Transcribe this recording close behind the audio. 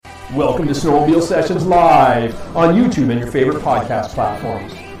Welcome to Snowmobile Sessions Live on YouTube and your favorite podcast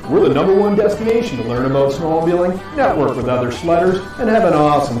platforms. We're the #1 destination to learn about snowmobiling, network with other sledders, and have an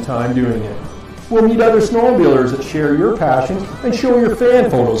awesome time doing it. We'll meet other snowmobilers that share your passion and show your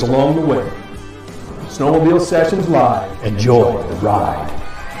fan photos along the way. Snowmobile Sessions Live. Enjoy the ride.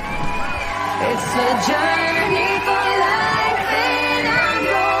 It's a journey for life and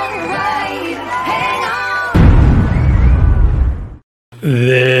I'm right. Hang on.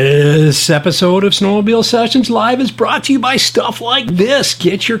 This episode of Snowmobile Sessions Live is brought to you by stuff like this.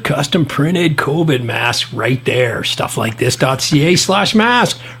 Get your custom printed COVID mask right there.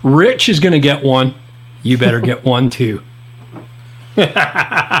 Stufflikethis.ca/mask. Rich is going to get one. You better get one too.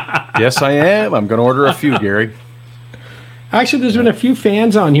 Yes, I am. I'm going to order a few, Gary. Actually, there's been a few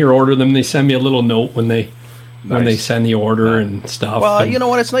fans on here order them. They send me a little note when they send the order and stuff. Well, and you know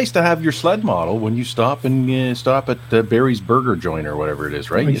what? It's nice to have your sled model when you stop at Barry's Burger Joint or whatever it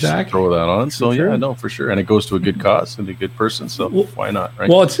is, right? Exactly. You just throw that on. So, yeah, no, for sure. And it goes to a good cause and a good person. So, why not, right?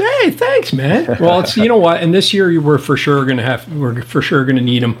 Well, hey, thanks, man. Well, it's, you know what? And this year we're for sure going to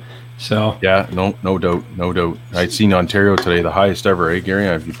need them. So yeah, no doubt. I'd seen Ontario today, the highest ever, Gary?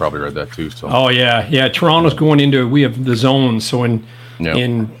 You probably read that too. So. Oh yeah. Toronto's going into. We have the zones. So in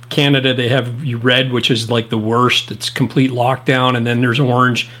Canada they have red, which is like the worst. It's complete lockdown, and then there's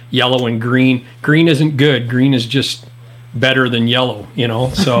orange, yellow, and green. Green isn't good. Green is just better than yellow. You know.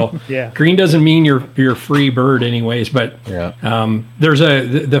 So yeah. Green doesn't mean you're a free bird, anyways. But there's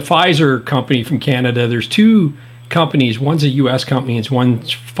the Pfizer company from Canada. There's two companies. One's a U.S. company, and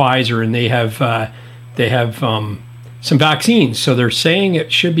one's Pfizer, and they have some vaccines. So they're saying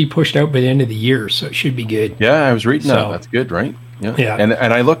it should be pushed out by the end of the year. So it should be good. Yeah, I was reading that. That's good, right? Yeah. And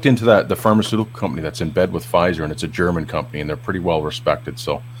I looked into the pharmaceutical company that's in bed with Pfizer, and it's a German company, and they're pretty well respected.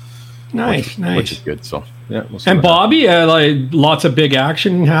 So nice, which is good. So yeah. And Bobby, lots of big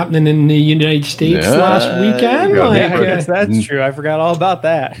action happening in the United States last weekend. That's true. I forgot all about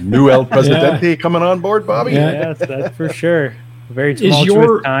that. New El Presidente coming on board, Bobby. Yes, that's for sure. Very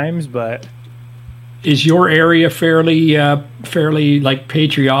tumultuous times, but is your area fairly like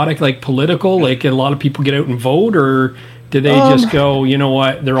patriotic, like political? Like a lot of people get out and vote, or do they just go, you know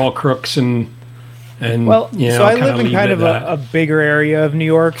what, they're all crooks and well, so I live in kind of a bigger area of New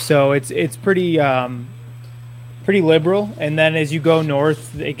York, so it's pretty pretty liberal, and then as you go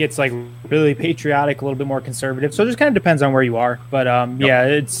north, it gets like really patriotic, a little bit more conservative. So it just kind of depends on where you are, but yeah,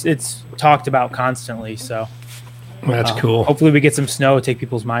 it's talked about constantly. So that's cool. Hopefully, we get some snow, take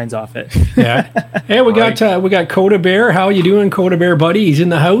people's minds off it. Yeah. Hey, we got Coda Bear. How you doing, Coda Bear, buddy? He's in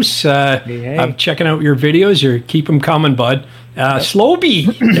the house. Hey. I'm checking out your videos. You keep them coming, bud.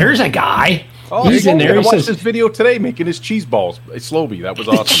 Slowbee, there's a guy. Oh, he's in there. I watched this video today making his cheese balls. It's Slowbee. That was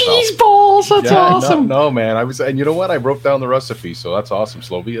awesome. Cheese balls. That's awesome. No, man. And you know what? I wrote down the recipe, so that's awesome,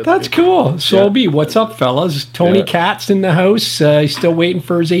 Slowbee. That's cool. Slowbee, what's up, fellas? Tony Cat's in the house. He's still waiting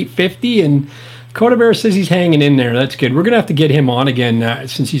for his 850, and Coda Bear says he's hanging in there. That's good. We're gonna have to get him on again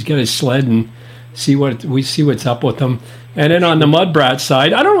since he's got his sled and see what's up with him. And then on the Mud Brat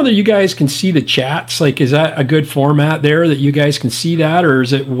side, I don't know whether you guys can see the chats. Like, is that a good format there that you guys can see that, or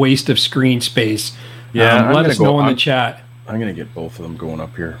is it waste of screen space? Yeah, let us know in the chat. I'm gonna get both of them going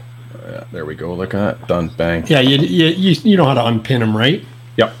up here. There we go. Look at that. Done. Bang. Yeah, you know how to unpin them, right?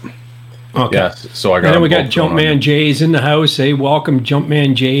 Yep. Okay. Yeah, so I got. And then we got Jumpman Jay's in the house. Hey, welcome,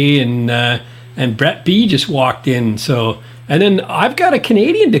 Jumpman Jay, and Brett B just walked in. So, and then I've got a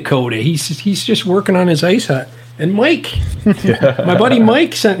Canadian Dakota. He's just working on his ice hut. And Mike, my buddy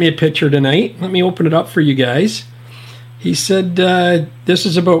Mike sent me a picture tonight. Let me open it up for you guys. He said this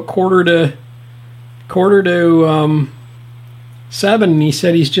is about quarter to 7. And he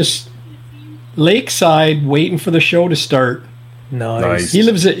said he's just lakeside waiting for the show to start. Nice. He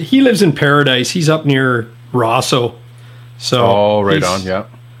lives in Paradise. He's up near Rosso. So right on, yeah.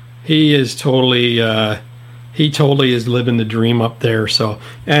 He is totally is living the dream up there. So,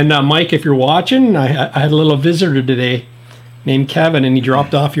 and Mike, if you're watching, I had a little visitor today named Kevin, and he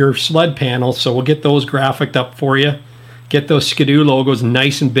dropped off your sled panels. So we'll get those graphicked up for you. Get those Skidoo logos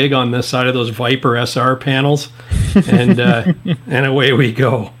nice and big on this side of those Viper SR panels, and and away we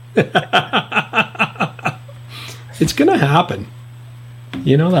go. It's gonna happen.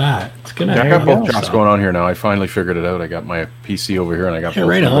 You know that. It's gonna happen. I got both jobs going on here now. I finally figured it out. I got my PC over here, and I got both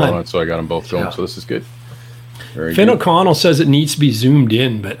going on, so I got them both going. So this is good. Finn O'Connell says it needs to be zoomed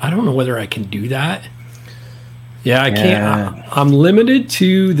in, but I don't know whether I can do that. Yeah, I can't. I'm limited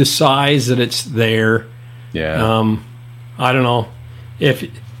to the size that it's there. Yeah. I don't know.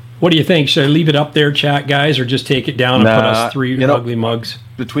 What do you think? Should I leave it up there, chat guys, or just take it down and put us 3 ugly mugs?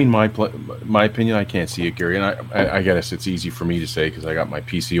 between my opinion, I can't see it, Gary, and I guess it's easy for me to say because I got my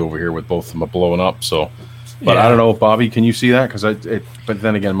PC over here with both of them blowing up. So, but I don't know, Bobby, can you see that? Because but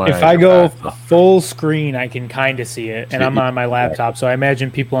then again, if I go full screen, I can kind of see it, and I'm on my laptop, so I imagine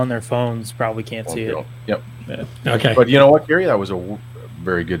people on their phones probably can't see it. Yep. Yeah. Okay. But you know what, Gary, that was a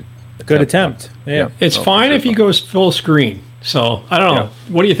very good attempt. Yeah. It's fine if he goes full screen. So I don't know.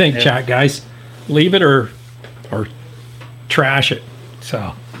 What do you think, chat guys? Leave it or trash it.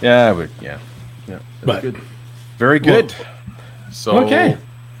 So but good. Very good. So okay.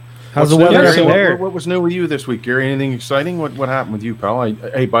 How's the weather there? What was new with you this week, Gary? Anything exciting? What happened with you, pal?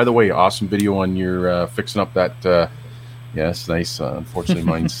 Hey, by the way, awesome video on your fixing up that. It's nice. Unfortunately,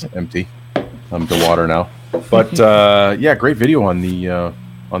 mine's empty. I'm to water now. But great video on the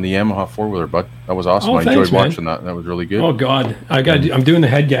Yamaha 4-wheeler, bud. That was awesome. I enjoyed watching that. That was really good. Oh God, I'm doing the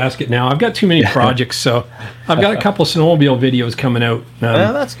head gasket now. I've got too many projects, so I've got a couple snowmobile videos coming out.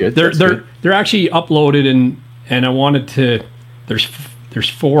 That's good. They're actually uploaded, and I wanted to. There's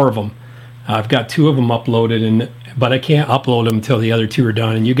 4 of them. I've got 2 of them uploaded, but I can't upload them until the other 2 are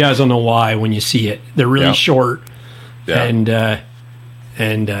done. And you guys will know why when you see it. They're really short. Yeah.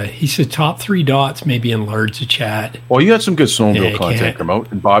 And he said top 3 dots, maybe enlarge the chat. Well, you had some good snowmobile content come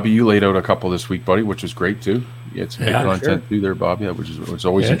out. And Bobby, you laid out a couple this week, buddy, which was great too. You had some good content too there, Bobby, which was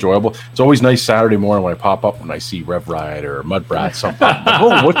always enjoyable. It's always nice Saturday morning when I pop up and I see Rev Ride or Mud Brat something.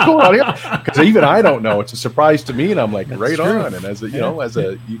 Oh, what's going on here? Because even I don't know. It's a surprise to me, and I'm like, right on. And as a as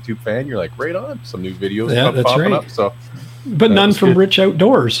a YouTube fan, you're like, right on. Some new videos popping up. So. But none from Rich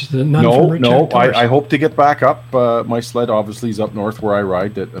Outdoors. No. I hope to get back up. My sled obviously is up north where I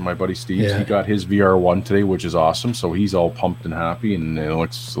ride. That my buddy Steve, he got his VR1 today, which is awesome. So he's all pumped and happy, and it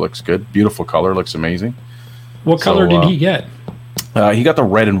looks good. Beautiful color, looks amazing. What color did he get? He got the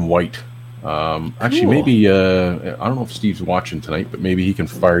red and white. Actually, maybe I don't know if Steve's watching tonight, but maybe he can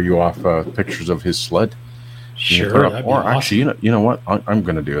fire you off pictures of his sled. Sure. Or actually, you know what? I'm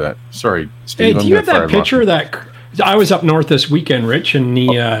going to do that. Sorry, Steve. Hey, do you have that picture of that? I was up north this weekend, Rich, and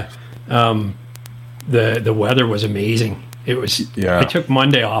the weather was amazing. It was. I took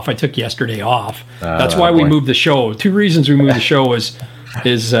Monday off. I took yesterday off. That's why we moved the show. 2 reasons we moved the show is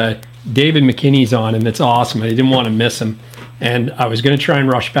David McKinney's on, and it's awesome. I didn't want to miss him, and I was going to try and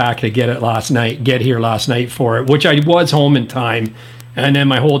rush back to get here last night for it, which I was home in time, and then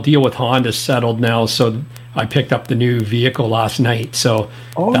my whole deal with Honda settled now, so I picked up the new vehicle last night. So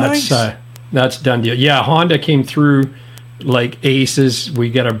nice. That's done deal. Yeah, Honda came through like aces. We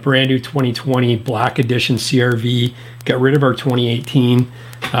got a brand new 2020 Black Edition CRV. Got rid of our 2018.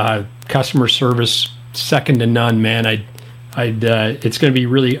 Customer service second to none, man. It's going to be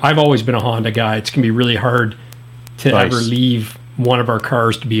really. I've always been a Honda guy. It's going to be really hard to ever leave one of our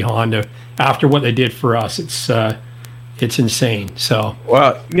cars to be Honda after what they did for us. It's insane. So,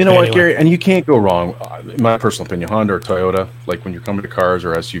 well, you know what, Gary, and you can't go wrong. In my personal opinion, Honda or Toyota, like when you're coming to cars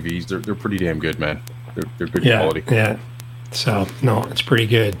or SUVs, they're pretty damn good, man. They're good quality. Yeah. So no, it's pretty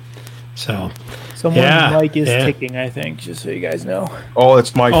good. So someone's mic is ticking, I think, just so you guys know. Oh,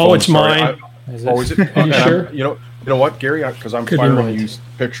 it's my phone. Oh, it's mine. Is it? Are you sure? You know what, Gary? Because I'm firing you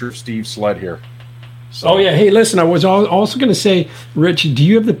a picture of Steve's sled here. So. Oh yeah. Hey, listen. I was also going to say, Rich, do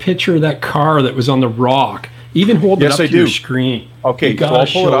you have the picture of that car that was on the rock? Even hold it up to your screen. Okay, so I'll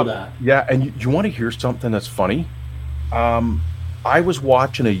pull it up. That. Yeah, and you want to hear something that's funny? I was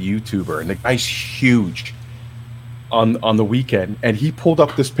watching a YouTuber, and the guy's huge on the weekend, and he pulled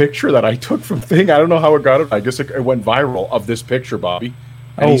up this picture that I took from Thing. I don't know how it got it. I guess it went viral of this picture, Bobby.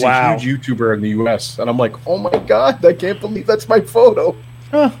 And he's a huge YouTuber in the U.S. And I'm like, oh my God, I can't believe that's my photo.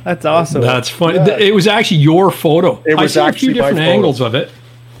 Oh, that's awesome. That's funny. Yeah. It was actually your photo. It was I saw a few different angles of it.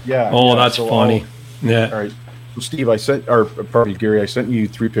 Yeah. Oh, that's funny. Yeah. All right. Well, Steve, Gary, I sent you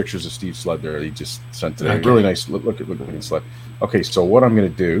 3 pictures of Steve's sled there. He just sent today. Okay. Really nice. Look at the sled. Okay, so what I'm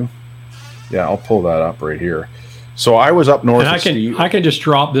going to do, I'll pull that up right here. So I was up north. And I can just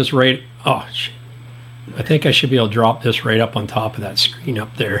drop this right. Oh, shit. I think I should be able to drop this right up on top of that screen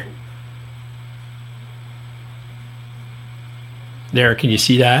up there. There, can you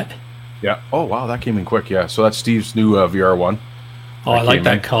see that? Yeah. Oh, wow, that came in quick. Yeah. So that's Steve's new VR1. Oh, I like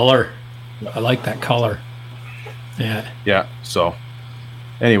that color. I like that color. Yeah. Yeah. So,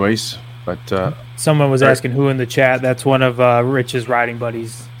 anyways, but someone was asking who in the chat. That's one of Rich's riding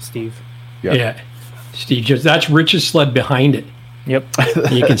buddies, Steve. Yeah. Steve, that's Rich's sled behind it. Yep.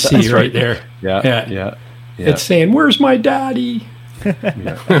 You can see right there. Yeah. It's saying, "Where's my daddy?"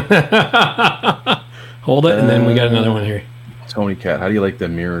 Hold it, and then we got another one here. Tony Cat, how do you like the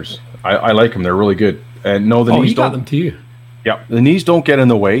mirrors? I like them. They're really good. And no, the knees got them too. Yeah, the knees don't get in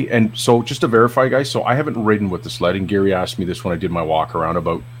the way. And so just to verify, guys, so I haven't ridden with the sled, and Gary asked me this when I did my walk around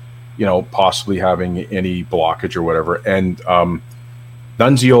about, possibly having any blockage or whatever. And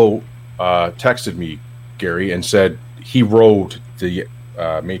Nunzio texted me, Gary, and said he rode the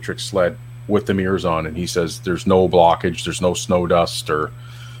Matrix sled with the mirrors on, and he says there's no blockage, there's no snow dust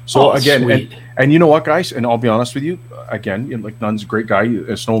again, and you know what, guys, and I'll be honest with you, again, like Nun's a great guy,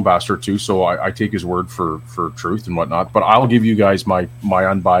 a snow ambassador too, so I take his word for truth and whatnot, but I'll give you guys my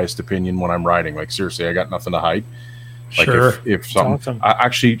unbiased opinion when I'm riding. Like, seriously, I got nothing to hide. Like, sure. If something,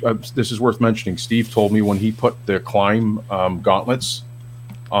 awesome. This is worth mentioning. Steve told me when he put the climb gauntlets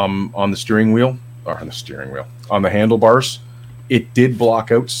on the steering wheel, on the handlebars, it did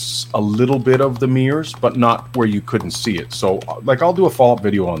block out a little bit of the mirrors, but not where you couldn't see it. So, like, I'll do a follow-up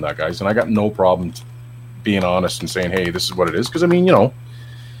video on that, guys, and I got no problem being honest and saying, hey, this is what it is, because, I mean,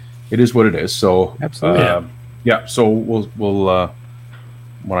 it is what it is. So, absolutely. Yeah, so we'll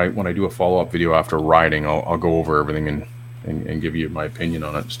when I do a follow-up video after riding, I'll go over everything and give you my opinion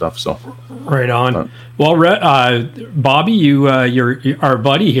on it and stuff. So, right on. Well, Bobby, you're our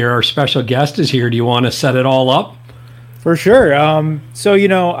buddy here, our special guest is here. Do you want to set it all up? For sure. So,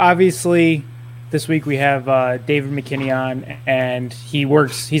 obviously this week we have David McKinney on, and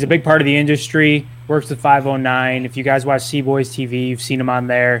he's a big part of the industry, works with 509. If you guys watch Seaboys TV, you've seen him on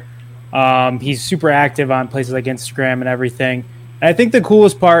there. He's super active on places like Instagram and everything. And I think the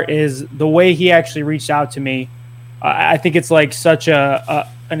coolest part is the way he actually reached out to me. I think it's like such an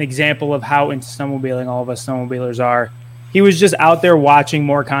example of how into snowmobiling all of us snowmobilers are. He was just out there watching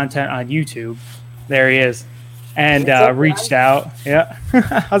more content on YouTube. There he is. And reached out. Yeah.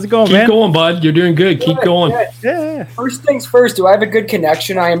 How's it going, man? Keep going, bud. You're doing good. Keep going. Yeah. First things first, do I have a good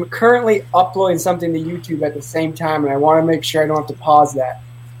connection? I am currently uploading something to YouTube at the same time, and I want to make sure I don't have to pause that.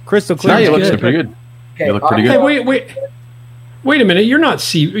 Crystal clear. Yeah, you look pretty good. Okay, you look pretty good. Hey, wait a minute. You're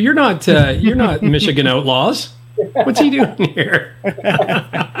not Michigan Outlaws. What's he doing here?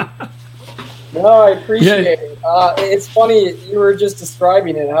 No, I appreciate it. It's funny, you were just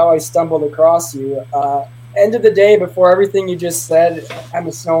describing it, how I stumbled across you. End of the day, before everything you just said, I'm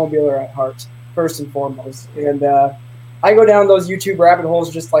a snowmobiler at heart, first and foremost. And I go down those YouTube rabbit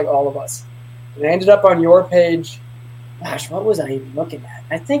holes just like all of us. And I ended up on your page. Gosh, what was I even looking at?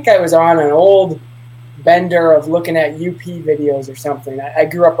 I think I was on an old bender of looking at UP videos or something. I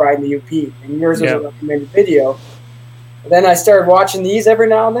grew up riding the UP, and yours was a recommended video. Then I started watching these every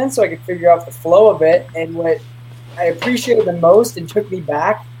now and then so I could figure out the flow of it. And what I appreciated the most and took me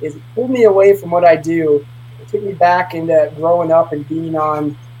back is it pulled me away from what I do. It took me back into growing up and being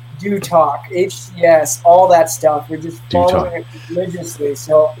on Do Talk, HCS, all that stuff. We're just following it religiously.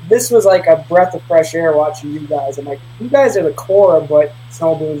 So this was like a breath of fresh air watching you guys. I'm like, you guys are the core of what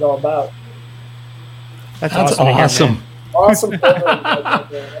snowmobiling is all about. That's awesome. Awesome.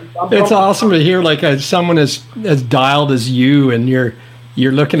 It's awesome to hear someone as dialed as you, and you're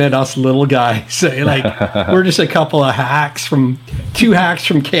looking at us little guys. Say we're just a couple of two hacks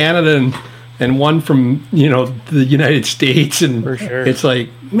from Canada and one from the United States, and for sure. It's like,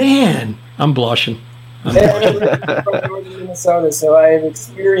 man, I'm blushing. I'm from northern Minnesota, so I've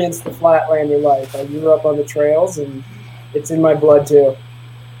experienced the flatlander life. I grew up on the trails, and it's in my blood too.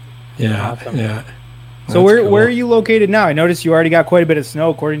 Yeah, awesome. Yeah. So where are you located now? I noticed you already got quite a bit of snow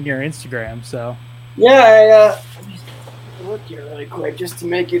according to your Instagram. So yeah, I look here really quick just to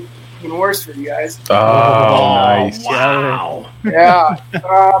make it even worse for you guys. Oh, nice! Wow. Yeah,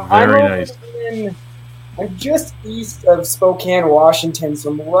 very nice. I'm just east of Spokane, Washington,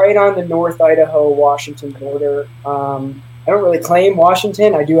 so I'm right on the North Idaho-Washington border. I don't really claim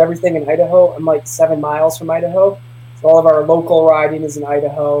Washington. I do everything in Idaho. I'm like 7 miles from Idaho, so all of our local riding is in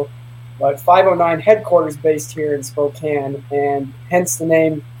Idaho. But 509 headquarters based here in Spokane, and hence the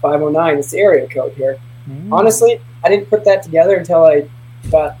name 509. It's the area code here. Honestly, I didn't put that together until I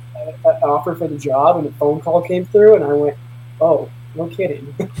got an offer for the job and a phone call came through, and I went, oh, no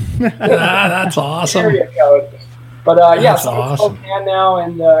kidding. That's awesome. Area code. But so I'm in awesome. Spokane now,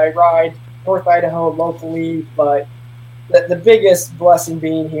 and I ride North Idaho locally, but the biggest blessing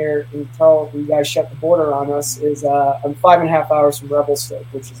being here until you guys shut the border on us is I'm 5.5 hours from Revelstoke,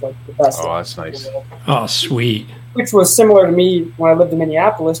 which is like the best. Oh, that's nice. Oh, sweet. Which was similar to me when I lived in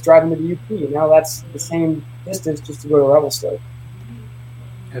Minneapolis, driving to the UP. And now that's the same distance just to go to Revelstoke.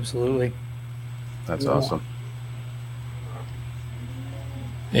 Absolutely. That's awesome.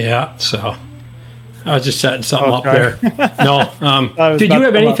 Yeah, so I was just setting something up there. No, did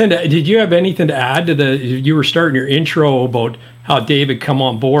you have anything to add to the? You were starting your intro about how David come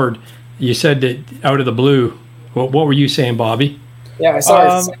on board. You said that out of the blue. What were you saying, Bobby? Yeah, I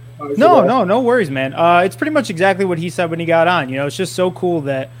saw. No worries, man. It's pretty much exactly what he said when he got on. You know, it's just so cool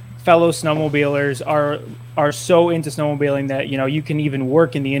that fellow snowmobilers are so into snowmobiling that, you know, you can even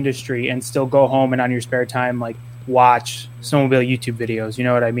work in the industry and still go home and on your spare time, like, watch snowmobile YouTube videos. You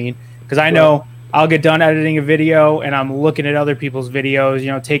know what I mean? Because I know I'll get done editing a video and I'm looking at other people's videos, you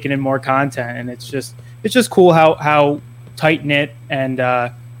know, taking in more content, and it's just cool how tight knit and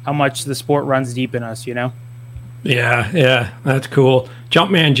how much the sport runs deep in us, you know. Yeah, that's cool.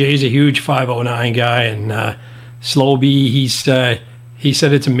 Jumpman Jay's a huge 509 guy, and Slowbee, he said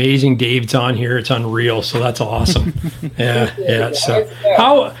it's amazing Dave's on here. It's unreal, so that's awesome. Yeah. So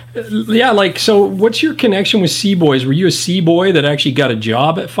what's your connection with C-Boys? Were you a C-Boy that actually got a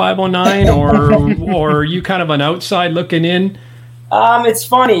job at 509, or are you kind of an outside looking in? It's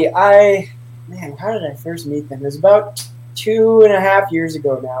funny. How did I first meet them? It was about 2.5 years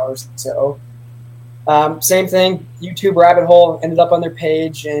ago now or so. Same thing, YouTube rabbit hole, ended up on their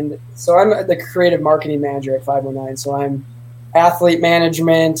page. And so I'm the creative marketing manager at 509. So I'm athlete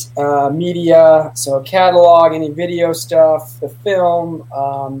management, media, so catalog, any video stuff, the film,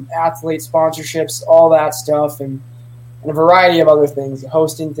 athlete sponsorships, all that stuff, and a variety of other things,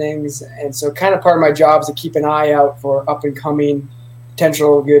 hosting things. And so kind of part of my job is to keep an eye out for up and coming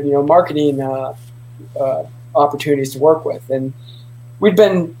potential good, you know, marketing opportunities to work with. And we'd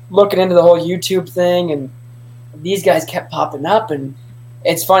been looking into the whole YouTube thing, and these guys kept popping up. And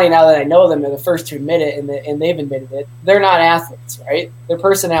it's funny now that I know them, they're the first to admit it, and they've admitted it. They're not athletes, right? Their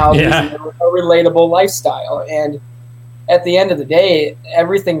personalities and a relatable lifestyle. And at the end of the day,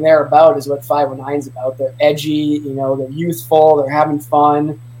 everything they're about is what 509 is about. They're edgy, you know, they're youthful, they're having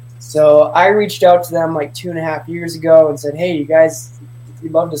fun. So I reached out to them like 2.5 years ago and said, hey, you guys,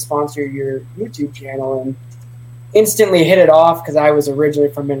 we'd love to sponsor your YouTube channel. And instantly hit it off because I was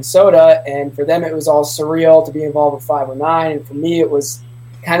originally from Minnesota, and for them it was all surreal to be involved with 509, and for me it was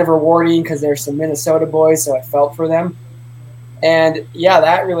kind of rewarding because they're some Minnesota boys, so I felt for them. And yeah,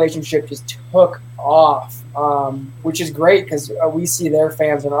 that relationship just took off, which is great because we see their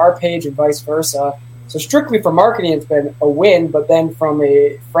fans on our page and vice versa. So strictly for marketing, it's been a win, but then from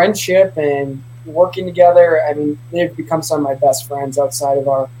a friendship and working together, I mean, they've become some of my best friends outside of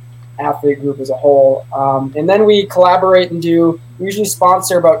our athlete group as a whole. And then we collaborate and we usually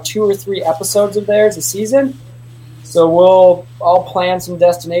sponsor about 2 or 3 episodes of theirs a season. So I'll plan some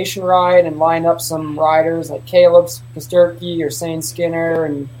destination ride and line up some riders like Caleb Kosturki or Sane Skinner,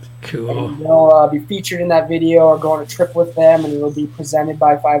 and cool. And they'll be featured in that video or go on a trip with them, and it'll be presented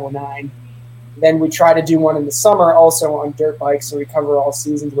by 509. Then we try to do one in the summer also on dirt bikes, so we cover all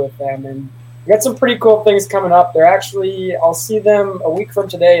seasons with them. And we got some pretty cool things coming up. I'll see them a week from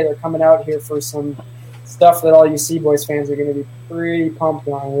today. They're coming out here for some stuff that all you C-Boys fans are going to be pretty pumped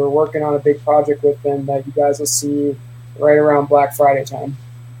on. We're working on a big project with them that you guys will see right around Black Friday time.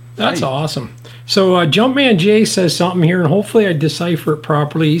 That's awesome. So Jumpman Jay says something here, and hopefully I decipher it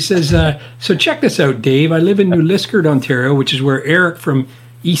properly. He says, so check this out, Dave. I live in New Liskeard, Ontario, which is where Eric from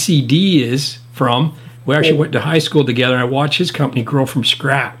ECD is from. We actually went to high school together, and I watched his company grow from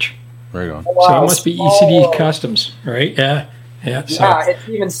scratch. Right on. Wow, so it must be ECD Customs, right? Yeah. So. Yeah, it's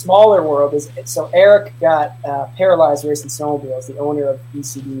even smaller world. So Eric got Paralyzed Racing Snowmobiles, the owner of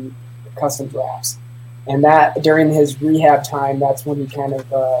ECD Customs Wraps. And that during his rehab time, that's when he kind of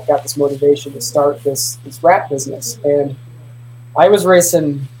got this motivation to start this wrap business. And I was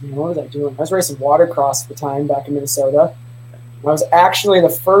racing, what was I doing? I was racing watercross at the time back in Minnesota. I was actually the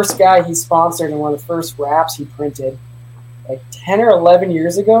first guy he sponsored in one of the first wraps he printed like 10 or 11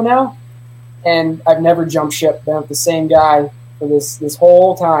 years ago now. And I've never jumped ship, been with the same guy for this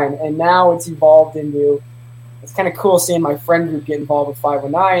whole time. And now it's evolved into, it's kind of cool seeing my friend group get involved with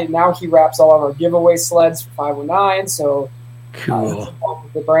 509. Now he wraps all of our giveaway sleds for 509. So cool. He's involved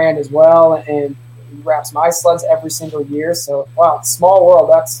with the brand as well. And he wraps my sleds every single year. So, wow, small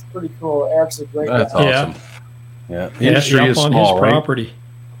world. That's pretty cool. Eric's a great guy. That's awesome. Yeah. The industry is small, his property.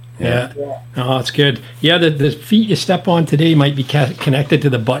 Right? Yeah. Oh, that's good. Yeah, the feet you step on today might be connected to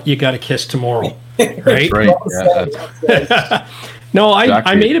the butt you got to kiss tomorrow. Right? Right. Yeah, no,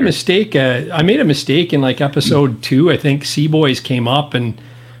 I made a mistake. I made a mistake in like episode 2. I think C-Boys came up, and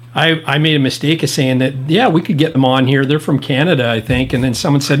I made a mistake of saying that, yeah, we could get them on here. They're from Canada, I think. And then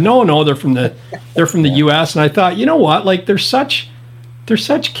someone said, no, they're from the US. And I thought, you know what? Like they're such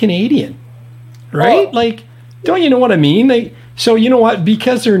Canadian, right? Oh. Like, don't you know what I mean? So you know what?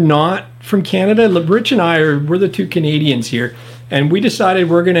 Because they're not from Canada, Rich and we're the 2 Canadians here, and we decided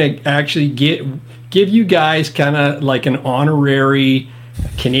we're going to actually give you guys kind of like an honorary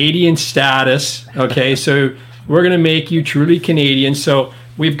Canadian status. Okay, so we're going to make you truly Canadian. So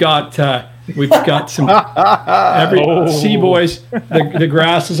we've got We've got some see, boys. The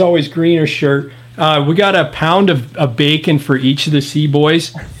grass is always greener. Shirt. We got a pound of bacon for each of the sea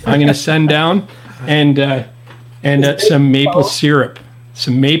boys. I'm going to send down, and some maple syrup.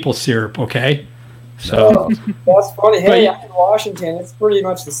 Some maple syrup. Okay. So that's funny. Hey, I'm in Washington. It's pretty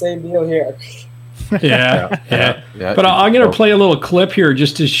much the same deal here. Yeah. But I'm going to play a little clip here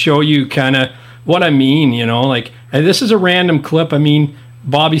just to show you kind of what I mean, and this is a random clip. I mean,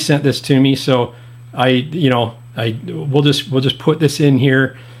 Bobby sent this to me, so we'll just put this in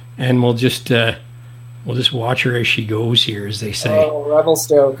here, and we'll just watch her as she goes here, as they say. Oh,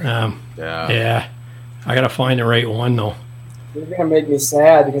 Revelstoke. Yeah. I got to find the right one though. You're gonna make me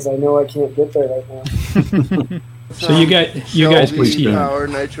sad because I know I can't get there right now. So you guys can see it. Power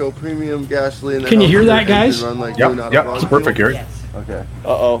Nitro Premium Gasoline. Can you hear that, guys? Yep, it's perfect, Gary. Okay.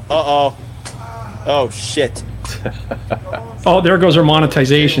 Uh-oh. Oh, shit. Oh, there goes our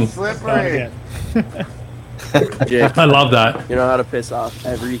monetization. Slippery. I love that. You know how to piss off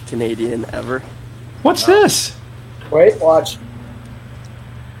every Canadian ever? What's this? Wait, watch.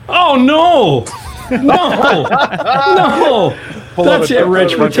 Oh, no! No! That's it,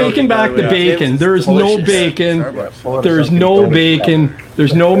 Rich. We're taking back the bacon. There's no bacon. There's no bacon.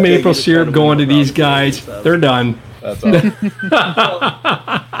 There's no maple syrup going to these guys. They're done. That's awesome.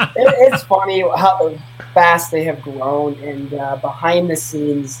 It's funny how fast they have grown, and behind the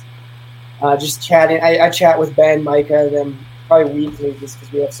scenes, just chatting. I chat with Ben, Micah, them probably weekly just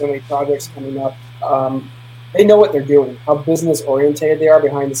because we have so many projects coming up. They know what they're doing, how business oriented they are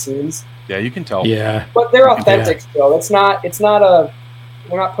behind the scenes. Yeah, you can tell. Yeah, but they're authentic still. It's not a.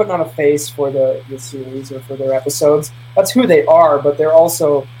 They're not putting on a face for the series or for their episodes. That's who they are, but they're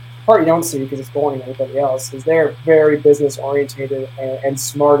also. The part you don't see because it's boring to everybody else is they're very business oriented and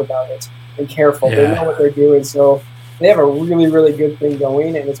smart about it and careful. Yeah. They know what they're doing, so they have a really, really good thing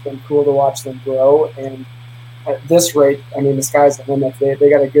going, and it's been cool to watch them grow. And at this rate, I mean, the sky's the limit. They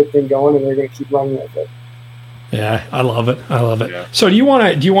got a good thing going, and they're going to keep running with it. Yeah, I love it. Yeah. So do you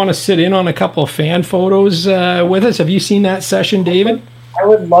want to sit in on a couple of fan photos with us? Have you seen that session, David? I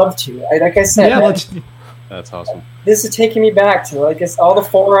would love to. Like I said, that's awesome. This is taking me back to all the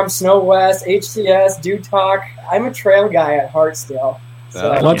forums, Snow West, HCS, Dude Talk. I'm a trail guy at heart still.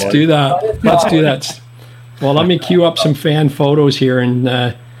 So let's do that. Let's do that. Well, let me queue up some fan photos here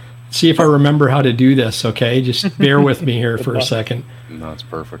and see if I remember how to do this. Okay, just bear with me here for a second. No, that's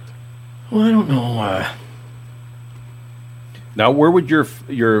perfect. Well, I don't know. Now, where would your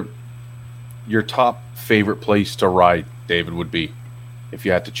top favorite place to ride, David, would be if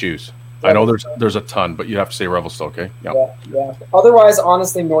you had to choose? I know there's a ton, but you have to say Revelstoke, okay? Yep. Yeah. Otherwise,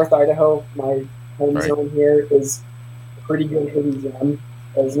 honestly, North Idaho, my home zone here, is a pretty good hidden gem.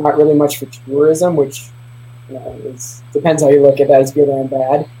 There's not really much for tourism, which depends how you look at that. It's good and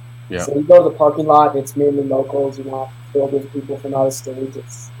bad. Yeah. So you go to the parking lot, it's mainly locals. You're not filled with people from out of state.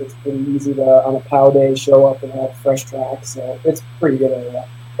 It's pretty easy to, on a POW day, show up and have fresh tracks. So it's a pretty good area.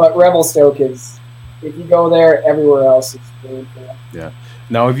 But Revelstoke is, if you go there, everywhere else is really cool. Yeah.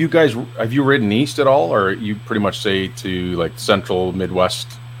 Now, have you ridden east at all, or you pretty much say to like central, Midwest,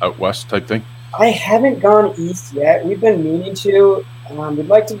 out west type thing? I haven't gone east yet. We've been meaning to. We'd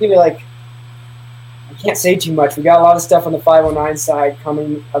like to do I can't say too much. We got a lot of stuff on the 509 side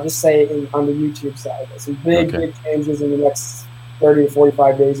coming. I'll just say on the YouTube side. Some big changes in the next 30 to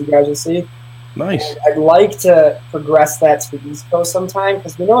 45 days. You guys will see. Nice. And I'd like to progress that to the East Coast sometime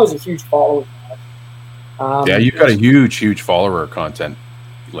because we know there's a huge following. Yeah, you've got a huge follower content.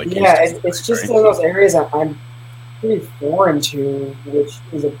 It's just one of those areas that I'm pretty foreign to, which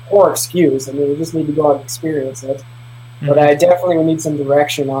is a poor excuse. I mean, we just need to go out and experience it. Mm-hmm. But I definitely need some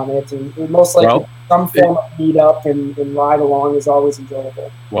direction on it, and most likely some form of meet up and ride along is always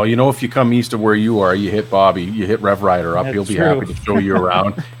enjoyable. Well, if you come east of where you are, you hit Bobby, you hit Rev Rider up, he'll be happy to show you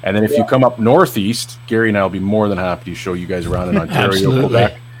around. And then if you come up northeast, Gary and I will be more than happy to show you guys around in Ontario,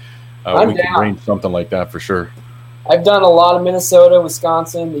 Quebec. We can arrange something like that for sure. I've done a lot of Minnesota,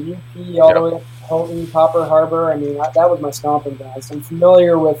 Wisconsin, the UP, all the way up to Houghton, Copper Harbor. I mean, that was my stomping ground. So I'm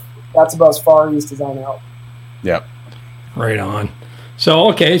familiar with that's about as far east as I know. Yeah. Right on. So,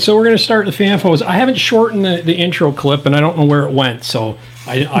 we're going to start the fan photos. I haven't shortened the intro clip, and I don't know where it went, so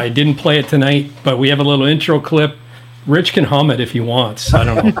I didn't play it tonight, but we have a little intro clip. Rich can hum it if he wants. I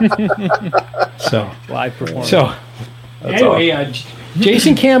don't know. So live performance. So, anyway,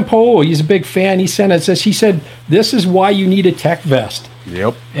 Jason Campo, he's a big fan. He sent us this. He said, "This is why you need a tech vest."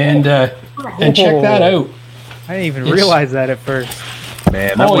 Yep. And check that out. I didn't even realize that at first.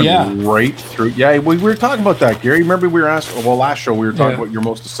 Man, that went right through. Yeah, we were talking about that, Gary. Remember we were asking, last show we were talking about your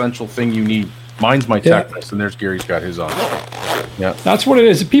most essential thing you need Mine's my tech vest, and there's Gary's got his on. Yeah, that's what it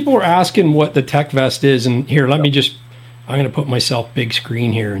is. People were asking what the tech vest is, and here, let me just. I'm going to put myself big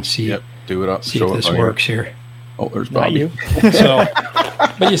screen here and see. Yep, do it up. See if this works here. Oh, there's Bobby. So,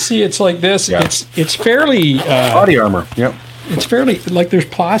 but you see, it's like this. Yeah. It's fairly body armor. Yep. It's fairly like there's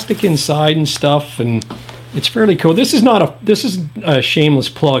plastic inside and stuff, and it's fairly cool. This is a shameless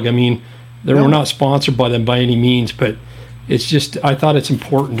plug. I mean, we're not sponsored by them by any means, but it's just I thought it's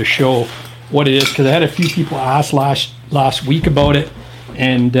important to show what it is because I had a few people ask last week about it,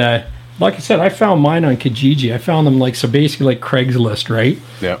 and like I said, I found mine on Kijiji. I found them basically like Craigslist, right?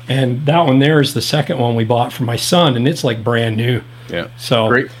 Yeah. And that one there is the second one we bought for my son, and it's like brand new. Yeah. So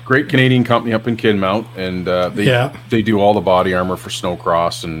great Canadian company up in Kinmount, and they do all the body armor for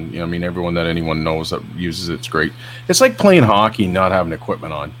snowcross, and everyone that anyone knows that uses it's great. It's like playing hockey, and not having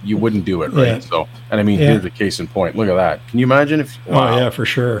equipment on. You wouldn't do it, right? Yeah. So, and here's the case in point. Look at that. Can you imagine if? Wow. Oh yeah, for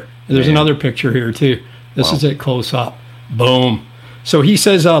sure. There's another picture here too. This is it close up. Boom. So he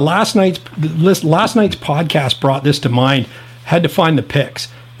says last night's podcast brought this to mind. Had to find the pics.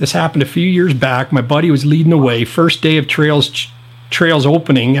 This happened a few years back. My buddy was leading the way. First day of trails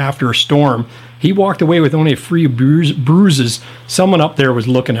opening after a storm. He walked away with only a few bruises. Someone up there was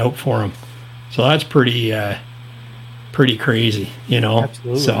looking out for him. So that's pretty crazy,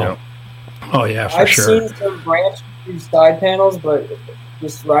 Absolutely. So, yeah. Oh yeah, for I've sure. I've seen some branch through side panels, but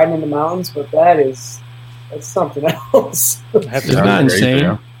just riding in the mountains. But that's something else. Isn't that insane?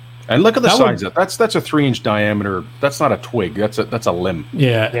 Yeah. And look at the size. That's a 3-inch diameter. That's not a twig. That's a limb.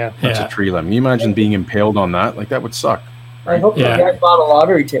 Yeah. That's a tree limb. Can you imagine being impaled on that? Like that would suck. I hope the guy bought a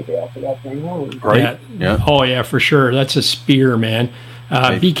lottery ticket after that thing. Right? Yeah. Oh yeah, for sure. That's a spear, man.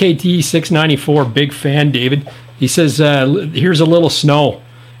 BKT 694, big fan, David. He says, "Here's a little snow,"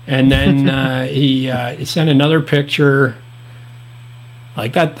 and then he sent another picture.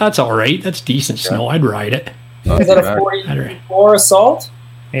 Like that. That's all right. That's decent snow. I'd ride it. Is that a 44 Assault?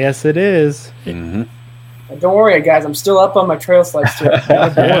 Yes, it is. Mm-hmm. Don't worry, guys. I'm still up on my trail slides too.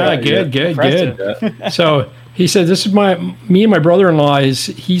 Yeah, good. So he said, "This is me and my brother-in-law.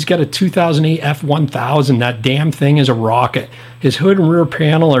 He's got a 2008 F1000. That damn thing is a rocket. His hood and rear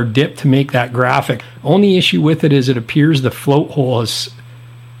panel are dipped to make that graphic. Only issue with it is it appears the float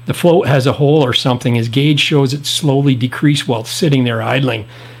has a hole or something. His gauge shows it slowly decrease while sitting there idling.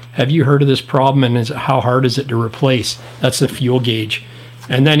 Have you heard of this problem, and how hard is it to replace?" That's the fuel gauge.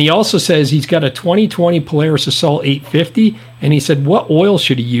 And then he also says he's got a 2020 Polaris Assault 850, and he said, what oil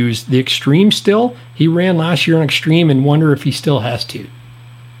should he use? The Extreme still? He ran last year on Extreme and wonder if he still has to.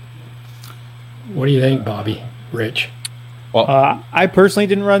 What do you think, Bobby? Rich? Well, I personally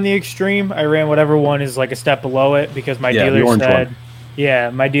didn't run the Extreme. I ran whatever one is like a step below it because my dealer said,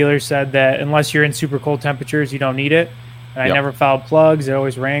 my dealer said that unless you're in super cold temperatures, you don't need it. And I never fouled plugs. It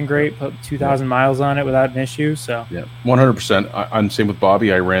always ran great. Put 2,000 miles on it without an issue. So 100%. I'm same with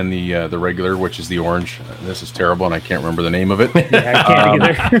Bobby. I ran the regular, which is the orange. This is terrible, and I can't remember the name of it. I can't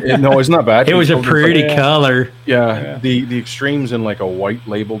either. No, it's not bad. It was a pretty color. Yeah, the Extreme's in like a white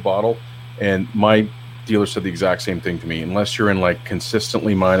label bottle, and my dealer said the exact same thing to me. Unless you're in like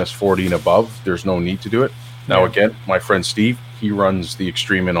consistently minus 40 and above, there's no need to do it. Now again, my friend Steve, he runs the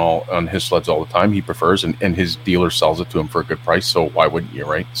Extreme on his sleds all the time. He prefers, and his dealer sells it to him for a good price. So why wouldn't you,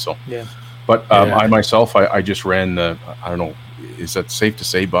 right? So But I myself, I just ran the. I don't know. Is that safe to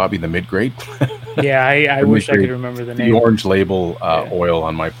say, Bobby? The mid-grade. I wish I could remember the name. The orange label oil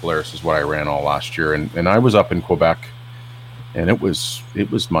on my Polaris is what I ran all last year, and I was up in Quebec, and it was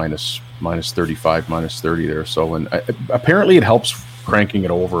minus 35, minus 30 there. So apparently it helps cranking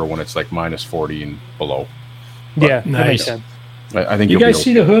it over when it's like minus 40 and below. But, nice. I think you guys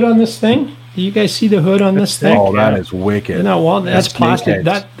see the hood on this thing? Do you guys see the hood on this thing? Oh, that is wicked. Isn't that wild? That's plastic.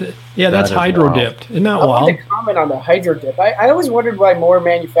 That's hydro dipped. Isn't that wild? I wanted to comment on the hydro dip. I always wondered why more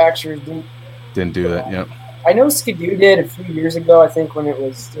manufacturers didn't do that. Yeah. I know Skidoo did a few years ago. I think when it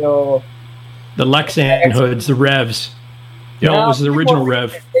was still the Lexan hoods, the Revs. Yeah, it was the original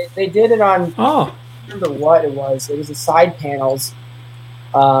Rev. They did it on. I don't remember what it was. It was the side panels.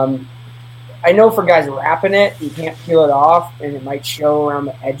 I know for guys wrapping it, you can't peel it off, and it might show around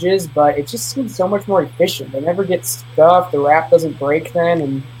the edges, but it just seems so much more efficient. They never get scuffed. The wrap doesn't break then,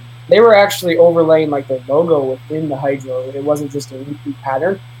 and they were actually overlaying like their logo within the hydro. It wasn't just a repeat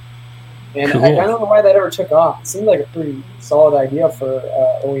pattern. And cool. I don't know why that ever took off. It seemed like a pretty solid idea for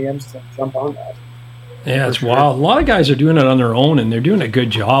OEMs to jump on that. Yeah, it's wild. A lot of guys are doing it on their own, and they're doing a good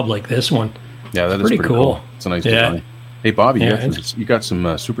job like this one. Yeah, that is pretty cool. It's a nice design. Hey, Bobby, you got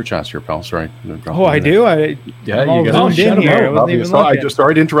some super chats here, pal. Sorry. Oh, I do? You got in here.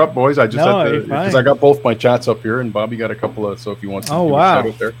 Sorry to interrupt, boys. I just had to, because I got both my chats up here, and Bobby got a couple of, so if you want to shout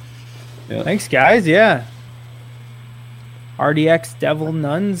out there. Yeah. Thanks, guys. Yeah. RDX Devil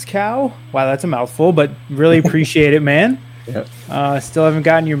Nuns Cow. Wow, that's a mouthful, but really appreciate it, man. Yeah. Still haven't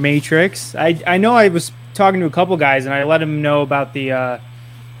gotten your Matrix. I know I was talking to a couple guys, and I let them know about the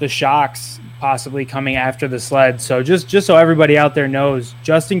shocks possibly coming after the sled. So just so everybody out there knows,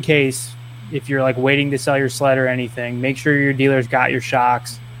 just in case, if you're like waiting to sell your sled or anything, make sure your dealer's got your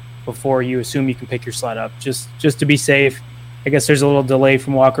shocks before you assume you can pick your sled up. Just to be safe. I guess there's a little delay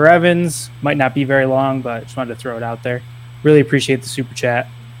from Walker Evans. Might not be very long, but just wanted to throw it out there. Really appreciate the super chat.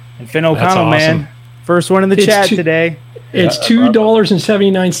 And Finn O'Connell, awesome. Man, first one in the chat today. It's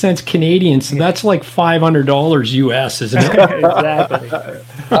 $2.79 Canadian, so that's like $500 US, isn't it? Exactly.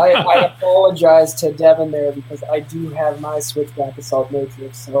 I apologize to Devin there because I do have my Switchback Assault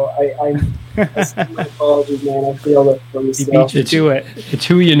Matrix, so my apologies, man. I feel it for you. It's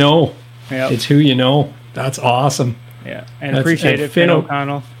who you know. Yep. It's who you know. That's awesome. Yeah, and appreciate it, Finn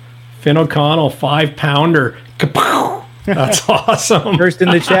O'Connell. Finn O'Connell, 5-pounder. Kapow! That's awesome. First in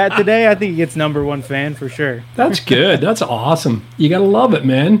the chat today. I think he gets #1 fan for sure. That's good. That's awesome. You got to love it,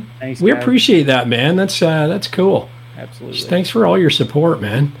 man. Thanks, we appreciate that, man. That's cool. Absolutely. Thanks for all your support,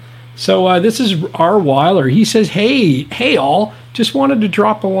 man. So this is R. Weiler. He says, hey all. Just wanted to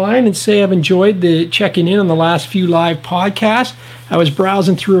drop a line and say I've enjoyed the checking in on the last few live podcasts. I was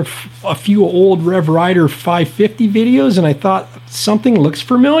browsing through a few old Rev Rider 550 videos, and I thought something looks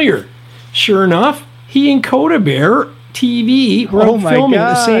familiar. Sure enough, he and Coda Bear TV were filming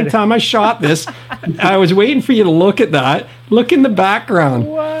at the same time I shot this. I was waiting for you to look at that. Look in the background.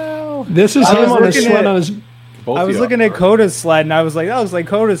 Wow. This is him on a sled on his... I was looking at Coda's sled, and I was like, that was like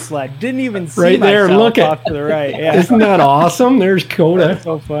Coda's sled. Didn't even see right there. Look off to the right. Yeah. Isn't that awesome? There's Coda. That's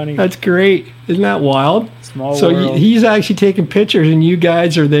so funny. That's great. Isn't that wild? Small world. He's actually taking pictures, and you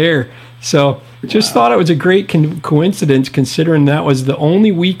guys are there. So just thought it was a great coincidence, considering that was the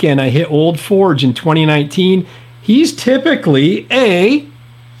only weekend I hit Old Forge in 2019. He's typically a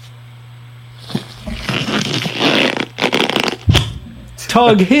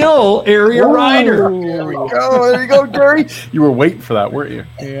Tug Hill area rider. There you go, Gary. You were waiting for that, weren't you?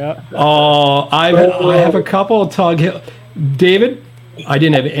 Yeah. Oh, I have a couple of Tug Hill. David, I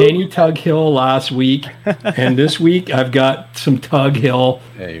didn't have any Tug Hill last week, and this week I've got some Tug Hill.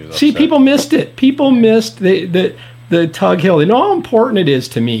 Yeah, see, people missed it. People missed the Tug Hill. They know how important it is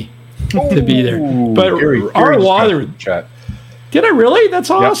to me to be there. But our water chat. Did I really? That's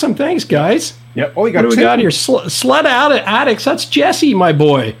awesome. Yep. Thanks, guys. Yep. Oh, we got here? Sled Addicts. That's Jesse, my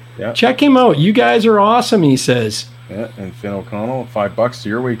boy. Yep. Check him out. You guys are awesome, he says. Yeah, and Finn O'Connell, $5 to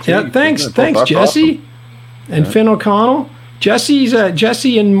your way too. Yeah, thanks, Jesse. Awesome. And Finn O'Connell.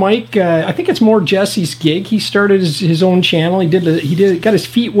 Jesse and Mike. I think it's more Jesse's gig. He started his own channel. He got his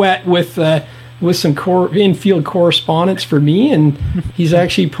feet wet with some infield correspondence for me, and he's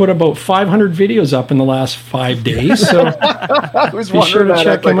actually put about 500 videos up in the last 5 days. So be sure to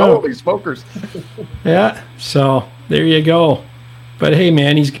check him out. Holy smokers! Yeah. So there you go. But hey,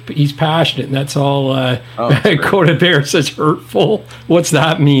 man, he's passionate, and that's all. Coda Bear says hurtful. What's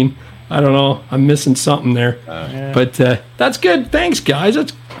that mean? I don't know. I'm missing something there. But that's good. Thanks, guys.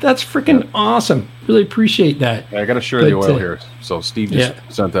 That's freaking awesome. Really appreciate that. Yeah, I got to share the oil here. So Steve just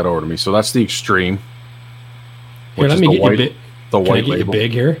sent that over to me. So that's the Extreme. Here, let me get you big. The white Can I get label. You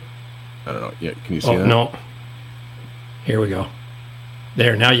big here? I don't know. Yeah, can you see that? No. Here we go.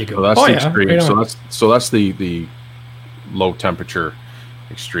 There, now you go. So that's the Extreme. Right so that's the low temperature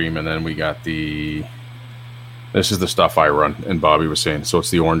Extreme, and then we got the. This is the stuff I run, and Bobby was saying. So it's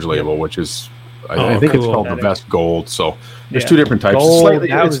the orange label, which is, I think it's called the Vest Gold. So there's two different types. Gold,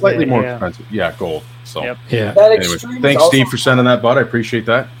 it's slightly more expensive. Yeah, gold. So yeah. Anyway, thanks, Steve, for sending that, bud. I appreciate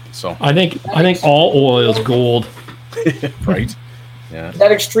that. So I think all oil is gold. Right. Yeah.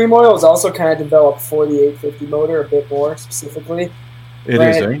 That Extreme oil is also kind of developed for the 850 motor a bit more specifically. It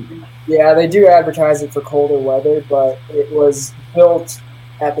is, eh? Yeah, they do advertise it for colder weather, but it was built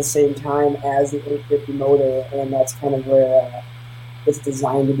at the same time as the 850 motor, and that's kind of where it's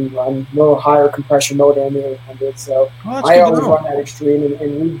designed to be run. No higher compression motor in the 800, so I always run that Extreme,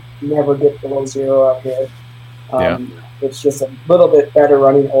 and we never get below zero out here. It's just a little bit better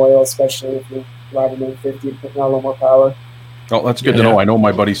running oil, especially if you're riding 850 and putting out a little more power. Oh, that's good to know. I know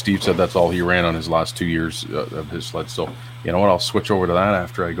my buddy Steve said that's all he ran on his last 2 years of his sled. So, you know what? I'll switch over to that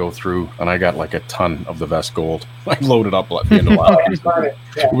after I go through. And I got like a ton of the Vest Gold. I loaded up at the end of last week.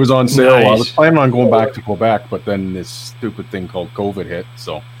 It was on sale. Nice. I was planning on going back to Quebec, but then this stupid thing called COVID hit.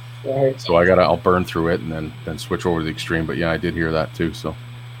 So I'll burn through it and then switch over to the Extreme. But yeah, I did hear that too. So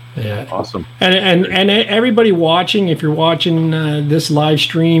Yeah, awesome. And everybody watching, if you're watching this live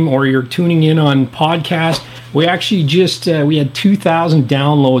stream or you're tuning in on podcast, we actually just we had 2,000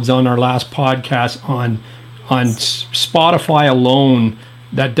 downloads on our last podcast on Spotify alone.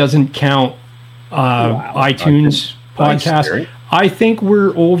 That doesn't count iTunes podcast. Nice, I think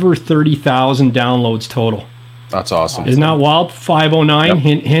we're over 30,000 downloads total. That's awesome. Isn't that wild? 509. Yep.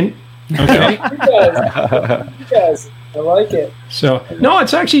 Hint, hint. Okay. You guys. I like it. So no,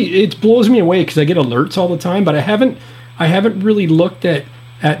 it blows me away because I get alerts all the time, but I haven't really looked at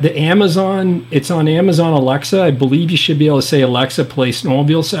the Amazon. It's on Amazon Alexa. I believe you should be able to say, Alexa, play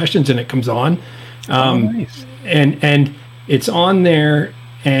snowmobile sessions, and it comes on. Nice. And it's on there.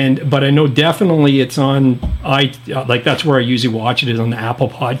 But I know definitely it's on. That's where I usually watch it, is on the Apple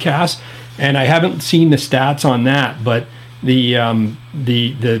Podcast, and I haven't seen the stats on that, but the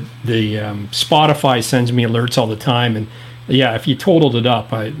Spotify sends me alerts all the time, and yeah, if you totaled it up,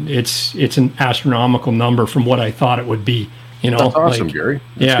 it's an astronomical number from what I thought it would be. That's awesome, Gary.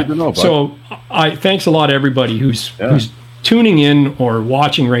 That's good to know, bud. So thanks a lot to everybody who's tuning in or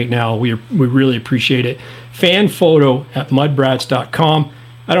watching right now. We really appreciate it. fanphoto@mudbrats.com.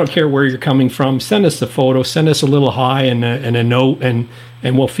 I don't care where you're coming from. Send us the photo. Send us a little hi and a note, and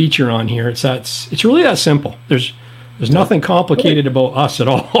we'll feature on here. It's really that simple. There's nothing complicated about us at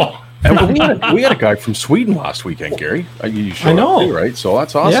all. And we had a guy from Sweden last weekend, Gary. You showed I know, up too, right? So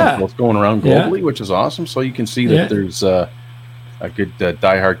that's awesome. Yeah. What's going around globally, which is awesome. So you can see that there's a good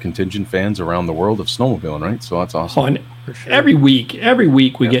diehard contingent fans around the world of snowmobiling, right? So that's awesome. Oh, and sure. Every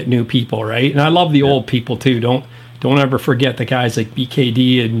week we get new people, right? And I love the old people too. Don't ever forget the guys like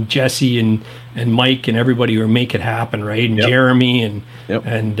BKD and Jesse and Mike and everybody who make it happen, right? And Jeremy and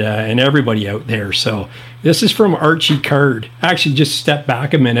everybody out there. So this is from Archie Card. Actually, just step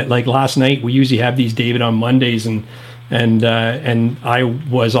back a minute. Like last night, we usually have these, David, on Mondays, and I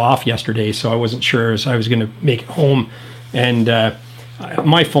was off yesterday, so I wasn't sure if I was going to make it home. And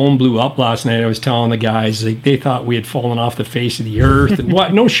my phone blew up last night. I was telling the guys, they thought we had fallen off the face of the earth, and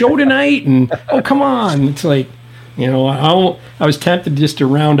what? No show tonight? And oh, come on! It's like, I was tempted just to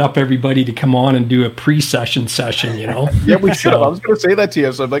round up everybody to come on and do a pre-session session, Yeah, we should have. I was going to say that to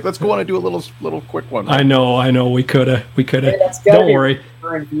you. So I'm like, let's go on and do a little quick one. Right? I know. We could have. Hey, Don't worry.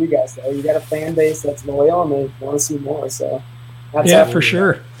 For you guys, though, you got a fan base that's loyal and they want to see more. So that's for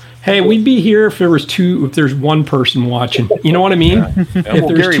sure. Hey, we'd be here if there's one person watching. You know what I mean? Yeah. If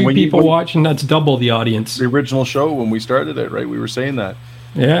there's Gary, two people watching, that's double the audience. The original show when we started it, right? We were saying that.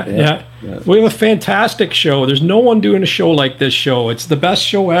 Yeah. We have a fantastic show. There's no one doing a show like this show. It's the best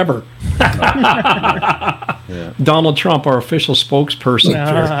show ever. Donald Trump, our official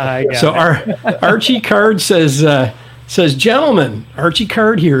spokesperson. So our Archie Card says, gentlemen, Archie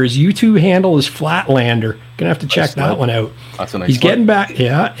Card here. His YouTube handle is Flatlander. Gonna have to check that one out. That's a nice. He's getting back.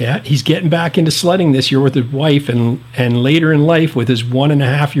 Yeah. He's getting back into sledding this year with his wife, and later in life with his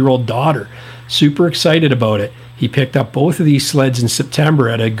 1.5-year-old daughter. Super excited about it. He picked up both of these sleds in September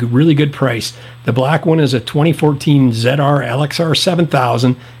at a really good price. The black one is a 2014 ZR LXR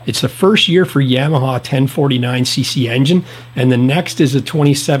 7000. It's the first year for Yamaha 1049cc engine, and the next is a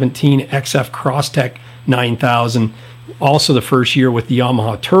 2017 XF Crosstech 9000. Also the first year with the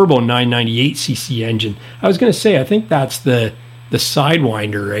Yamaha Turbo 998cc engine. I was going to say, I think that's the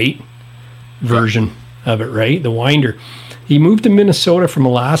Sidewinder, right? Version of it, right? The Winder. He moved to Minnesota from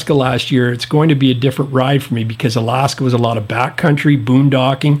Alaska last year. It's going to be a different ride for me because Alaska was a lot of backcountry,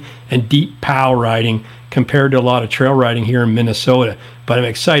 boondocking, and deep POW riding compared to a lot of trail riding here in Minnesota. But I'm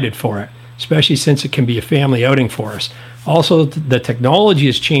excited for it, especially since it can be a family outing for us. Also, the technology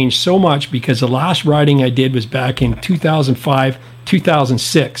has changed so much because the last riding I did was back in 2005,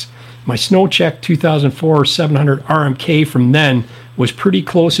 2006. My SnowCheck 2004 700 RMK from then was pretty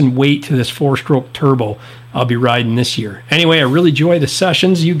close in weight to this 4-stroke turbo I'll be riding this year. Anyway, I really enjoy the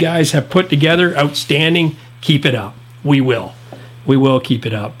sessions you guys have put together. Outstanding. Keep it up. We will keep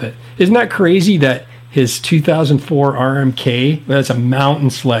it up. But isn't that crazy that his 2004 RMK, that's a mountain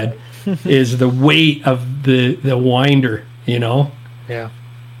sled, is the weight of the Winder, Yeah.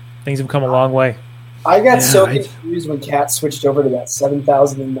 Things have come a long way. I got so confused when Cat switched over to that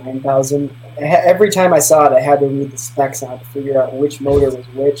 7,000 and 9,000. Every time I saw it, I had to read the specs on it to figure out which motor was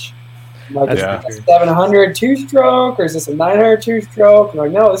which. I'm like, is this a 700 2-stroke or is this a 900 2-stroke? I'm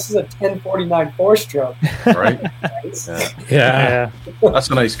like, no, this is a 1049 4-stroke. Right. Yeah. That's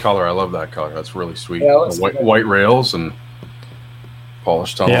a nice color. I love that color. That's really sweet. Yeah, white rails and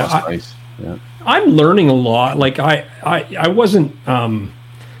polished tunnel. That's nice. Yeah. I'm learning a lot. Like I wasn't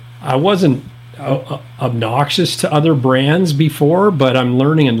obnoxious to other brands before, but I'm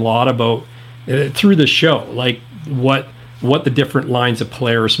learning a lot about through the show, like what what the different lines of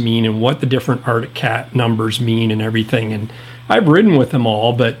Polaris mean and what the different Arctic Cat numbers mean and everything. And I've ridden with them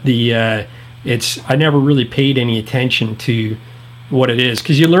all, but I never really paid any attention to what it is,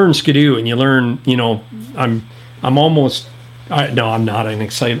 because you learn Skidoo and you learn, I'm not an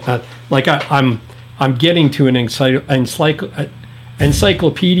excited I'm getting to an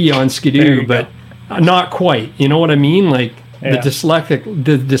encyclopedia on Skidoo, but not quite. You know what I mean? Like the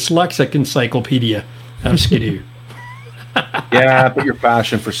dyslexic encyclopedia of Skidoo. Yeah, but your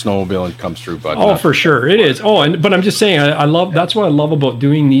passion for snowmobiling comes through, bud. Oh, for sure, it is. But I'm just saying, I love. That's what I love about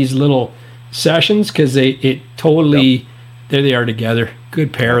doing these little sessions, because it totally there they are together.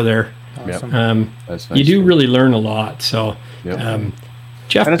 Good pair there. Awesome. That's nice. You do really learn a lot. So,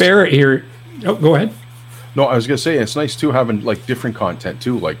 Jeff Barrett here. Oh, go ahead. No, I was gonna say it's nice too having like different content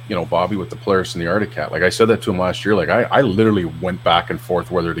too, like Bobby with the Polaris and the Arctic Cat. Like I said that to him last year. Like I literally went back and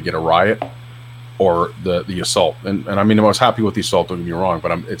forth whether to get a Riot or the Assault, and I mean I was happy with the Assault. Don't get me wrong,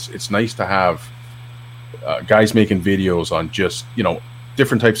 but it's nice to have guys making videos on just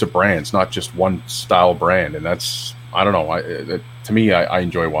different types of brands, not just one style brand. And that's, I don't know, to me I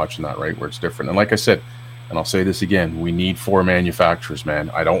enjoy watching that, right, where it's different. And like I said, and I'll say this again, we need 4 manufacturers, man.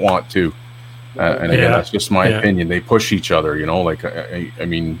 I don't want to. And again, that's just my opinion. They push each other, like I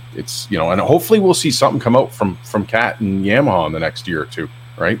mean, it's and hopefully we'll see something come out from Cat and Yamaha in the next year or two,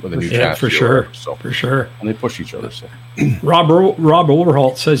 right? With a new chassis, for sure. So for sure, and they push each other. So Rob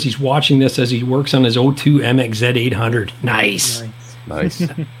Overholt says he's watching this as he works on his O2 MXZ 800. Nice. That's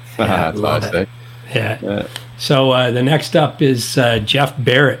last day. Yeah. So the next up is Jeff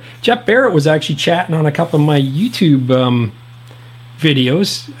Barrett. Jeff Barrett was actually chatting on a couple of my YouTube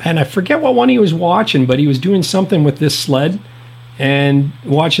videos, and I forget what one he was watching, but he was doing something with this sled and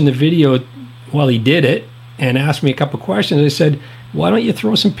watching the video while he did it, and asked me a couple questions. I said, why don't you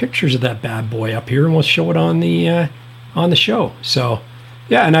throw some pictures of that bad boy up here and we'll show it on the show. So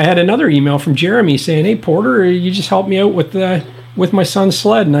and I had another email from Jeremy saying, hey Porter, you just helped me out with my son's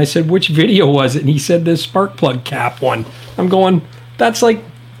sled. And I said, which video was it? And he said the spark plug cap one. I'm going, that's like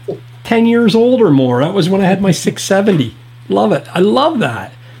 10 years old or more. That was when I had my 670. Love it. I love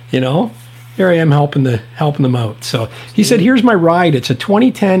that. Here I am helping them out. So he said, here's my ride. It's a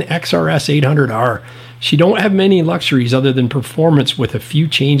 2010 XRS 800R. She don't have many luxuries other than performance, with a few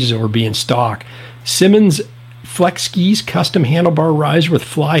changes over being stock. Simmons Flex Skis custom handlebar riser with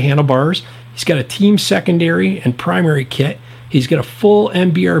fly handlebars. He's got a team secondary and primary kit. He's got a full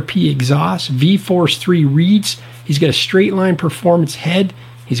MBRP exhaust, V-Force 3 reeds. He's got a straight line performance head.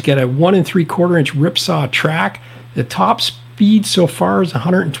 He's got a 1 3/4 inch ripsaw track. The top speed so far is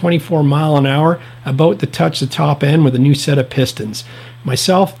 124 mile an hour, about to touch the top end with a new set of pistons.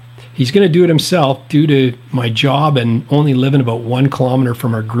 He's going to do it himself due to my job and only living about 1 kilometer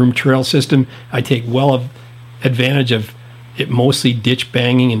from our groomed trail system. I take advantage of it, mostly ditch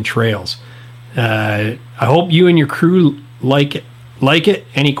banging and trails. I hope you and your crew like it.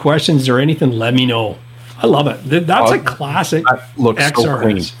 Any questions or anything, let me know. I love it. That's a classic. That looks XRS. so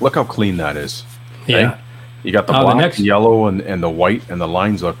clean. Look how clean that is. Right? Yeah. You got the black, yellow, and the white, and the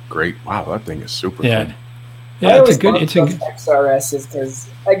lines look great. Wow, that thing is super clean. Yeah, it's a good XRSs, because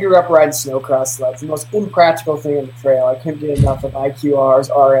I grew up riding snowcross sleds. The most impractical thing on the trail. I couldn't get enough of IQRs,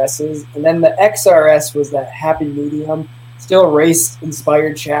 RSs, and then the XRS was that happy medium, still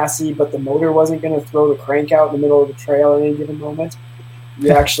race-inspired chassis, but the motor wasn't going to throw the crank out in the middle of the trail at any given moment. You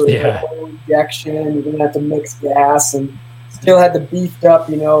actually had oil injection. You didn't have to mix gas, and still had the beefed up,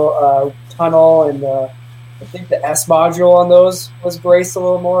 tunnel, and I think the S module on those was braced a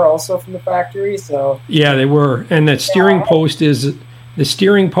little more, also from the factory. So they were, and the steering post is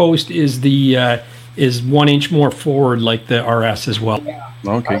is 1 inch more forward, like the RS as well. Yeah.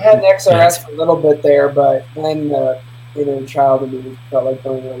 Okay. I had an XRS for a little bit there, but then inner child in me felt like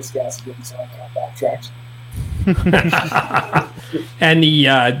going race gas again, so I got backtracked. And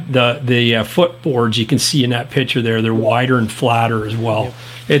the footboards you can see in that picture there, they're wider and flatter as well. Yep.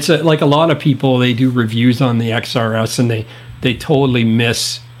 It's like a lot of people, they do reviews on the XRS and they totally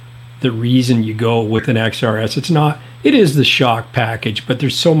miss the reason you go with an XRS. It is the shock package, but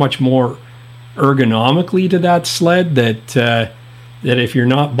there's so much more ergonomically to that sled that if you're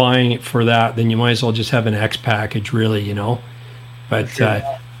not buying it for that, then you might as well just have an X package, really, But sure.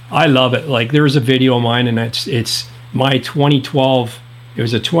 I love it. Like, there was a video of mine, and it's my 2012. It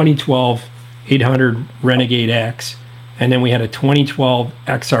was a 2012 800 Renegade X, and then we had a 2012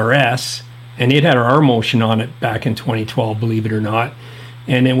 XRS, and it had our R-Motion on it back in 2012, believe it or not.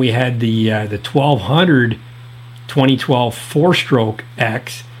 And then we had the 1200 2012 4-stroke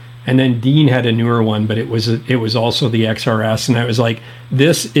X, And then Dean had a newer one, but it was also the XRS, and I was like,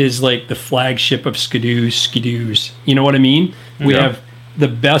 this is like the flagship of Skidoos. You know what I mean? We have the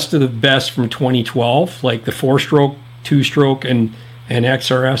best of the best from 2012, like the 4-stroke, 2-stroke, and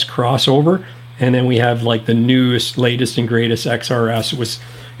XRS crossover, and then we have like the newest, latest, and greatest XRS.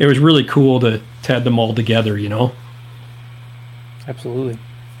 It was really cool to have them all together. You know? Absolutely.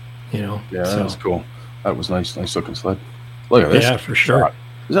 You know? Yeah, that was cool. That was nice looking sled. Look at this. Yeah, for sure.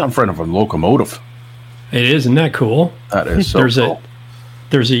 Is that in front of a locomotive? It is, isn't that cool? That is so cool.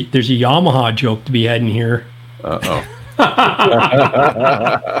 There's a Yamaha joke to be had in here.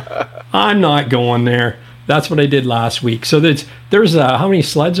 I'm not going there. That's what I did last week. So there's how many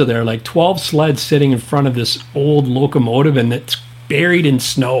sleds are there? Like 12 sleds sitting in front of this old locomotive, and it's buried in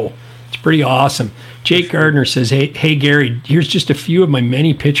snow. It's pretty awesome. Jake Gardner says, hey Gary, here's just a few of my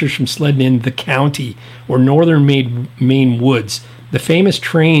many pictures from sledding in the county or northern Maine woods. The famous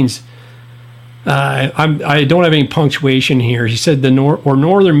trains. I don't have any punctuation here. He said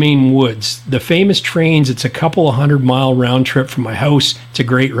northern Maine woods. The famous trains. It's a couple of 100-mile round trip from my house. It's a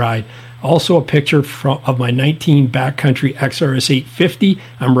great ride. Also a picture of my 19 backcountry XRS 850.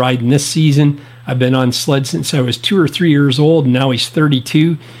 I'm riding this season. I've been on sled since I was 2 or 3 years old, and now he's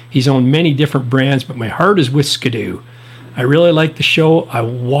 32. He's owned many different brands, but my heart is with Skidoo. I really like the show. I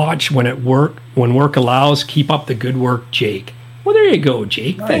watch when work allows. Keep up the good work, Jake. Well, there you go,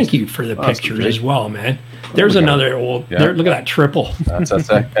 Jake. Nice. Thank you for the pictures as well, man. There's another old. Yeah. There, look at that triple. That's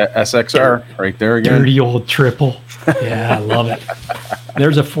SXR right there again. Dirty old triple. Yeah, I love it.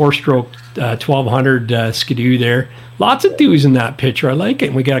 There's a 4-stroke 1200 Skidoo there. Lots of do's in that picture. I like it.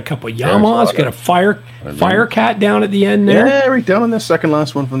 And we got a couple of Yamahas. Got a fire cat down at the end there. Yeah, right down on the second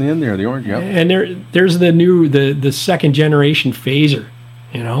last one from the end there. The orange. Yep. And there's the second generation phaser.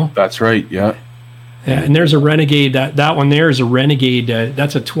 You know. That's right. Yeah. Yeah, and there's a Renegade. That one there is a Renegade.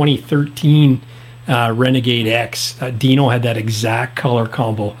 That's a 2013 Renegade X. Dino had that exact color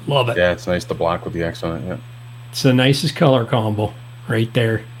combo. Love it. Yeah, it's nice. The black with the X on it. Yeah, it's the nicest color combo right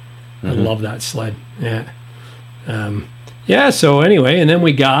there. Mm-hmm. I love that sled. Yeah. So anyway, and then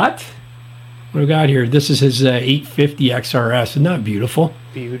we got here. This is his 850 XRS. Isn't that beautiful?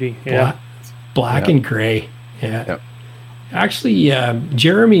 Beauty. Yeah. Black and gray. Yeah. Yep. Actually,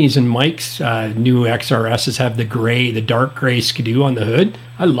 Jeremy's and Mike's new XRSs have the dark gray Skidoo on the hood.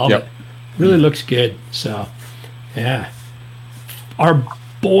 I love it. Really looks good. So, yeah. Our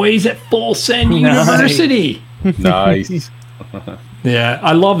boys at Full Send University. Nice. Yeah,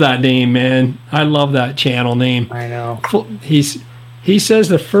 I love that name, man. I love that channel name. I know. He says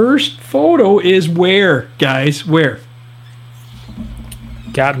the first photo is where, guys? Where?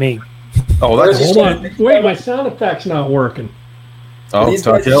 Got me. Oh, that's hold on. Wait, my sound effect's not working. Oh,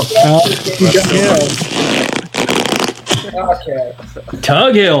 Tug Hill. Okay.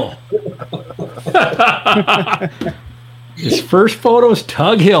 Tug Hill. His first photo is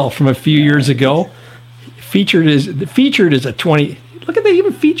Tug Hill from a few years ago. Featured as a 20. Look at they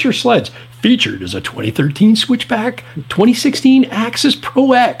even feature sleds. Featured as a 2013 Switchback, 2016 Axis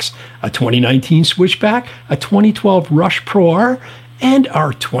Pro X, a 2019 Switchback, a 2012 Rush Pro R, and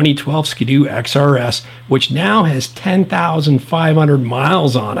our 2012 Skidoo XRS, which now has 10,500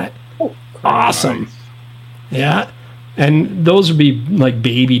 miles on it. Oh, awesome. Nice. Yeah. And those would be like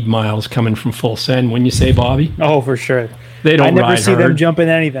babied miles coming from Full Send, wouldn't you say, Bobby? Oh, for sure. They don't I never ride see hard. Them jumping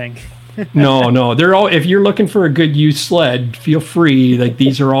anything. No. They're all. If you're looking for a good used sled, feel free. Like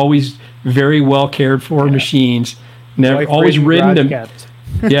these are always very well cared for machines. Never always ridden to.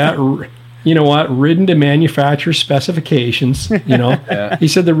 Yeah. You know what? Ridden to manufacturer specifications. You know, He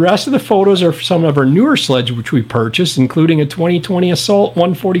said the rest of the photos are some of our newer sleds which we purchased, including a 2020 Assault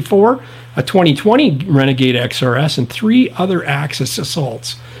 144, a 2020 Renegade XRS, and 3 other Axis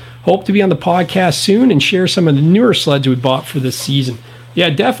Assaults. Hope to be on the podcast soon and share some of the newer sleds we bought for this season. Yeah,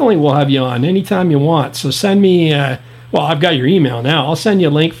 definitely we'll have you on anytime you want. So send me. Well, I've got your email now. I'll send you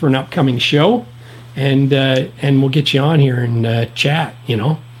a link for an upcoming show, and we'll get you on here and chat. You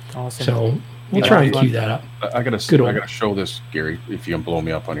know. Awesome. So we'll try and cue that up. I gotta show this, Gary, if you can blow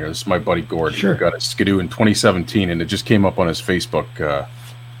me up on here. This is my buddy Gord. Sure. He got a Skidoo in 2017, and it just came up on his Facebook.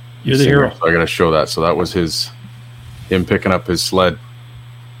 You're the hero. So I gotta show that. So that was him picking up his sled.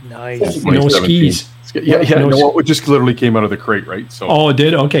 Nice. No skis. Yeah. No, it just literally came out of the crate, right? So. Oh, it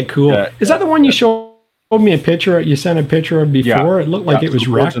did? Okay, cool. Is that the one you showed me a picture? You sent a picture of before. Yeah. It looked like it was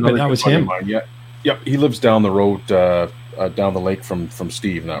wrecked, but that was him. Yeah. Yep. He lives down the road. Down the lake from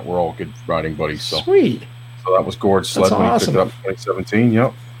Steve, and that we're all good riding buddies. So sweet. So that was Gord's sled when he picked it up in 2017.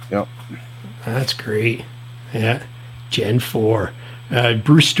 Yep. That's great. Yeah. Gen 4.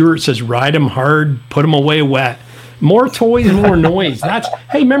 Bruce Stewart says, ride them hard, put them away wet. More toys, more noise.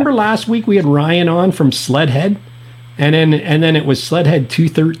 Hey, remember last week we had Ryan on from Sledhead? And then it was Sledhead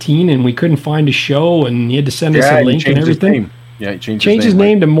 213, and we couldn't find a show, and he had to send us a link and everything. Yeah, he changed his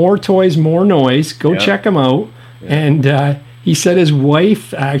name to More Toys, More Noise. Go check him out. Yeah. And he said his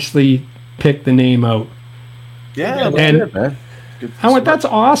wife actually picked the name out. Yeah, and good, man. I went, that's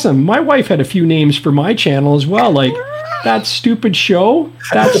awesome. My wife had a few names for my channel as well, like That Stupid Show.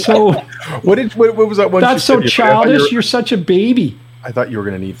 That's so. what was that one? That's so childish. You're such a baby. I thought you were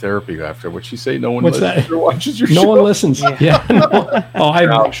going to need therapy after. What'd she say? No one watches your show? No one listens. Yeah. No. Oh,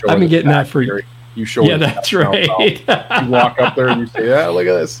 I've been getting that for you. You show Yeah, that's right. You walk up there and you say, "Yeah, look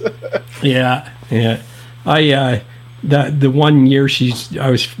at this." Yeah. The 1 year I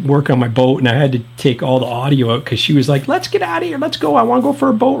was working on my boat, and I had to take all the audio out because she was like, "Let's get out of here. Let's go. I want to go for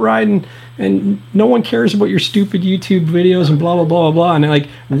a boat ride." And no one cares about your stupid YouTube videos and blah, blah, blah, blah, blah. And like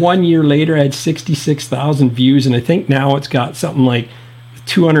 1 year later, I had 66,000 views. And I think now it's got something like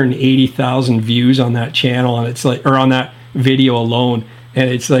 280,000 views on that channel. And it's like, or on that video alone.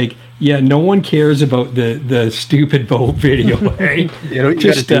 And it's like, yeah, no one cares about the stupid boat video. Right? You know what you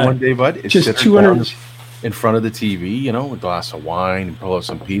got to do one day, bud? It's just 200 in front of the TV, you know, a glass of wine and pull out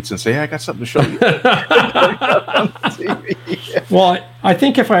some pizza and say, "Hey, I got something to show you." Well, I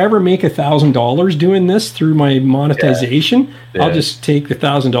think if I ever make $1,000 doing this through my monetization, I'll just take the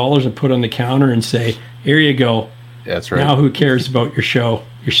 $1,000 and put it on the counter and say, "Here you go." That's right. Now who cares about your show,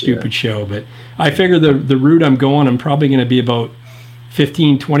 your stupid show? But I figure the route I'm going, I'm probably going to be about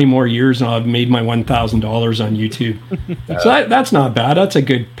 15, 20 more years and I'll have made my $1,000 on YouTube. So that's not bad. That's a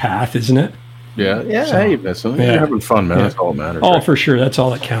good path, isn't it? Yeah. Hey, you're having fun, man. That's all that matters. Oh, right? For sure. That's all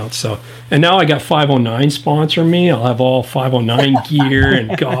that counts. So, and now I got 509 sponsoring me. I'll have all 509 gear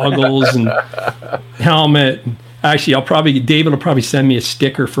and goggles and helmet. Actually, David will probably send me a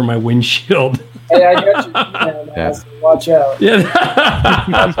sticker for my windshield. Hey, I got you. Man. Watch out. Yeah.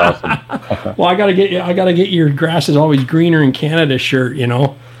 That's awesome. Well, I gotta get your grass is always greener in Canada shirt. You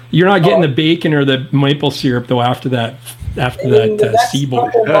know, you're not getting the bacon or the maple syrup though after that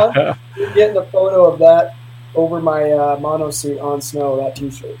seaboard. You're getting a photo of that over my monosuit on snow, that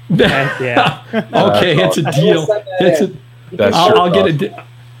t-shirt. Yeah. Okay, it's a deal.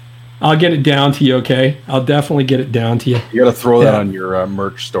 I'll get it down to you, okay? I'll definitely get it down to you. You got to throw that on your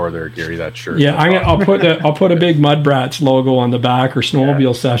merch store there, Gary, that shirt. Yeah, I'll put a big Mud Brats logo on the back or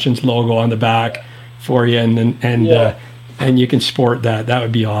Snowmobile Sessions logo on the back for you, and you can sport that. That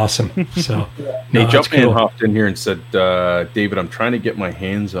would be awesome. So, Nate Jumpman hopped in here and said, David, I'm trying to get my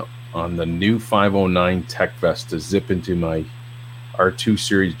hands on the new 509 Tech Vest to zip into my R2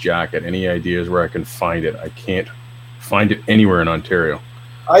 Series jacket. Any ideas where I can find it? I can't find it anywhere in Ontario.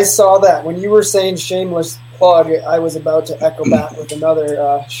 I saw that. When you were saying shameless plug, I was about to echo back with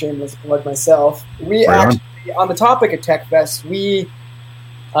another shameless plug myself. We actually, on the topic of Tech Vest, we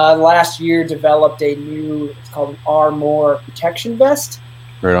last year developed a new, it's called an R-More protection vest.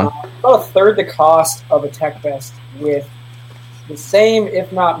 Right on. About a third the cost of a Tech Vest with the same,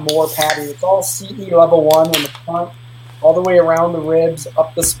 if not more, padding. It's all CE level 1 in the front, all the way around the ribs,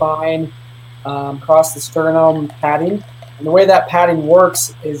 up the spine, across the sternum padding. And the way that padding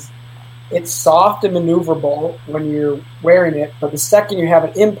works is it's soft and maneuverable when you're wearing it, but the second you have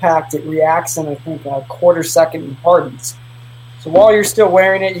an impact, it reacts in, I think, a quarter second and hardens. So while you're still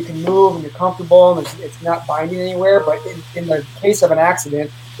wearing it, you can move and you're comfortable and it's not binding anywhere, but in the case of an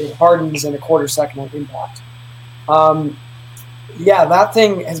accident, it hardens in a quarter second on impact. That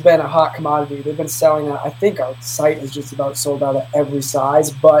thing has been a hot commodity. They've been selling that. I think our site is just about sold out at every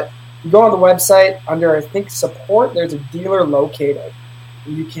size, but you go on the website under, I think, support, there's a dealer locator.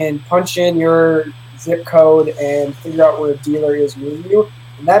 You can punch in your zip code and figure out where a dealer is near you.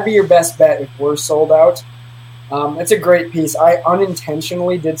 And that'd be your best bet if we're sold out. It's a great piece. I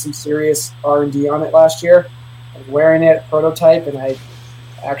unintentionally did some serious R&D on it last year. I was wearing it, prototype, and I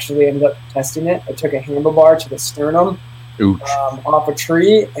actually ended up testing it. I took a handlebar to the sternum off a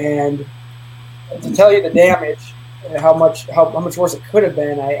tree, and to tell you the damage, and how much worse it could have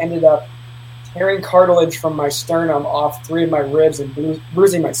been, I ended up tearing cartilage from my sternum off 3 of my ribs and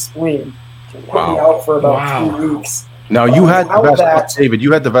bruising my spleen. It put me out for about 2 weeks. Now, you had the vest, David,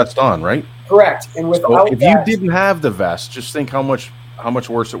 you had the vest on, right? Correct. And without if you didn't have the vest, just think how much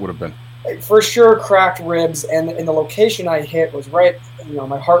worse it would have been. For sure, cracked ribs, and the location I hit was right,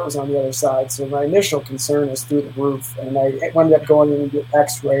 my heart was on the other side, so my initial concern was through the roof, and I ended up going in and get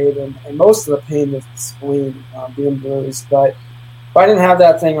x-rayed, and most of the pain was the spleen being bruised. But if I didn't have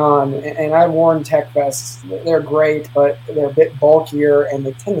that thing on, and I've worn Tech Vests, they're great, but they're a bit bulkier, and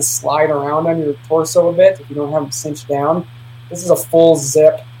they tend to slide around on your torso a bit if you don't have them cinched down. This is a full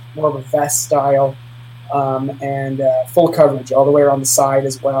zip, more of a vest style. and full coverage all the way around the side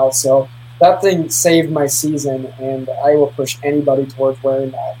as well. So that thing saved my season, and I will push anybody towards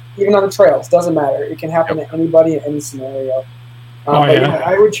wearing that. Even on the trails, doesn't matter. It can happen to anybody in any scenario.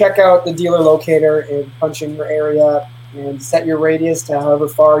 I would check out the dealer locator and punch in your area and set your radius to however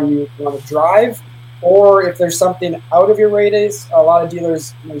far you want to drive. Or if there's something out of your radius, a lot of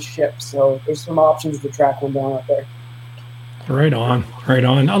dealers may ship. So there's some options to track one down out there. Right on.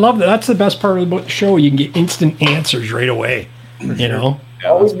 I love that. That's the best part of the show. You can get instant answers right away. You know?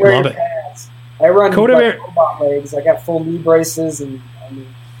 Always wear your pads. I run robot legs. I got full knee braces, and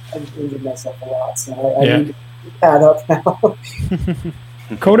I've injured myself a lot. So I need to pad up now.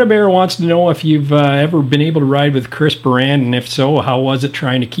 Coda Bear wants to know if you've ever been able to ride with Chris Barand, and if so, how was it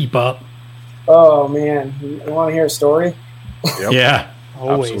trying to keep up? Oh, man. You want to hear a story? Yep. Yeah.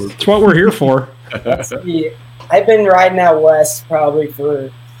 Always. That's what we're here for. I've been riding out west probably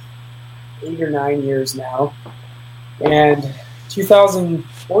for 8 or 9 years now. And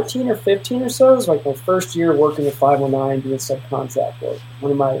 2014 or 15 or so was like my first year working at 509 doing subcontract work.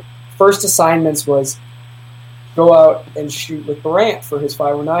 One of my first assignments was go out and shoot with Barant for his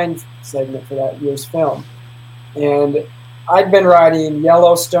 509 segment for that year's film. And I'd been riding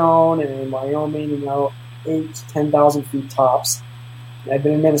Yellowstone and in Wyoming, 8,000 to 10,000 feet tops. And I'd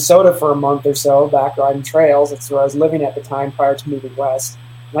been in Minnesota for a month or so, back riding trails. That's where I was living at the time prior to moving west.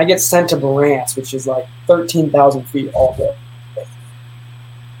 And I get sent to Barant's, which is like 13,000 feet all day.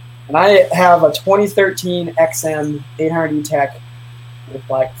 And I have a 2013 XM 800 E-Tech with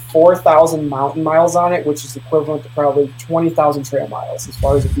like 4,000 mountain miles on it, which is equivalent to probably 20,000 trail miles as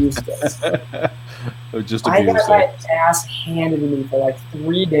far as abuse goes. I got my ass handed to me for like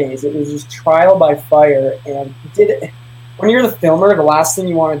 3 days. It was just trial by fire. And when you're the filmer, the last thing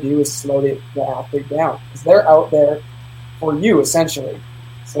you want to do is slow the athlete down because they're out there for you, essentially.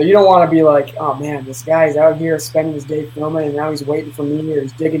 So you don't want to be like, oh, man, this guy's out here spending his day filming and now he's waiting for me or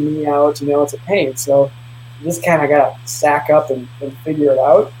he's digging me out. It's a pain. So you just kind of got to sack up and figure it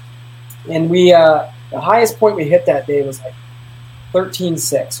out. And we the highest point we hit that day was like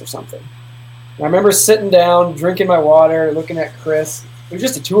 13.6 or something. And I remember sitting down, drinking my water, looking at Chris. It was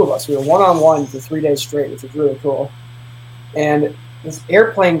just the two of us. We were one-on-one for 3 days straight, which was really cool. And this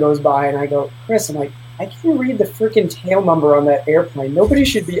airplane goes by, and I go, Chris, I'm like, I can't read the freaking tail number on that airplane. Nobody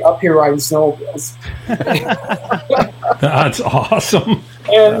should be up here riding snowmobiles. That's awesome.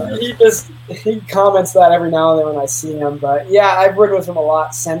 And he comments that every now and then when I see him. But yeah, I've ridden with him a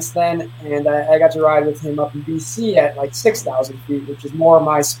lot since then, and I got to ride with him up in BC at like 6,000 feet, which is more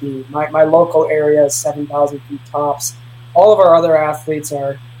my speed. My local area is 7,000 feet tops. All of our other athletes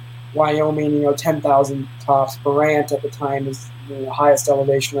are Wyoming, 10,000 tops. Barant at the time is the highest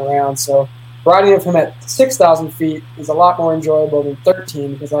elevation around. So riding with him at 6,000 feet is a lot more enjoyable than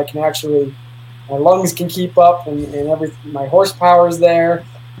 13 because I can actually, my lungs can keep up and everything. My horsepower is there.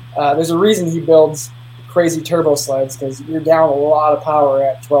 There's a reason he builds crazy turbo sleds because you're down a lot of power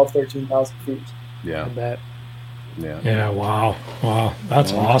at 13,000 feet. Yeah. I bet. Yeah. Wow.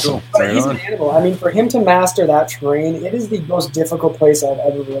 That's awesome. But he's an animal. I mean, for him to master that terrain, it is the most difficult place I've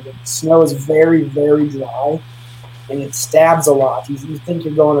ever ridden. The snow is very, very dry, and it stabs a lot. You think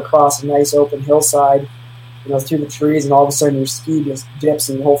you're going across a nice open hillside, through the trees, and all of a sudden your ski just dips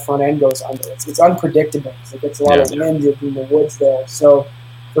and your whole front end goes under. It's unpredictable because it gets a lot of wind in the woods there. So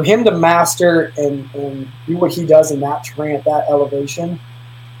for him to master and do what he does in that terrain at that elevation,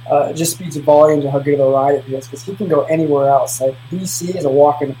 it just speaks volumes of how good of a rider he is because he can go anywhere else. Like BC is a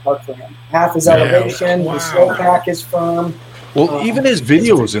walk in the park for him. Half his elevation, the snowpack is firm. Well, even his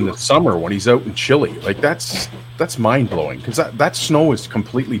videos in the summer when he's out in Chile, like that's mind blowing because that snow is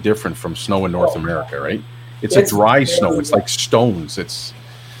completely different from snow in North America, right? It's a dry snow. It's like stones.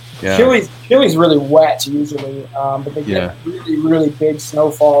 Chile's really wet usually, but they get really, really big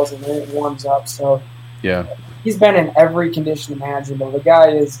snowfalls and then it warms up. So he's been in every condition imaginable. The guy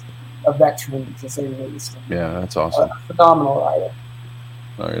is a veteran, to say the least. Yeah, that's awesome. A phenomenal rider.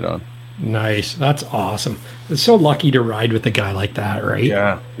 Right on. Nice. That's awesome. It's so lucky to ride with a guy like that, right?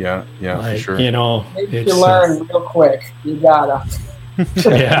 Yeah, for sure. Maybe you learn real quick. You gotta.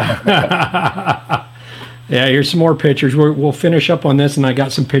 Yeah. Yeah, here's some more pictures. We'll finish up on this, and I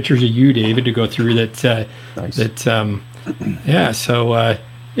got some pictures of you, David, to go through that. Nice.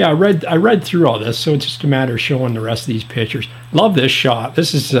 I read through all this, so it's just a matter of showing the rest of these pictures. Love this shot.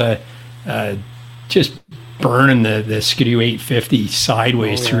 This is just burning the Skidoo 850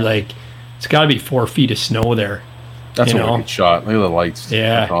 sideways through it's got to be 4 feet of snow there. That's a wicked shot. Look at the lights.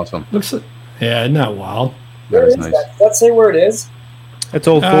 Yeah, that's awesome. Looks like, isn't that wild? Where is that? Let's say where it is. That's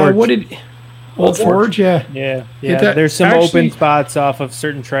Old Forge. Old Forge, yeah. Yeah. There's some open spots off of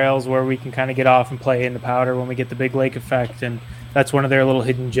certain trails where we can kind of get off and play in the powder when we get the big lake effect, and that's one of their little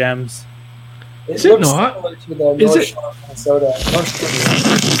hidden gems. Is it not? Is it?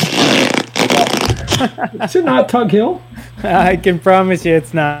 Is it not Tug Hill? I can promise you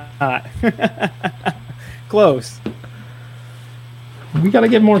it's not. Close. We got to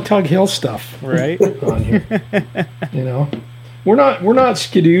get more Tug Hill stuff right on here. You know, we're not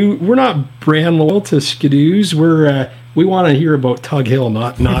Skidoo. We're not brand loyal to Skidoos. We want to hear about Tug Hill,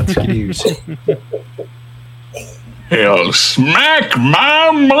 not Skidoos. Hell, smack my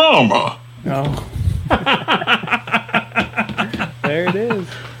mama. Oh. There it is.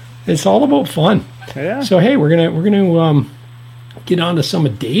 It's all about fun. Yeah. So hey, we're gonna get on to some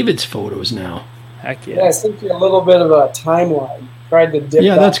of David's photos now. Heck yeah. Yeah, I sent you a little bit of a timeline. Tried to dip.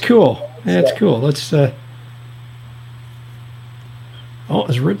 Yeah, that's cool. Yeah, that's cool. Let's. Oh,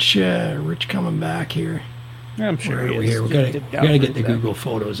 is Rich coming back here? I'm sure Where he are we is. here? We gotta get the Google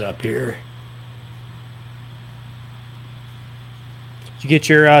photos up here. Did you get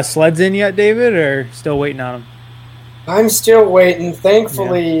your sleds in yet, David, or still waiting on them? I'm still waiting.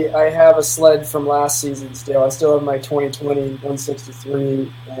 Thankfully, I have a sled from last season still. I still have my 2020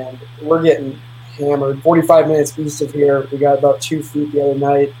 163, and we're getting hammered. 45 minutes east of here. We got about 2 feet the other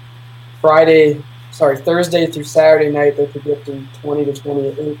night. Thursday through Saturday night, they're predicting 20 to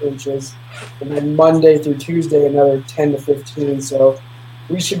 28 inches. And then Monday through Tuesday, another 10 to 15. So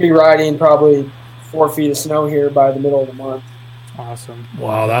we should be riding probably 4 feet of snow here by the middle of the month. Awesome.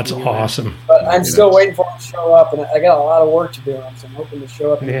 Wow, that's awesome. But I'm still waiting for them to show up, and I got a lot of work to do on them, so I'm hoping to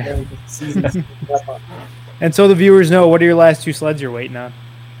show up in the season. And so the viewers know, what are your last 2 sleds you're waiting on?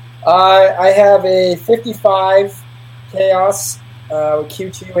 I have a 55 Chaos with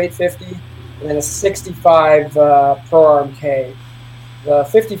Q2 850 and a 65 Pro Arm K. The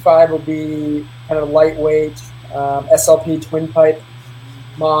 55 will be kind of lightweight SLP twin pipe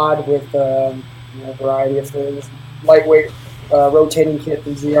mod with a variety of things. Lightweight rotating kit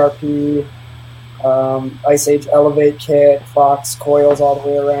from ZRP, Ice Age Elevate kit, Fox coils all the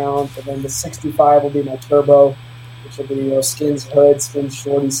way around. And then the 65 will be my turbo, which will be skins hood, skins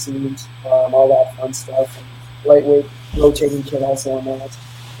shorty seat, all that fun stuff. And lightweight rotating kit also on that.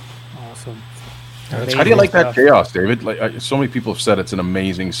 Awesome. How do you like that Chaos, David? Like so many people have said, it's an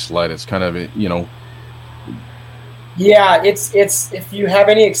amazing sled. It's kind of Yeah, it's if you have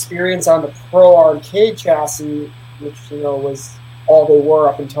any experience on the Pro Arcade chassis, which was all they were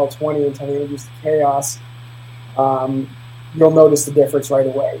up until they introduced the Chaos, you'll notice the difference right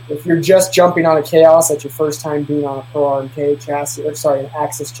away. If you're just jumping on a Chaos, that's your first time being on a Pro Arcade chassis, an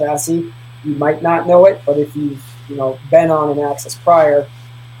Axis chassis, you might not know it, but if you've been on an Axis prior,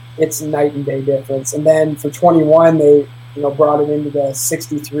 it's a night and day difference. And then for 21, they brought it into the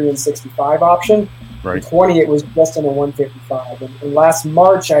 63 and 65 option. Right. 20, it was just in a 155. And last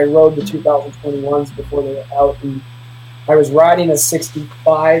March, I rode the 2021s before they were out, and I was riding a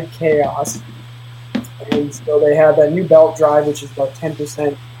 65 Chaos. And so they have that new belt drive, which is about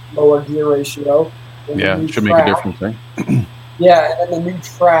 10% lower gear ratio. Yeah, it should make a difference, eh? Yeah, and then the new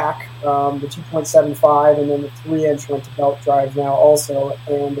track, the 2.75, and then the 3-inch went to belt drive now also.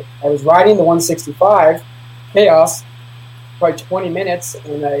 And I was riding the 165 Chaos for 20 minutes,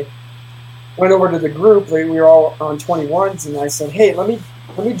 and I went over to the group. We were all on 21s, and I said, "Hey, let me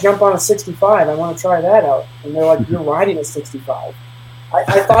jump on a 65. I want to try that out." And they're like, "You're riding a 65."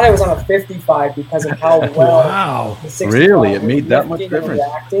 I thought I was on a 55 because of how well the 65 really, it made that much difference.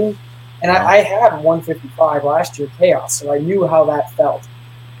 Reacting. And I had 155 last year Chaos, so I knew how that felt.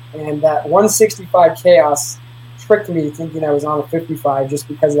 And that 165 Chaos tricked me thinking I was on a 55 just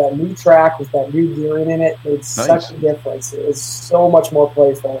because of that new track with that new gearing in it. Made such a difference. It was so much more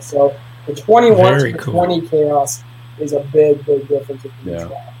playful. So the 21 to the 20 Chaos is a big, big difference with the new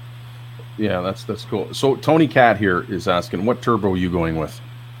track. Yeah, that's cool. So Tony Cat here is asking, what turbo are you going with?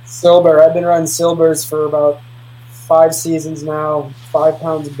 Silber. I've been running Silbers for about 5 seasons now. 5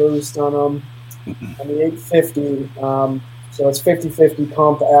 pounds of boost on them. On the 850. So it's 50-50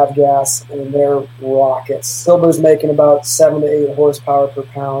 pump avgas, and they're rockets. Silber's making about 7 to 8 horsepower per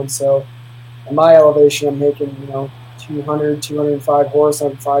pound. So at my elevation, I'm making 200, 205 horse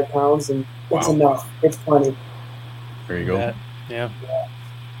on 5 pounds, and it's enough. It's plenty. There you go. Yeah.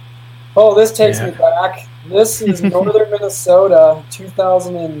 Oh, this takes me back. This is northern Minnesota,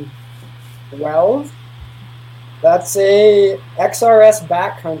 2012. That's a XRS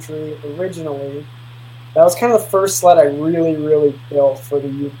backcountry originally. That was kind of the first sled I really, really built for the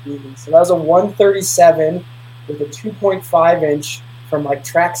UP. So that was a 137 with a 2.5 inch from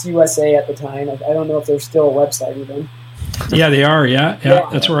Tracks USA at the time. I don't know if there's still a website even. Yeah, they are. Yeah.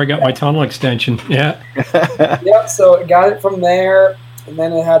 That's where I got my tunnel extension. Yeah. Yep. So it got it from there, and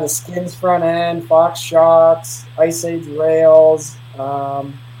then it had a Skins front end, Fox shocks, Ice Age rails,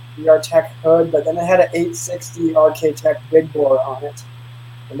 VR Tech hood, but then it had an 860 RK Tech big bore on it,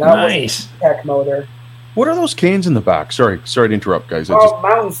 and that was a Tech motor. What are those canes in the back? Sorry to interrupt, guys.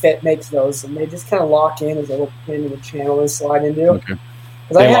 Mountain Fit makes those, and they just kind of lock in as a little pin in the channel they slide into. Okay.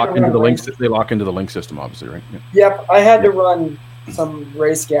 They lock into the link. They lock into the link system, obviously, right? Yeah. Yep. I had to run some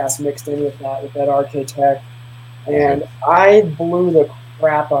race gas mixed in with that RK Tech, and I blew the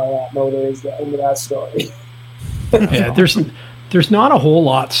crap out of that motor. Is the end of that story. Yeah, there's not a whole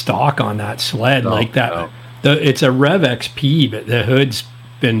lot stock on that sled like that. No. It's a Rev XP, but the hood's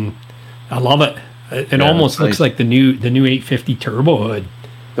been. I love it. It almost looks like the new 850 turbo hood.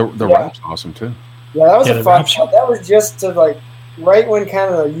 The wrap's awesome too. Yeah, that was a fun shot. That was just to right when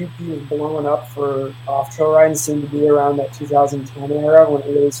kind of the UP was blowing up for off-trail riding, seemed to be around that 2010 era when it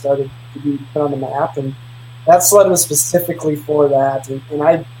really started to be put on the map. And that sled was specifically for that. And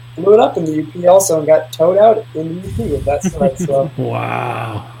I blew it up in the UP also and got towed out in the UP with that sled. So.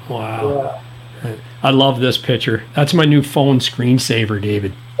 Wow. Yeah. I love this picture. That's my new phone screensaver,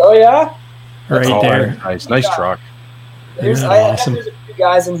 David. Oh, yeah? Right there. Nice truck. Awesome. There's a few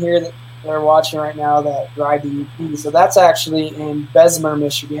guys in here that are watching right now that ride the UP. So that's actually in Bessemer,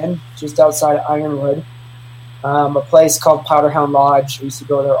 Michigan, just outside of Ironwood. A place called Powderhound Lodge. We used to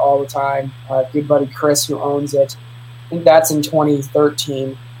go there all the time. Good buddy Chris, who owns it. I think that's in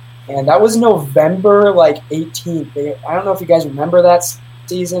 2013. And that was November 18th. I don't know if you guys remember that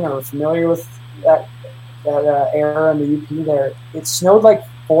season or are familiar with that era in the UP there. It snowed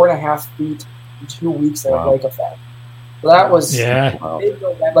 4.5 feet in 2 weeks at Lake Effect. So that was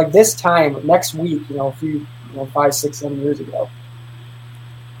this time next week, a few 5, 6, 7 years ago.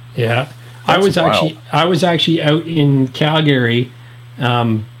 Yeah. I was actually out in Calgary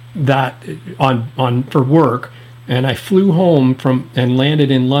that on for work, and I flew home and landed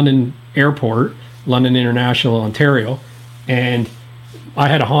in London Airport, London International, Ontario, and I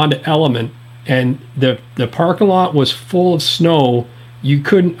had a Honda Element, and the parking lot was full of snow. You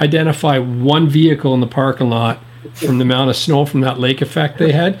couldn't identify one vehicle in the parking lot from the amount of snow from that lake effect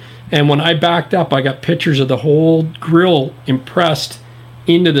they had. And when I backed up, I got pictures of the whole grill impressed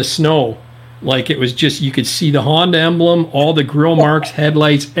into the snow. It was just, you could see the Honda emblem, all the grill marks,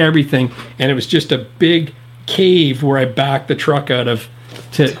 headlights, everything. And it was just a big cave where I backed the truck out of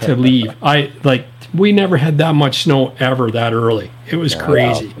to leave. We never had that much snow ever that early. It was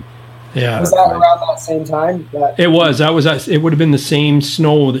crazy. Wow. Yeah. Was that around that same time? It was. It would have been the same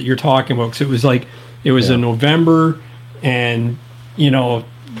snow that you're talking about. Because it was in November, and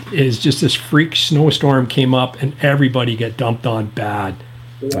it's just this freak snowstorm came up, and everybody got dumped on bad.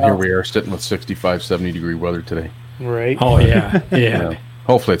 Yeah. Here we are sitting with 65, 70 degree weather today. Right. Oh yeah.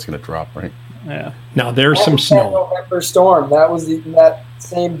 Hopefully it's going to drop, right? Yeah. Now there's some snow. November storm. That was that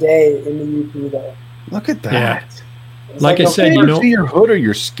same day in the UP though. Look at that. Yeah. Like I said, see your hood or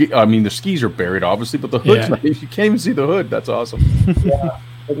your ski. I mean, the skis are buried, obviously, but the hood's not. You can't even see the hood. That's awesome. Yeah,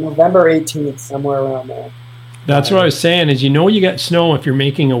 November 18th, somewhere around there. That's what I was saying. Is you get snow if you're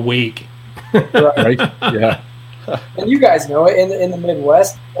making a wake. Right? Yeah. And you guys know it in the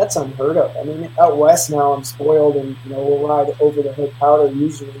Midwest. That's unheard of. I mean, out west now, I'm spoiled, and we'll ride over the hood powder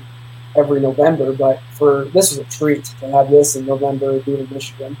usually every November. But this was a treat to have this in November being in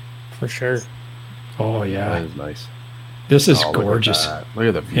Michigan. For sure. Oh yeah, that is nice. This is gorgeous. Look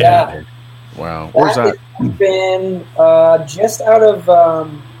at the view. Yeah. Wow. Where's that? It's been just out of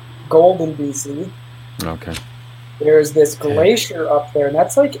Golden, BC. Okay. There's this glacier up there, and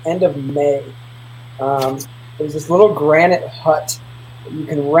that's end of May. There's this little granite hut that you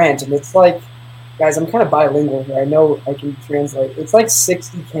can rent, and it's guys, I'm kind of bilingual here. I know I can translate. It's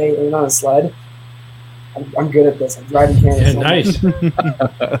 $60K in on a sled. I'm good at this. I'm driving Canada. Yeah, nice.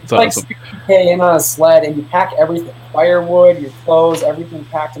 That's awesome. $60K in on a sled, and you pack everything: firewood, your clothes, everything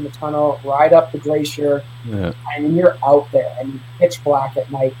packed in the tunnel. Ride up the glacier, and you're out there, and it's pitch black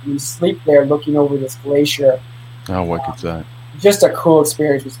at night. And you sleep there, looking over this glacier. How wicked's that? Just a cool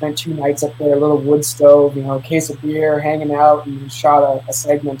experience. We spent 2 nights up there, a little wood stove, a case of beer, hanging out, and we shot a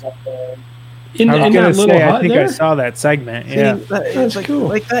segment up there. I think I saw that segment. Yeah, that's cool.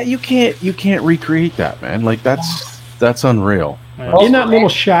 Like that, you can't recreate that, man. That's unreal. In that little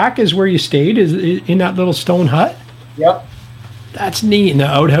shack is where you stayed. Is in that little stone hut. Yep. That's neat. And the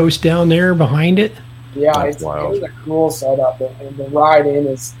outhouse down there behind it. Yeah, it was a cool setup, and the ride in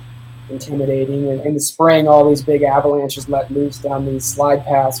is intimidating. And in the spring, all these big avalanches let loose down these slide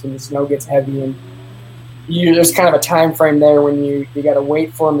paths when the snow gets heavy, and there's kind of a time frame there when you got to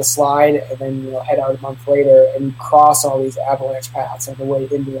wait for them to slide, and then head out a month later and you cross all these avalanche paths on the way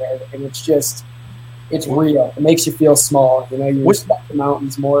into there, and it's real. It makes you feel small. You respect the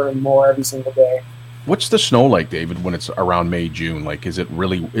mountains more and more every single day. What's the snow like, David, when it's around May, June? Like, is it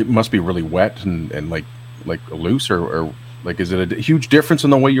really? It must be really wet and like loose, or like, is it a huge difference in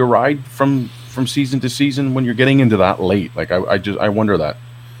the way you ride from season to season when you're getting into that late? Like, I wonder that.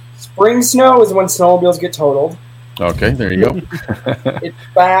 Spring snow is when snowmobiles get totaled. Okay, there you go. It's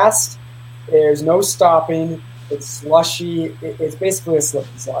fast. There's no stopping. It's slushy. It's basically a slip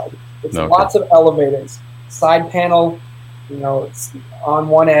and slide. It's lots of elevators. Side panel, it's on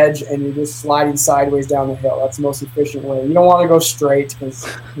one edge, and you're just sliding sideways down the hill. That's the most efficient way. You don't want to go straight because,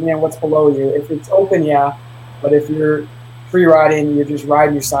 what's below you? If it's open, yeah. But if you're free riding, you're just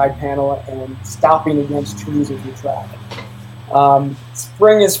riding your side panel and stopping against trees with your traffic.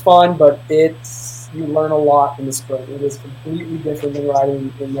 Spring is fun, but you learn a lot in the spring. It is completely different than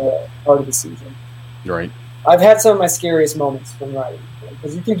riding in the part of the season. Right. I've had some of my scariest moments when riding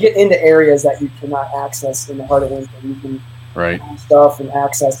because you can get into areas that you cannot access in the heart of winter. You can do stuff and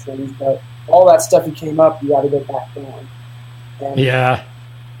access things, but all that stuff you came up, you got to go back down. And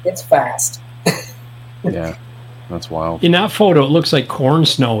it's fast. Yeah. That's wild. In that photo, it looks like corn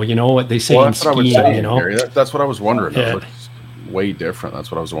snow. What they say in skiing. That's what I was wondering. Yeah. It looks way different. That's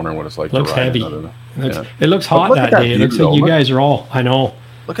what I was wondering what it's like. Looks to ride heavy. It looks hot that day. It looks like you guys are all. I know.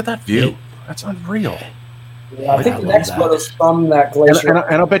 Look at that view. That's unreal. Yeah, I think the next photo's from that glacier.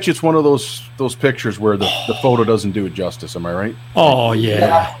 And I'll bet you it's one of those pictures where the photo doesn't do it justice. Am I right? Oh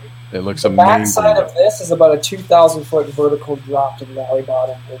yeah. It looks amazing. The back side of this is about a 2,000-foot vertical drop to the valley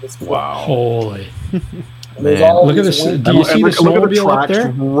bottom. Wow. Holy. Man. Look at this. Do you see the snowmobile up there?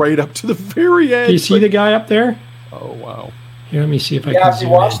 Right up to the very edge. Do you see the guy up there? Oh, wow. Here, let me see if I can. Yeah, if you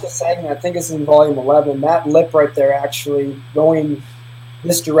watch the segment, I think it's in volume 11. That lip right there actually going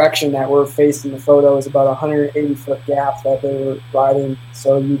this direction that we're facing the photo is about a 180-foot gap that they were riding.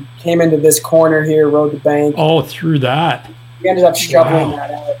 So you came into this corner here, rode the bank. Oh, through that. We ended up shoveling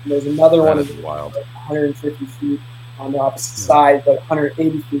that out. And there's another one of wild. Like 150 feet on the opposite side, but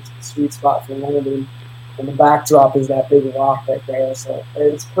 180 feet to the sweet spot for landing. And the backdrop is that big rock right there. So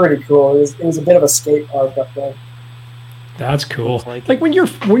it's pretty cool. It was a bit of a skate park up there. That's cool. Like when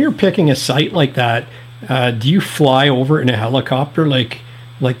you're picking a site like that, do you fly over it in a helicopter, like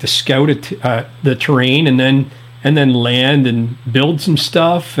to scout the terrain, and then land and build some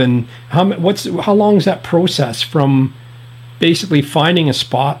stuff? And how long is that process from basically finding a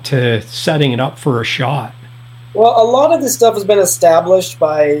spot to setting it up for a shot? Well, a lot of this stuff has been established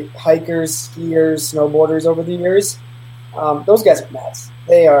by hikers, skiers, snowboarders over the years. Those guys are nuts.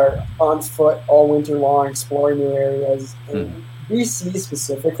 They are on foot all winter long, exploring new areas. In BC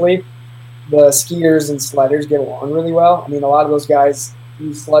specifically, the skiers and sledders get along really well. I mean, a lot of those guys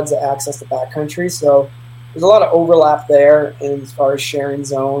use sleds to access the backcountry, so there's a lot of overlap there as far as sharing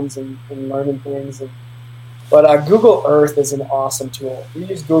zones and learning things. But Google Earth is an awesome tool. We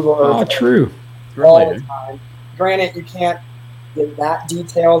use Google Earth all the time. Granted, you can't get that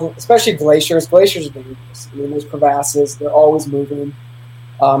detailed, especially glaciers. Glaciers are dangerous. I mean, there's crevasses. They're always moving.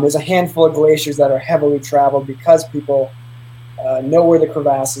 There's a handful of glaciers that are heavily traveled because people know where the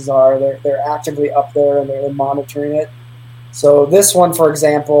crevasses are. They're actively up there and they're monitoring it. So this one, for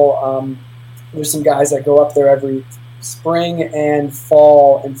example, there's some guys that go up there every spring and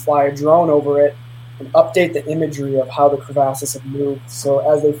fall and fly a drone over it and update the imagery of how the crevasses have moved. So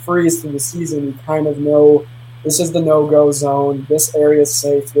as they freeze through the season, you kind of know this is the no-go zone. This area is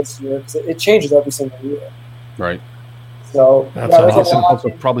safe this year because it changes every single year. Right. So that's also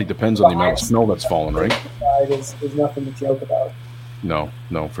probably depends on the amount of snow that's fallen, right? There's nothing to joke about. No,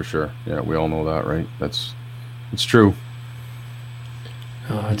 for sure. Yeah, we all know that, right? It's true.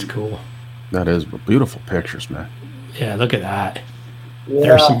 Oh, that's cool. That is beautiful pictures, man. Yeah, look at that. Yeah.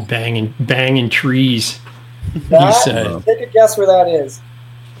 There's some banging trees. Take a guess where that is.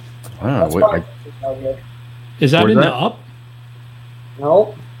 Is that in the up?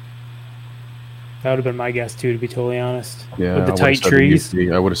 No. That would have been my guess too, to be totally honest. Yeah, with the tight trees.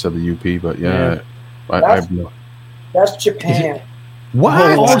 I would have said the UP, but yeah. That's Japan.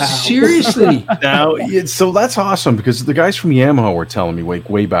 What? Oh, wow. Seriously? Now, so that's awesome because the guys from Yamaha were telling me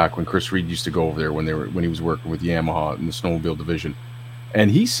way back when Chris Reed used to go over there when he was working with Yamaha in the snowmobile division,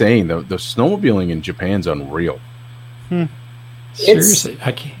 and he's saying the snowmobiling in Japan's unreal. Seriously,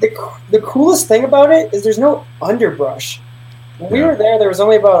 the coolest thing about it is there's no underbrush. When we were there was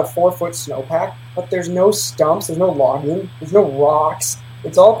only about a 4-foot snowpack, but there's no stumps, there's no logging, there's no rocks.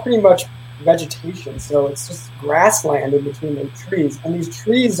 It's all pretty much vegetation, so it's just grassland in between the trees. And these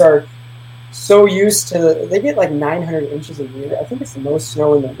trees are so used to, they get like 900 inches a year. I think it's the most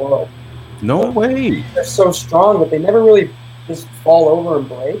snow in the world. No way. They're so strong that they never really just fall over and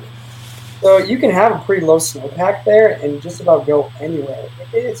break. So you can have a pretty low snowpack there and just about go anywhere.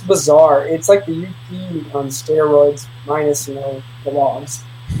 It's bizarre. It's like the UP on steroids minus, the logs.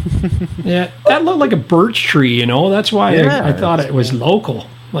 Yeah, that looked like a birch tree, That's why I thought it was local.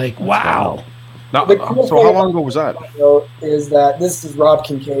 Like, wow. Now, so how long ago was that? Is that this is Rob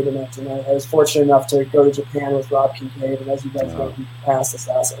Kincaid in it, and I was fortunate enough to go to Japan with Rob Kincaid, and as you guys know, he passed this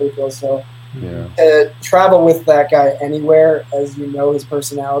last April, so to travel with that guy anywhere, as you know, his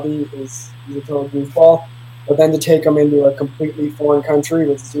personality he's a total goofball, but then to take him into a completely foreign country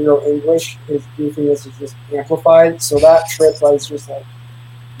with zero English, his goofiness is just amplified, so that trip was just like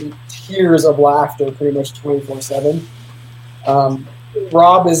tears of laughter pretty much 24/7.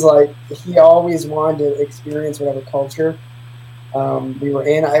 Rob is like, he always wanted to experience whatever culture we were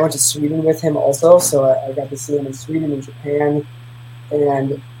in. I went to Sweden with him also, so I got to see him in Sweden and Japan,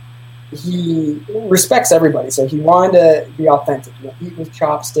 and he respects everybody, so he wanted to be authentic, eat with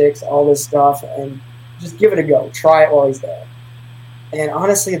chopsticks, all this stuff, and just give it a go, try it while he's there. And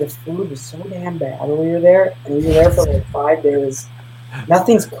honestly, the food was so damn bad when we were there, and we were there for like 5 days.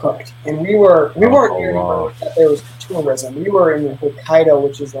 Nothing's cooked, and we weren't near that there was tourism. We were in Hokkaido,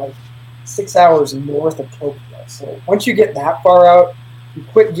 which is like 6 hours north of Tokyo. So once you get that far out, you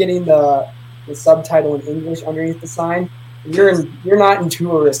quit getting the subtitle in English underneath the sign. You're not in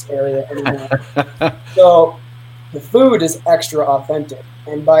tourist area anymore. So the food is extra authentic,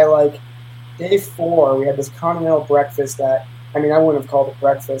 and by like day 4, we had this continental breakfast that, I wouldn't have called it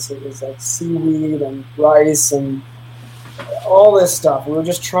breakfast. It was like seaweed and rice and all this stuff. We were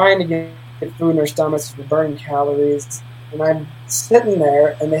just trying to get food in our stomachs. We're burning calories. And I'm sitting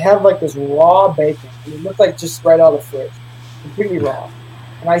there, and they have like this raw bacon. And it looked like just right out of the fridge, completely raw.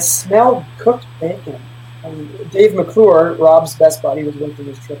 And I smelled cooked bacon. And Dave McClure, Rob's best buddy, was with me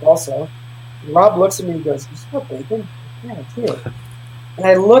this trip also. And Rob looks at me and goes, "You smell bacon?" "Yeah, I do." And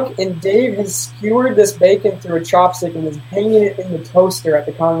I look, and Dave has skewered this bacon through a chopstick and is hanging it in the toaster at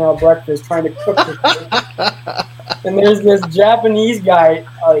the continental breakfast, trying to cook it. And there's this Japanese guy,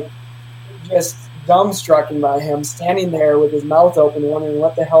 like, just dumbstruck by him, standing there with his mouth open, wondering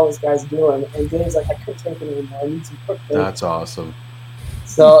what the hell this guy's doing. And Dave's like, "I couldn't take it anymore. I need some cooked bacon." That's awesome.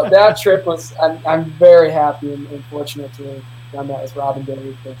 So that trip was, I'm very happy and fortunate to have done that with Rob and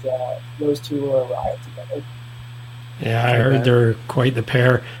Dave, because those two were a riot together. Yeah, I heard they're quite the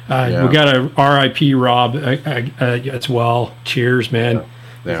pair. We got a RIP Rob as well. Cheers, man.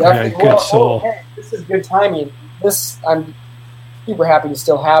 Yeah. Exactly. Good soul. Hey, this is good timing. I'm super happy to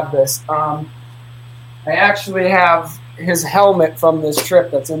still have this. I actually have his helmet from this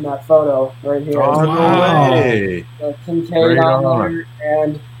trip that's in that photo right here. Oh, no way. Kincaid on here,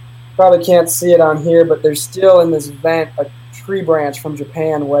 and probably can't see it on here, but there's still in this vent a tree branch from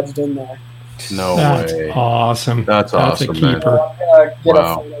Japan wedged in there. No That's way. Awesome. That's awesome, a keeper. Man. I'm gonna get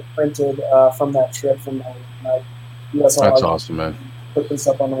a photo printed from that trip from my DSLR. That's awesome, man. Put this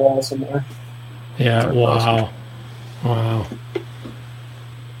up on the wall somewhere. Yeah, that's awesome. Wow.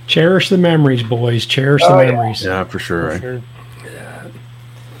 Cherish the memories, boys. Cherish the memories. Yeah, for sure. Right? Sure. Yeah.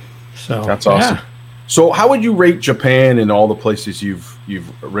 So that's awesome. Yeah. So, how would you rate Japan and all the places you've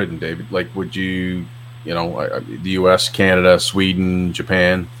ridden, David? Like, would you, the U.S., Canada, Sweden,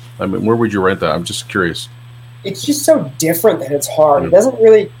 Japan? Where would you rate that? I'm just curious. It's just so different that it's hard. It doesn't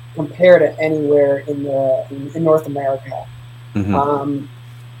really compare to anywhere in North America. Mm-hmm.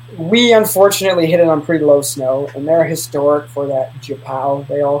 We unfortunately hit it on pretty low snow, and they're historic for that Japao,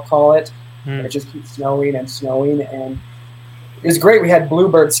 they all call it. It just keeps snowing and snowing, and it was great. We had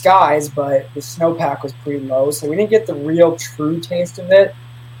bluebird skies, but the snowpack was pretty low, so we didn't get the real true taste of it.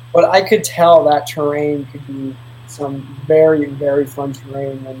 But I could tell that terrain could be some very, very fun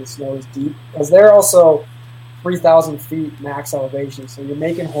terrain when the snow is deep, because they're also 3,000 feet max elevation, so you're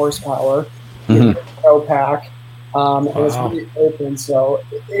making horsepower, snowpack. It was really open, so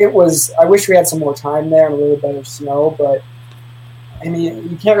it was. I wish we had some more time there and a little better snow, but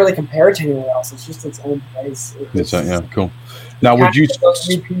you can't really compare it to anywhere else. It's just its own place. Cool. Now, would you those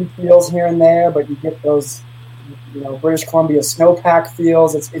repeat feels here and there, but you get those, British Columbia snowpack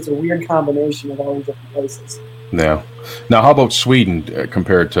feels. It's a weird combination of all these different places. Yeah. Now, how about Sweden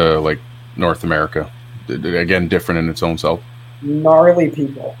compared to like North America? Again, different in its own self. Gnarly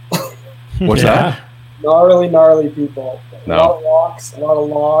people. What's that? Gnarly people. A lot of walks, a lot of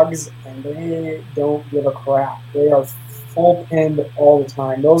logs, and they don't give a crap. They are full pinned all the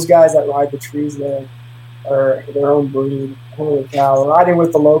time. Those guys that ride the trees there are their own breed. Holy cow. Riding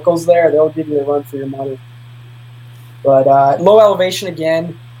with the locals there, they'll give you a run for your money. But low elevation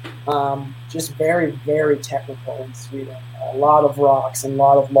again. just very, very technical in Sweden. A lot of rocks and a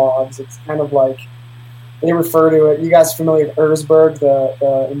lot of logs. It's kind of like, they refer to it, you guys familiar with Erzberg, the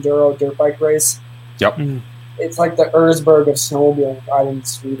enduro dirt bike race? Yep. It's like the Erzberg of snowmobiling out in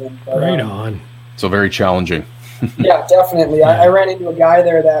Sweden. But, right on. So very challenging. Yeah, definitely. I ran into a guy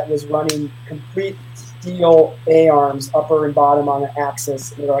there that was running complete steel A-arms, upper and bottom on the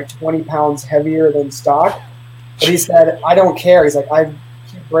axis. And they're like 20 pounds heavier than stock. But he said, I don't care. He's like, I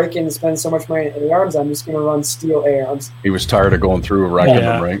keep breaking and spend so much money on A-arms, I'm just going to run steel A-arms. He was tired of going through wrecking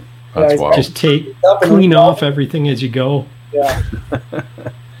them, right? That's wild. Just clean off everything as you go. Yeah.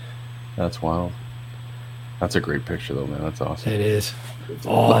 That's wild. That's a great picture, though, man. That's awesome. It is.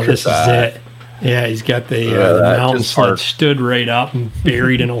 Oh, this is it. Yeah, he's got the mountain sled stood right up and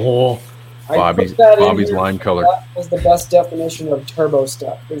buried in a hole. Bobby's lime color. That was the best definition of turbo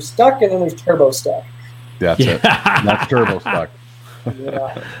stuck. There's stuck and then there's turbo stuck. That's it. Not turbo stuck.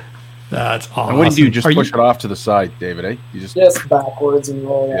 Yeah. That's awesome. And what do you do? Just push it off to the side, David, eh? You just backwards and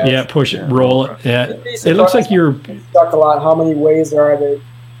roll it. Yeah, push it, roll it. Yeah. It looks like you're stuck a lot. How many ways there are to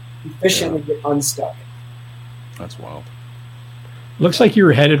efficiently get unstuck? That's wild. Looks like you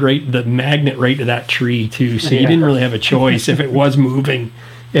were headed the magnet right to that tree too, so you didn't really have a choice if it was moving.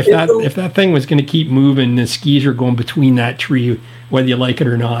 If that thing was going to keep moving, the skis are going between that tree, whether you like it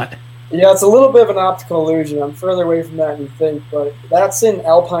or not. Yeah, it's a little bit of an optical illusion. I'm further away from that than you think, but that's in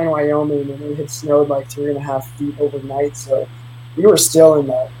Alpine, Wyoming, and it had snowed like 3.5 feet overnight, so we were still in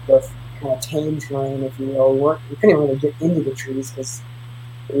the kind of tame terrain, if you will. We couldn't even really get into the trees because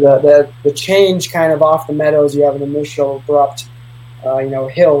the change kind of off the meadows, you have an initial abrupt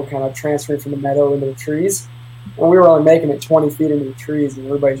hill kind of transferring from the meadow into the trees. And we were only making it 20 feet into the trees, and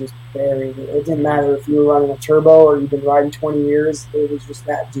everybody just buried it. It didn't matter if you were running a turbo or you've been riding 20 years. It was just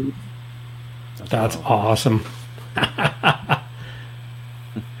that deep. That's awesome.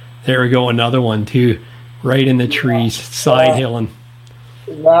 There we go, another one too, right in the trees, side hilling.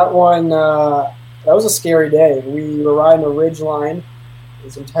 That one, that was a scary day. We were riding a ridge line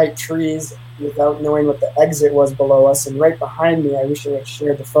in some tight trees without knowing what the exit was below us, and right behind me, I wish I had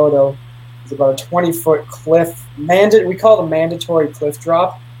shared the photo, is about a 20-foot cliff. We call it a mandatory cliff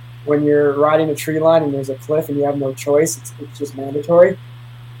drop. When you're riding a tree line and there's a cliff and you have no choice, it's just mandatory.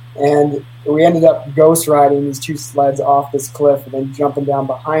 And we ended up ghost riding these two sleds off this cliff and then jumping down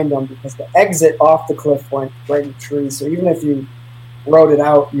behind them because the exit off the cliff went right in the tree. So even if you rode it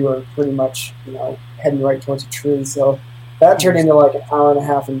out, you were pretty much, heading right towards a tree. So that turned into like an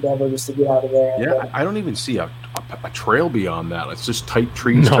hour-and-a-half endeavor just to get out of there. Yeah, I don't even see a trail beyond that. It's just tight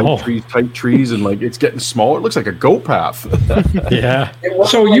trees, tight trees, and like it's getting smaller. It looks like a goat path. Yeah.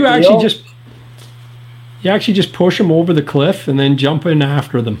 So you actually just push them over the cliff and then jump in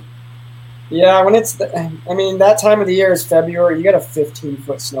after them. Yeah, when that time of the year is February. You got a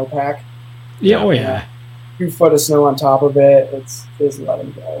 15-foot snowpack. Yeah, oh yeah. 2 foot of snow on top of it. It's just let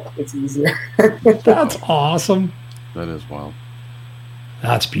them go. It's easier. That's awesome. That is wild.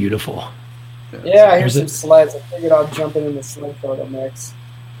 That's beautiful. Yeah, here's some sleds. I figured I'll jump in the sled photo mix.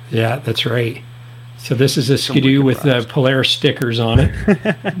 Yeah, that's right. So this is a Skidoo with Polaris stickers on it.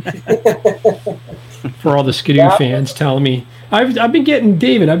 For all the Skidoo fans telling me. I've been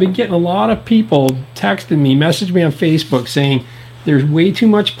getting a lot of people texting me, messaging me on Facebook saying there's way too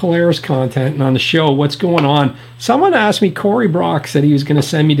much Polaris content and on the show. What's going on? Someone asked me, Corey Brock said he was going to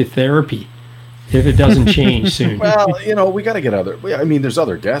send me to therapy if it doesn't change soon. Well, we got to get there's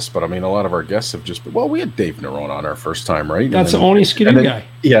other guests, but a lot of our guests have just we had Dave Nerone on our first time, right? That's the only Skidoo guy.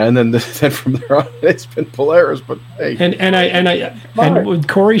 Yeah, and then from there on, it's been Polaris, but hey. And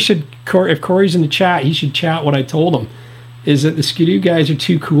Corey if Corey's in the chat, he should chat what I told him, is that the Skidoo guys are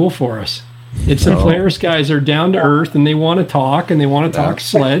too cool for us. It's the Polaris guys are down to earth and they want to talk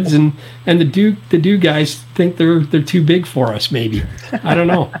sleds and the Duke guys think they're too big for us, maybe. I don't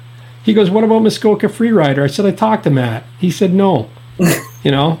know. He goes, what about Muskoka Freerider? I said, I talked to Matt. He said, no.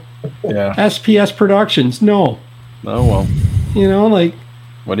 Yeah. SPS Productions, no. Oh, well.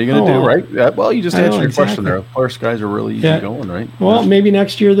 What are you going to do, right? Yeah, well, you just answered your question there. Polaris guys are really easy going, right? Well, maybe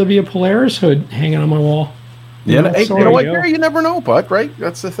next year there'll be a Polaris hood hanging on my wall. You know what, Barry? You never know, bud, right?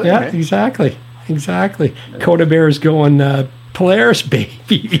 That's the thing. Yeah, exactly. Coda Bear is going Polaris,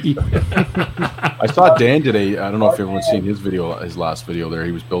 baby. I saw Dan today. I don't know if everyone's seen his last video there.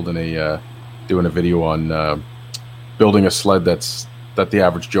 He was doing a video on building a sled that the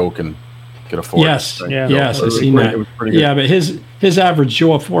average Joe can afford. Yes, right? Yes, I've seen that. Yeah, but his average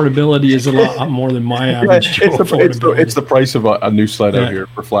Joe affordability is a lot more than my average Joe affordability. It's the price of a new sled out here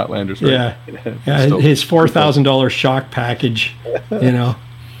for Flatlanders, right? Yeah. His $4,000 shock package,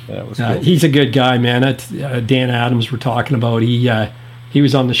 Cool. He's a good guy, man. Dan Adams we're talking about. He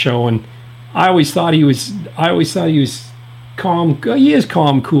was on the show, and I always thought he was calm. He is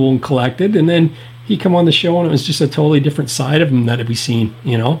calm, cool, and collected. And then he come on the show, and it was just a totally different side of him that we seen.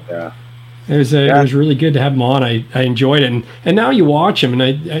 Yeah. It was really good to have him on. I enjoyed it, and now you watch him,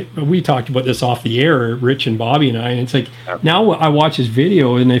 and we talked about this off the air, Rich and Bobby and I, and it's like now I watch his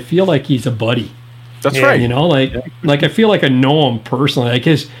video, and I feel like he's a buddy. That's right. Like I feel like I know him personally. Like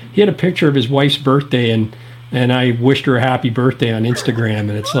he had a picture of his wife's birthday, and I wished her a happy birthday on Instagram,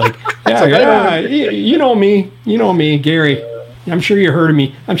 and it's like, you know me, Gary. I'm sure you heard of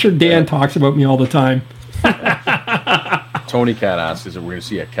me. I'm sure Dan talks about me all the time. Tony Cat asks, "Is it we're going to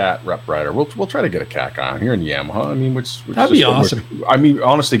see a cat rep rider?" We'll try to get a cat guy on here in Yamaha. I mean, which that'd be awesome. I mean,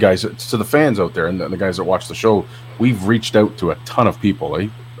 honestly, guys, to the fans out there and the guys that watch the show, we've reached out to a ton of people,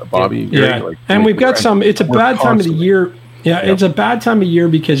 Bobby. Gary, and we've got some. It's a bad time of the year. Yeah, it's a bad time of year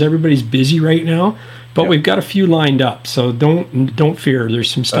because everybody's busy right now. But we've got a few lined up, so don't fear.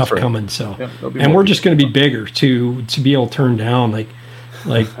 There's some stuff coming. So, and we're just going to be bigger to be able to turn down like.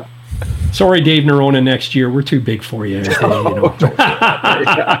 Sorry, Dave Nerona. Next year, we're too big for you. No,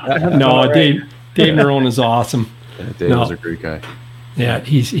 Dave Nerona is awesome. Dave is a great guy. Yeah,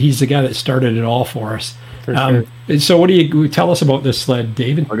 he's the guy that started it all for us. For sure. So, what do you tell us about this sled,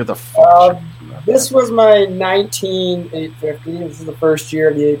 David? Look at the. This was my 850. This is the first year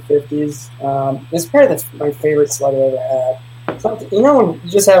of the 850s. It's probably my favorite sled I ever had. When you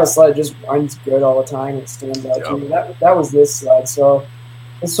just have a sled that just runs good all the time and stands out to you. That was this sled. So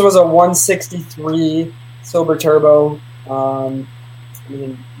this was a 163 Silver Turbo. A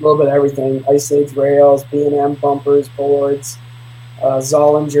little bit of everything: Ice Age rails, B&M bumpers, boards,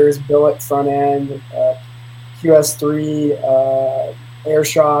 Zollinger's billet front end, QS3. Air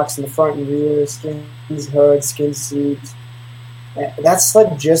shocks in the front and rear, skins hood, skin seats. That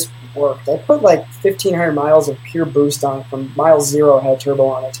sled just worked. I put like 1,500 miles of pure boost on it. From mile 0, I had turbo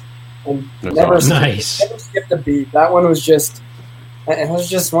on it, and never skipped a beat. That one was just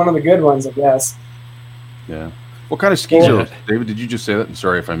one of the good ones, I guess. Yeah. What kind of skis are those? David, did you just say that? I'm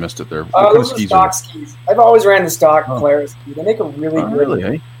sorry if I missed it there. What kind of skis stock skis. I've always ran the stock Polaris ski. They make a really good.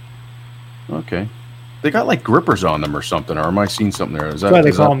 Really? Okay. They got like grippers on them or something, or am I seeing something there? That's why they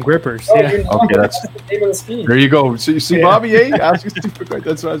call them grippers. Okay, that's the name of the ski. There you go. So you see, Bobby, Ask you stupid.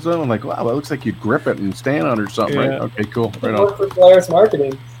 That's what I was doing. I'm like, wow, that looks like you'd grip it and stand on it or something, right? Okay, cool. Right on. Work for Polaris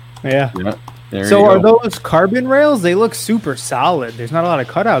marketing. Yeah. So are those carbon rails? They look super solid. There's not a lot of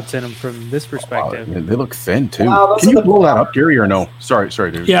cutouts in them from this perspective. They look thin too. Can you blow that up, Gary, or no? Sorry,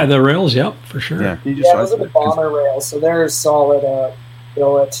 dude. Yeah, the rails. Yep, for sure. Yeah, those are the bomber rails. So they're solid.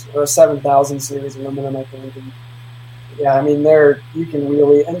 Billet or a 7000 series aluminum, I think. And you can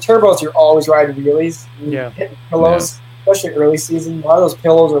really, and turbos, you're always riding wheelies. Hitting pillows, especially early season. A lot of those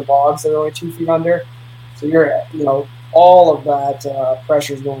pillows are logs that are only 2 feet under. So you're, all of that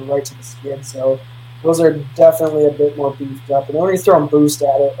pressure is going right to the skid. So those are definitely a bit more beefed up. And when you throw a boost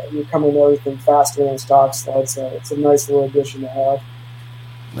at it, you're coming to everything faster than a stock sled. So it's a nice little addition to have.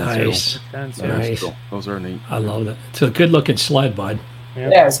 Nice. Cool. Those are neat. I love that. It's a good looking sled, bud.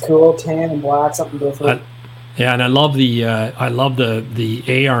 Yeah, it's cool, tan and black, something different. And I love the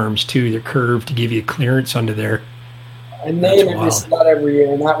A arms too. They're curved to give you clearance under there. I name every sled every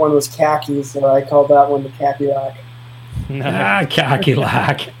year, and that one was khaki, so I called that one the khaki lack. Khaki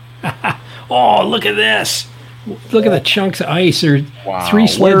lack. Oh, look at this! Look at the chunks of ice. There's 3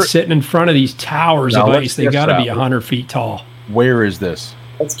 sleds sitting in front of these towers of ice. They got to be 100 feet tall. Where is this?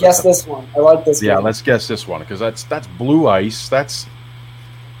 Let's guess this one. I like this one. Yeah, let's guess this one because that's blue ice. That's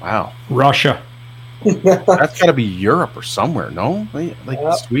Russia. That's got to be Europe or somewhere. No,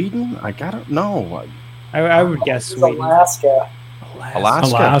 Sweden. I gotta know. I would guess Sweden. Alaska.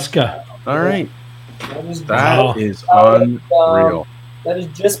 All right. That is unreal. That is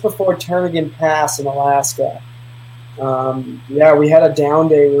just before Ptarmigan Pass in Alaska. We had a down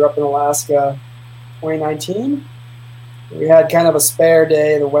day. We were up in Alaska 2019. We had kind of a spare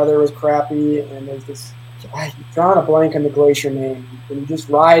day. The weather was crappy, and there's this. I'm drawing a blank on the glacier name. And you just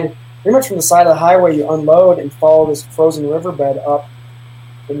ride pretty much from the side of the highway. You unload and follow this frozen riverbed up,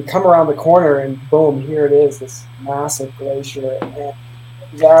 and you come around the corner, and boom, here it is, this massive glacier. And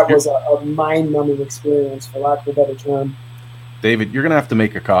that was a mind-numbing experience, for lack of a better term. David, you're gonna have to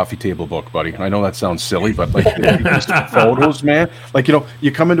make a coffee table book, buddy. I know that sounds silly, but just photos, man.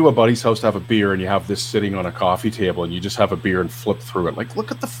 You come into a buddy's house to have a beer, and you have this sitting on a coffee table, and you just have a beer and flip through it.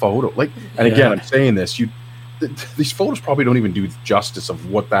 Look at the photo. Again, I'm saying this. These photos probably don't even do justice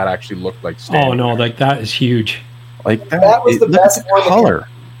of what that actually looked like. Oh no, that is huge. That was the best color.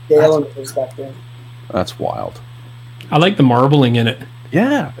 Scale and perspective. That's wild. I like the marbling in it.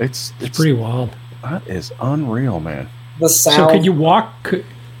 Yeah, it's pretty wild. That is unreal, man. The sound. So could you walk?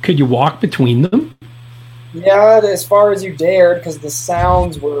 Could you walk between them? Yeah, as far as you dared, because the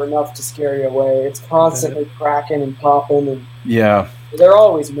sounds were enough to scare you away. It's constantly cracking and popping, and they're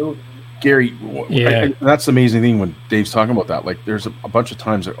always moving. Gary, that's the amazing thing when Dave's talking about that. Like, there's a bunch of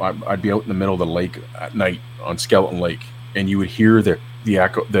times that I'd be out in the middle of the lake at night on Skeleton Lake, and you would hear the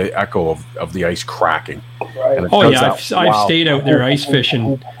echo of the ice cracking. Right. I've stayed out there ice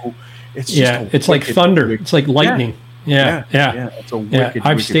fishing. It's like thunder. It's like lightning. Yeah. It's a wicked,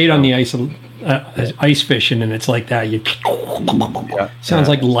 I've stayed on the ice fishing, and it's like that. Sounds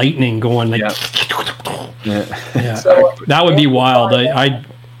like lightning going like. So, that would be wild. I'd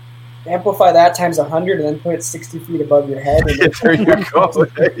amplify that times 100, and then put it 60 feet above your head. And there you go.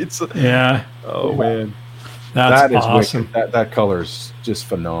 Oh man, that's awesome. That color is just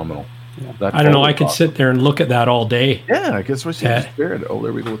phenomenal. I don't know. I could sit there and look at that all day. Yeah, I guess we're spirit. Oh,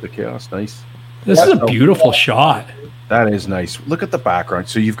 there we go with the chaos. Nice. This is a beautiful shot. That is nice. Look at the background.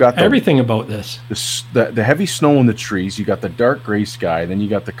 So you've got everything about this. The heavy snow in the trees. You got the dark gray sky. Then you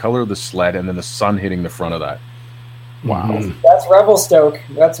got the color of the sled, and then the sun hitting the front of that. Wow. Mm-hmm. That's Revelstoke.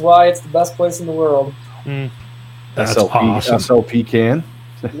 That's why it's the best place in the world. That's awesome. SLP can.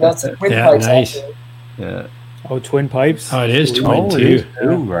 That's Twin Pipes. Nice. Actually. Yeah. Oh, Twin Pipes. Oh, it is twin too.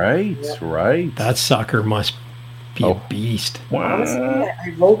 Right. That sucker must be a beast. Wow. Honestly,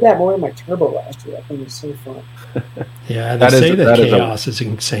 I rode that more in my turbo last year. I think it was so fun. Yeah, they say the chaos is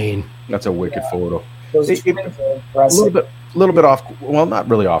insane. That's a wicked photo. Those twins are impressive. A little bit off. Well, not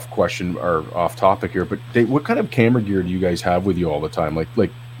really off question or off topic here, but Dave, what kind of camera gear do you guys have with you all the time? Like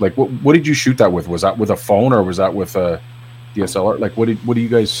what did you shoot that with? Was that with a phone or was that with a DSLR? Like what do you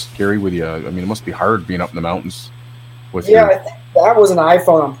guys carry with you? I mean, it must be hard being up in the mountains. I think that was an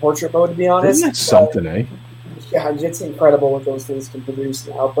iPhone on portrait mode, to be honest. Isn't that something, eh? Yeah, it's incredible what those things can produce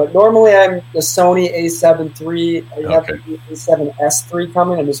now. But normally I'm the Sony A7 III. I have the A7S III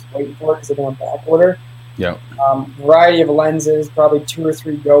coming. I'm just waiting for it because I've been on back order. Yeah. Variety of lenses, probably 2 or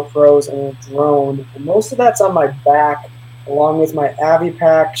 3 GoPros, and a drone. And most of that's on my back, along with my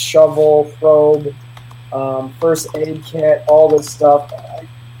Avipack, shovel, probe, first aid kit, all this stuff. I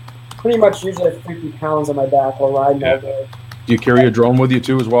pretty much usually have 50 pounds on my back while riding all day. Do you carry a drone with you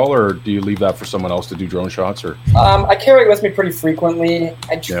too as well, or do you leave that for someone else to do drone shots? Or I carry it with me pretty frequently.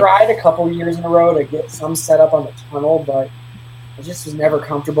 I tried a couple years in a row to get some set up on the tunnel, but I just was never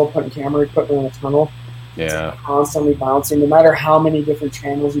comfortable putting camera equipment in a tunnel. Yeah, it's constantly bouncing. No matter how many different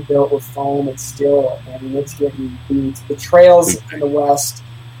channels you built with foam, it's still. I mean, it's getting beat. The trails in the west,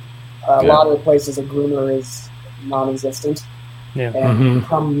 a lot of the places a groomer is non-existent. Yeah. And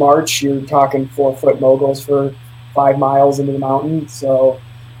come March, you're talking 4-foot moguls for 5 miles into the mountain, so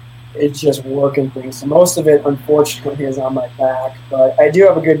it's just working things. So most of it, unfortunately, is on my back. But I do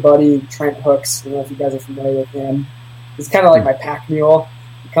have a good buddy, Trent Hooks. I don't know if you guys are familiar with him. He's kind of like my pack mule.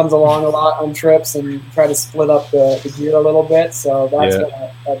 He comes along a lot on trips and try to split up the gear a little bit. So that's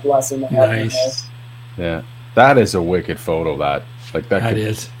a blessing. Nice. Yeah, that is a wicked photo. That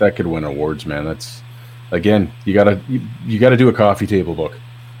could win awards, man. That's again, you gotta do a coffee table book.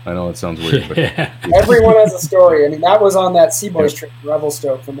 I know it sounds weird, but everyone has a story. I mean, that was on that Seaboys trip,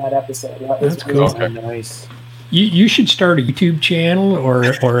 Revelstoke, from that episode. That's cool. Okay. Nice. You should start a YouTube channel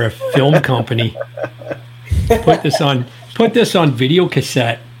or a film company. Put this on video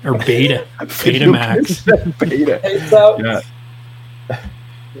cassette or Betamax. Beta.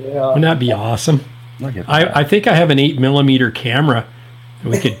 Yeah. Wouldn't that be awesome? I think I have an 8mm camera.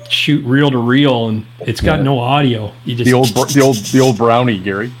 We could shoot reel to reel, and it's got no audio. You just the old brownie,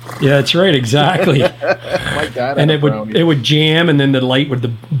 Gary. Yeah, that's right, exactly. My dad and it would jam, and then the light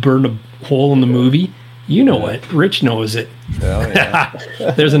would burn a hole in the movie. You know it. Rich knows it. Oh, yeah.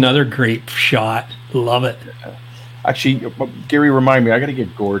 There's another great shot. Love it. Actually, Gary, remind me. I got to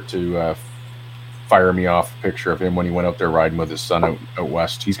get Gord to fire me off a picture of him when he went out there riding with his son out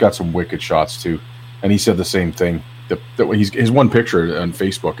west. He's got some wicked shots too, and he said the same thing. His one picture on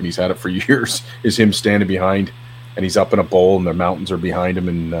Facebook, and he's had it for years, is him standing behind, and he's up in a bowl, and the mountains are behind him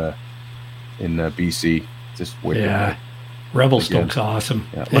in BC. Just wicked. Yeah, Revelstoke's awesome.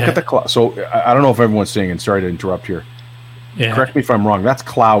 Yeah. Look at the cloud. So I don't know if everyone's saying, and sorry to interrupt here. Yeah. Correct me if I'm wrong. That's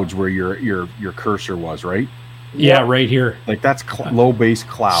clouds where your cursor was, right? Yeah, right here. Like that's low base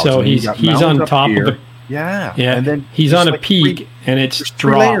clouds. So he's on top of a and then he's on a peak, and it's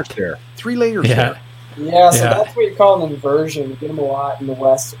dropped. 3 layers there. Yeah, so that's what you call an inversion. You get them a lot in the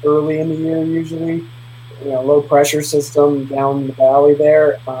west early in the year, usually. Low pressure system down the valley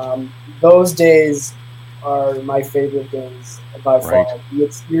there. Those days are my favorite days by far.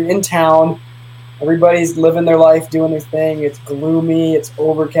 You're in town. Everybody's living their life, doing their thing. It's gloomy. It's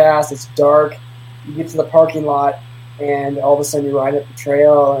overcast. It's dark. You get to the parking lot, and all of a sudden you ride up the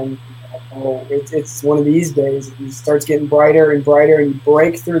trail, and it's one of these days. It starts getting brighter and brighter, and you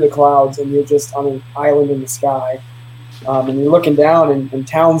break through the clouds, and you're just on an island in the sky. And you're looking down, and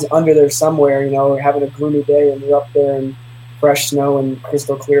town's under there somewhere, having a gloomy day, and you're up there in fresh snow and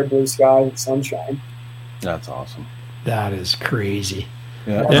crystal clear blue sky and sunshine. That's awesome. That is crazy.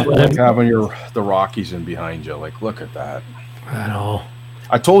 Yeah, like having the Rockies in behind you. Like, look at that. I know.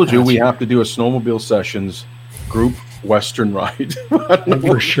 I told you we have to do a snowmobile sessions group Western ride.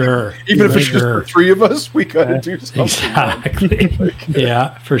 For sure. Even if it's just for 3 of us, we got to do something. Exactly.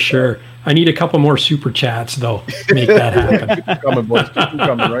 Yeah, for sure. I need a couple more super chats, though, to make that happen. Keep them coming, boys. Keep them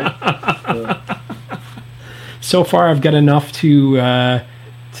coming, right? Yeah. So far, I've got enough to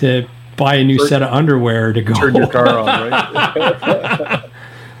buy a new set of underwear to go. Turn your car on,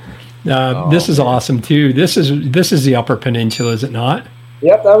 right? This is awesome, too. This is the Upper Peninsula, is it not?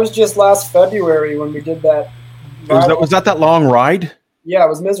 Yep, that was just last February when we did that. Was that long ride? Yeah, it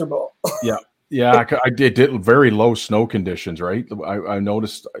was miserable. Yeah, I did very low snow conditions, right? I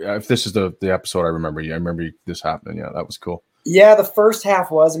noticed, if this is the episode I remember this happening. Yeah, that was cool. Yeah, the first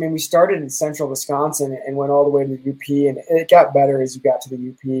half was, we started in central Wisconsin and went all the way to the UP, and it got better as you got to the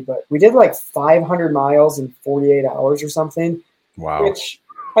UP, but we did like 500 miles in 48 hours or something. Wow. Which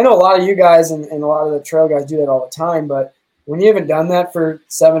I know a lot of you guys and a lot of the trail guys do that all the time, but when you haven't done that for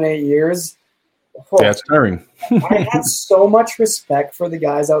 7-8 years, yeah, it's tiring. I had so much respect for the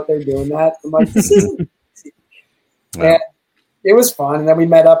guys out there doing that. I'm like, this isn't easy. And it was fun. And then we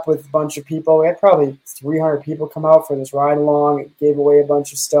met up with a bunch of people. We had probably 300 people come out for this ride along. It gave away a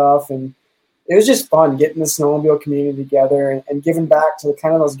bunch of stuff. And it was just fun getting the snowmobile community together and giving back to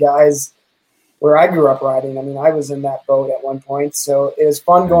kind of those guys where I grew up riding. I was in that boat at one point. So it was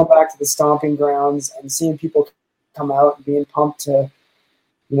fun going back to the stomping grounds and seeing people come out and being pumped to,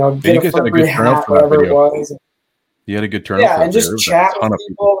 get a free hat, whatever it was. You had a good turnout. Yeah, and just chat with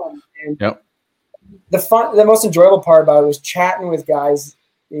people. And the most enjoyable part about it was chatting with guys,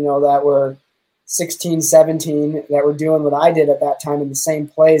 that were 16, 17, that were doing what I did at that time in the same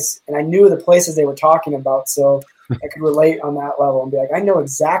place. And I knew the places they were talking about, so I could relate on that level and be like, I know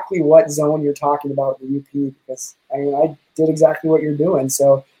exactly what zone you're talking about in the UP because, I did exactly what you're doing.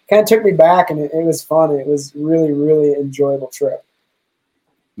 So it kind of took me back, and it was fun. It was really, really enjoyable trip.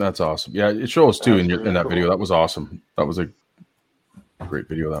 That's awesome. Yeah, it shows too in that video. That was awesome. That was a great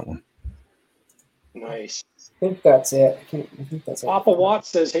video, that one. Nice. I think that's it. I think that's it. Papa Watts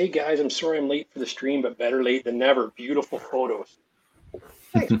says, "Hey guys, I'm sorry I'm late for the stream, but better late than never. Beautiful photos."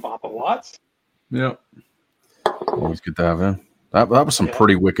 Thanks, Papa Watts. Yeah. Always good to have him. That was some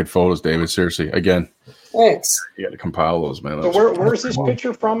pretty wicked photos, David. Seriously. Again. Thanks. You got to compile those, man. So where's this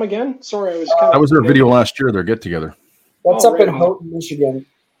picture from again? Sorry, I was that was their video last year, their get together. That's up in Houghton, Michigan.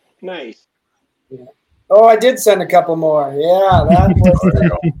 Nice. Yeah. Oh, I did send a couple more. Yeah, that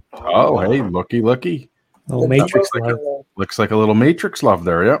was. Oh, hey, looky. Oh, Matrix looks like a little Matrix love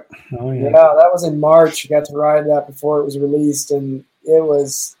there. Yep. Oh, yeah. Yeah, that was in March. I got to ride that before it was released, and it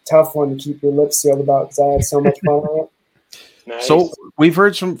was a tough one to keep your lips sealed about because I had so much fun on it. Nice. So we've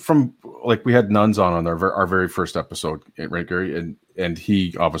heard from like we had Nuns on our very first episode, right, Gary, and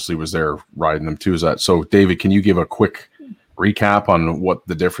he obviously was there riding them too. Is that so? David, can you give a quick recap on what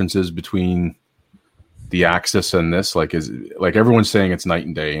the difference is between the Axis and this? Like, is like everyone's saying it's night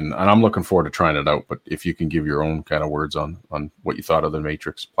and day, and I'm looking forward to trying it out. But if you can give your own kind of words on what you thought of the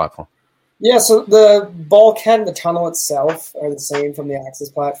Matrix platform. Yeah, so the bulkhead and the tunnel itself are the same from the Axis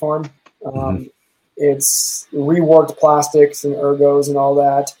platform. It's reworked plastics and ergos and all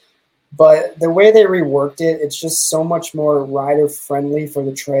that. But the way they reworked it, it's just so much more rider-friendly for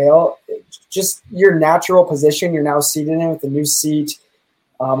the trail. It's just your natural position, you're now seated in with a new seat,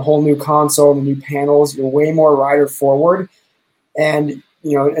 whole new console, the new panels. You're way more rider-forward. And,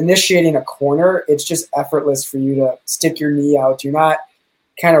 initiating a corner, it's just effortless for you to stick your knee out. You're not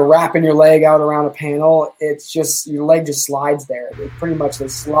kind of wrapping your leg out around a panel. It's just your leg just slides there. They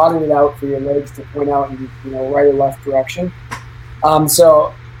slotted it out for your legs to point out in right or left direction.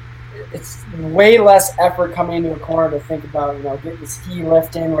 So it's way less effort coming into a corner to think about getting the ski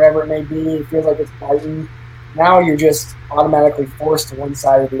lift in, whatever it may be. It feels like it's biting. Now you're just automatically forced to one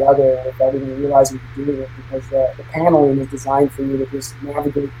side or the other without even realizing you're doing it because the paneling is designed for you to just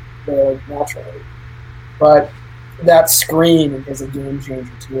navigate there naturally. But that screen is a game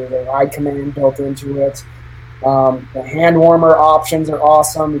changer too. The ride command built into it. The hand warmer options are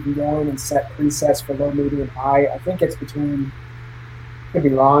awesome. You can go in and set presets for low, medium, high. I think it's between, could be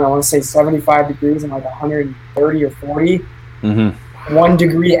wrong, I want to say 75 degrees and like 130 or 40. 1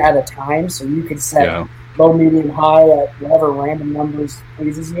 degree at a time. So you could set low, medium, high at whatever random numbers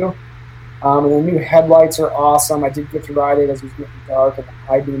pleases you. And the new headlights are awesome. I did get to ride it as it was getting dark, and the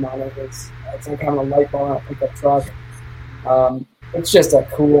high beam on it it's like having a light bulb on a pickup truck. It's just a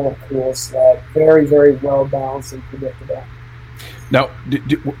cool sled. Very, very well balanced and predictable. Now,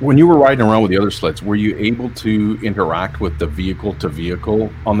 when you were riding around with the other sleds, were you able to interact with the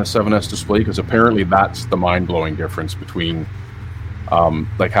vehicle-to-vehicle on the 7S display? Because apparently that's the mind-blowing difference between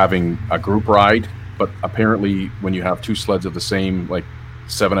like having a group ride, but apparently when you have two sleds of the same like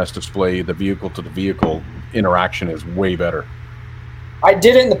 7S display, the vehicle-to-the-vehicle interaction is way better. I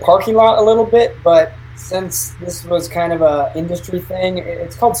did it in the parking lot a little bit, but since this was kind of a industry thing,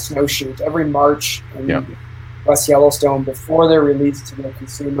 it's called Snowshoot every March. West Yellowstone, before they're released to the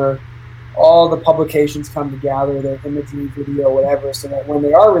consumer, all the publications come to gather their imagery, video, whatever, so that when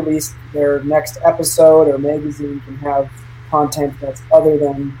they are released, their next episode or magazine can have content that's other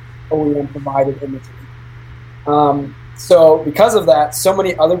than OEM provided imagery. So because of that, so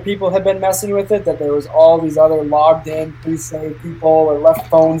many other people have been messing with it that there was all these other logged in pre-save people or left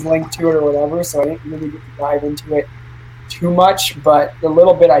phones linked to it or whatever, so I didn't really get to dive into it too much, but the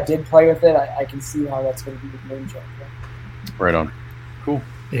little bit I did play with it, I can see how that's going to be a game changer. Right on. Cool.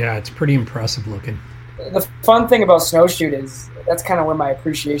 Yeah, it's pretty impressive looking. The fun thing about Snowshoot is that's kind of where my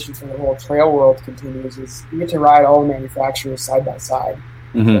appreciation for the whole trail world continues, is you get to ride all the manufacturers side by side.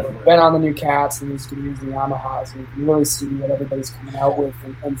 So we've been on the new Cats, the new Ski-Doos, the Yamahas, and you can really see what everybody's coming out with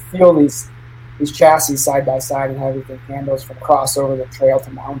and feel these chassis side by side and how everything handles from crossover to trail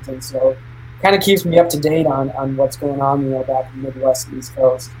to mountain. So kind of keeps me up to date on what's going on, back in the Midwest and East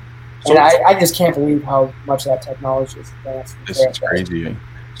Coast. So, and I just can't believe how much that technology is advanced. It's crazy.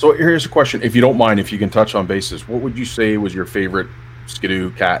 So here's a question, if you don't mind, if you can touch on bases, what would you say was your favorite Ski-Doo,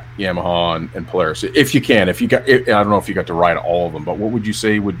 Cat, Yamaha, and Polaris? If you can, I don't know if you got to ride all of them, but what would you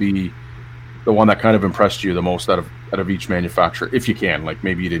say would be the one that kind of impressed you the most out of each manufacturer, if you can? Like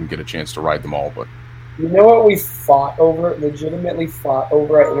maybe you didn't get a chance to ride them all, but you know what we legitimately fought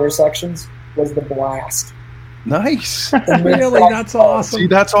over at intersections was the Blast. Nice. Really, that's awesome. See,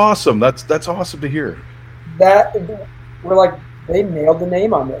 that's awesome. That's awesome to hear. That we're like, they nailed the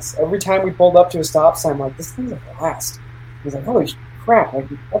name on this. Every time we pulled up to a stop sign, I'm like, this thing's a Blast. I was like, holy crap! Like,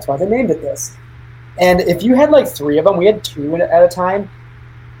 that's why they named it this. And if you had like 3 of them, we had 2 at a time.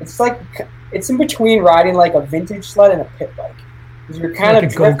 It's in between riding like a vintage sled and a pit bike. Because you're kind of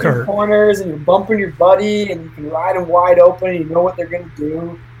drifting corners and you're bumping your buddy, and you can ride them wide open. And you know what they're going to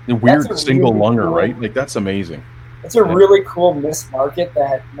do. The weird single lunger, right? Like that's amazing. It's a really cool niche market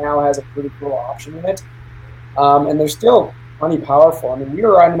that now has a pretty cool option in it, and they're still plenty powerful. I mean, we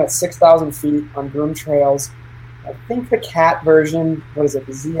were riding them at 6,000 feet on groom trails. I think the Cat version, what is it,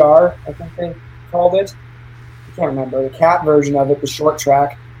 the ZR? I think they called it. I can't remember. The Cat version of it, the short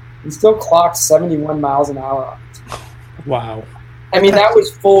track, we still clocked 71 miles an hour on it. Wow. I mean, that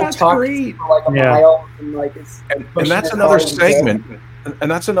was full tuck for like a mile, and like and that's another segment.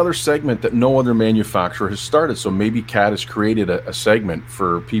 And that's another segment that no other manufacturer has started. So maybe Cat has created a segment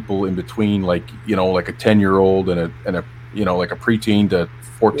for people in between, like like a 10-year-old and a like a preteen to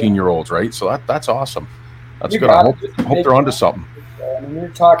 14-year-olds, right? So that's awesome. That's good. I hope they're onto something. I mean, you're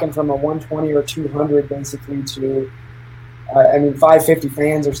talking from a 120 or 200 basically to, 550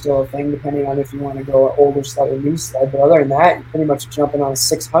 fans are still a thing, depending on if you want to go an older sled or new sled. But other than that, you're pretty much jumping on a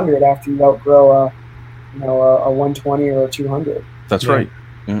 600 after you outgrow a 120 or a 200. That's right.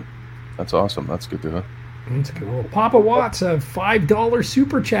 Yeah. That's awesome. That's good to know. That's cool. Papa Watts, a $5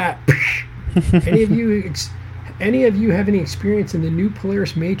 super chat. Any of you have any experience in the new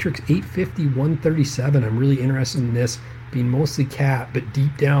Polaris Matrix 850 137? I'm really interested in this, being mostly Cat, but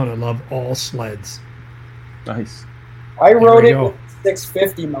deep down I love all sleds. Nice. I rode it with a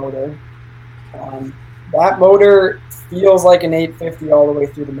 650 motor. That motor feels like an 850 all the way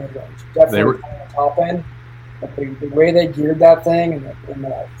through the mid-range. Definitely on the top end. But the way they geared that thing and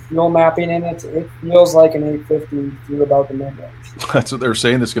the fuel mapping in it, it feels like an 850 through about the mid-range. That's what they're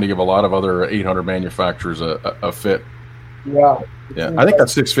saying. That's going to give a lot of other 800 manufacturers a fit. Yeah. Yeah, I think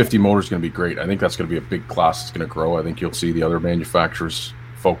that 650 motor is going to be great. I think that's going to be a big class. It's going to grow. I think you'll see the other manufacturers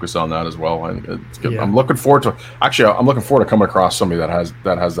focus on that as well. And it's good. Yeah. I'm looking forward to coming across somebody that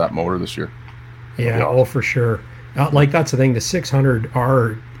has that motor this year. Yeah, oh for sure. That's the thing. The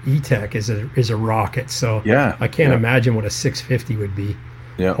 600R E-Tech is a rocket. So yeah, I can't imagine what a 650 would be.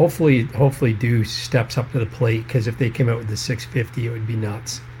 Yeah. Hopefully Deuce steps up to the plate, because if they came out with the 650, it would be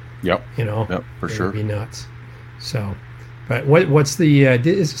nuts. Yep. Yep, for sure. It would be nuts. So, but what's the?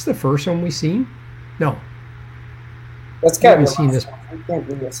 Is this the first one we've seen? No. That's got to be seen this. I can't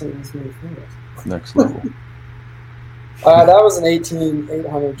believe I've seen this many things. Next level. That was an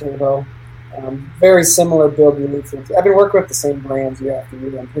 18800 turbo. Very similar build. I've been working with the same brands year after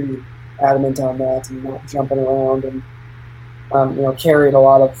year. I'm pretty adamant on that and not jumping around, and carried a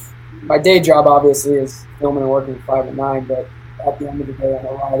lot of my day job. Obviously, is filming and working 5 to 9, but at the end of the day, I'm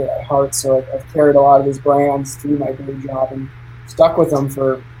a rider at heart. So I've carried a lot of these brands through my day job and stuck with them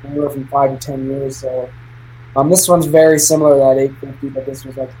for anywhere from 5 to 10 years. So this one's very similar to that 850, but this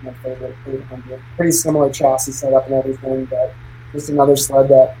was like my favorite 800. Pretty similar chassis setup and everything, but just another sled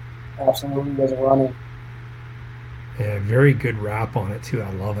that absolutely was running. Yeah, very good wrap on it too. I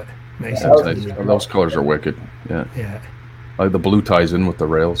love it. Nice. Those colors are wicked. Yeah. Yeah. Like the blue ties in with the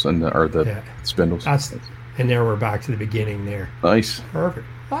rails and the spindles. And there we're back to the beginning there. Nice. Perfect.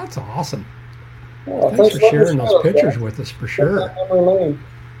 That's awesome. Yeah, thanks for sharing those pictures with us for sure.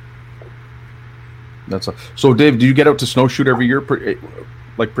 So Dave, do you get out to snowshoot every year,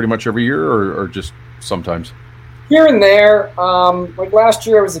 like pretty much every year, or just sometimes? Here and there. Like last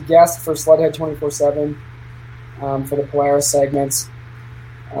year I was a guest for Sledhead 24/7 for the Polaris segments.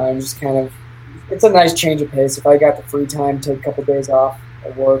 Just kind of, it's a nice change of pace. If I got the free time, take a couple days off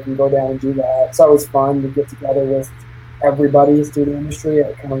at work and go down and do that. It's always fun to get together with everybody through the industry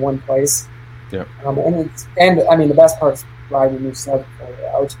at kind of one place. Yeah. And I mean, the best part's riding a new sled before you're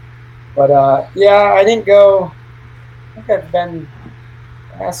out. But I didn't go. I think I've been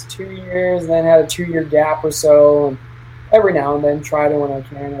the last 2 years, then had a 2-year gap or so, and every now and then try to when I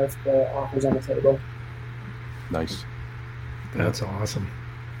can if the offer's on the table. Nice. That's awesome.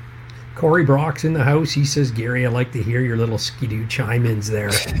 Corey Brock's in the house. He says, Gary, I like to hear your little Skidoo chime-ins there.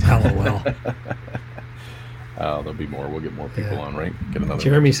 LOL. There'll be more. We'll get more people on, right? Get another.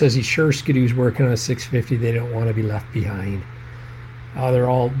 Jeremy says he's sure Skidoo's working on a 650. They don't want to be left behind. They're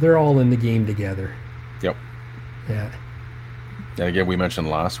all in the game together. Yep. Yeah. And again, we mentioned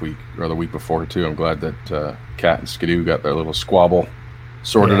last week or the week before too. I'm glad that Cat and Skidoo got their little squabble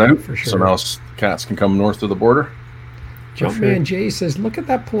sorted out. For sure. So now cats can come north of the border. Jumpman Jay says, "Look at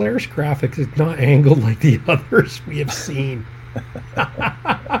that Polaris graphics. It's not angled like the others we have seen."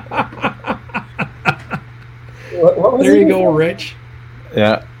 There you go, Rich.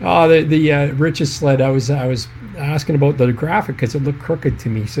 Yeah. Oh, the Rich's sled. I was asking about the graphic because it looked crooked to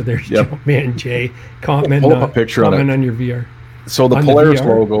me. So there's Jumpman Jay commenting a picture on your VR. So the Polaris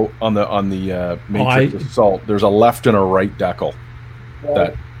logo on the Matrix Assault, there's a left and a right decal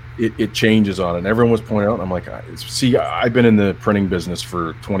that it changes on, and everyone was pointing out. And I'm like, see, I've been in the printing business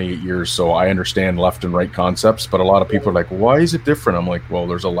for 28 years, so I understand left and right concepts. But a lot of people are like, why is it different? I'm like, well,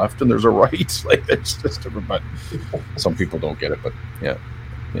 there's a left and there's a right. Like, it's just different. But some people don't get it. But yeah.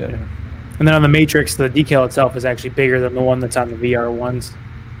 And then on the Matrix, the decal itself is actually bigger than the one that's on the VR ones,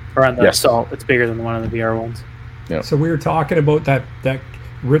 or on the Assault. It's bigger than the one on the VR ones. Yeah. So we were talking about that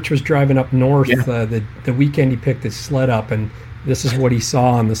Rich was driving up north the weekend he picked his sled up, and this is what he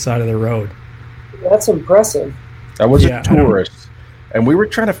saw on the side of the road. That's impressive. I was a tourist, and we were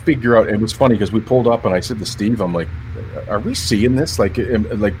trying to figure out. It was funny because we pulled up, and I said to Steve, "I'm like, are we seeing this? Like,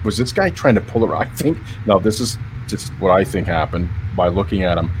 was this guy trying to pull it? I think no. This is just what I think happened by looking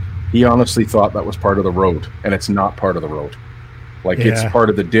at him. He honestly thought that was part of the road, and it's not part of the road. Like it's part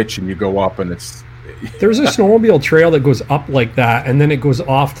of the ditch, and you go up, and it's." There's a snowmobile trail that goes up like that, and then it goes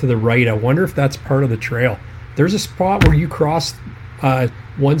off to the right. I wonder if that's part of the trail. There's a spot where you cross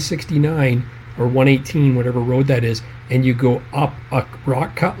 169 or 118, whatever road that is, and you go up a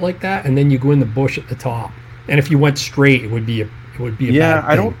rock cut like that, and then you go in the bush at the top. And if you went straight, it would be a bad thing.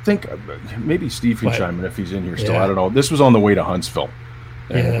 I don't think maybe Steve can chime in if he's in here still. I don't know. This was on the way to Huntsville.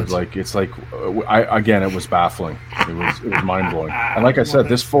 And it was like it was baffling. It was mind blowing. And like I said,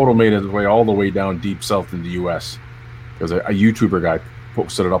 this photo made its way all the way down deep south in the U.S. because a YouTuber guy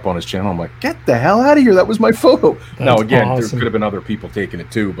posted it up on his channel. I'm like, get the hell out of here! That was my photo. Now again, awesome. There could have been other people taking it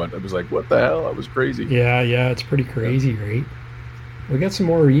too, but it was like, what the hell? That was crazy. Yeah, it's pretty crazy, right? We got some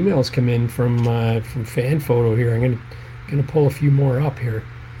more emails come in from Fan Photo here. I'm gonna pull a few more up here.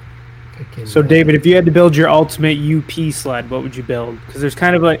 So, David, if you had to build your ultimate UP sled, what would you build? Because there's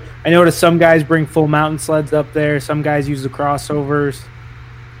kind of like, I noticed some guys bring full mountain sleds up there. Some guys use the crossovers.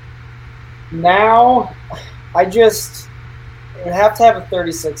 Now, I would have to have a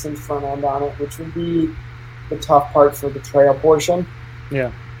 36-inch front end on it, which would be the tough part for the trail portion.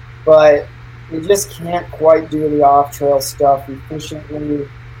 Yeah. But you just can't quite do the off-trail stuff efficiently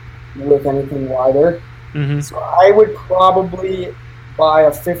with anything wider. Mm-hmm. So I would probably buy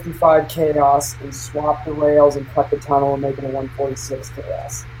a 55 Chaos and swap the rails and cut the tunnel and make it a 146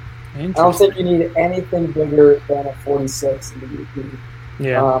 Chaos. I don't think you need anything bigger than a 46 in the UP.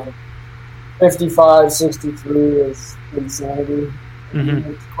 Yeah. 55, 63 is insanity. Mm-hmm.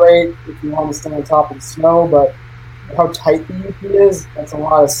 It's great if you want to stay on top of the snow, but how tight the UP is, that's a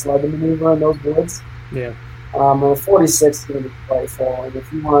lot of sled maneuver in those woods. Yeah. And a 46 is going to be playful. And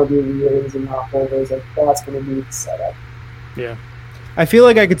if you want to do wheelies and knockovers, that's going to be the setup. Yeah. I feel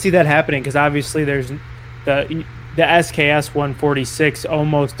like I could see that happening because obviously there's the SKS 146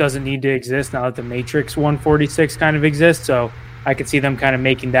 almost doesn't need to exist now that the Matrix 146 kind of exists. So I could see them kind of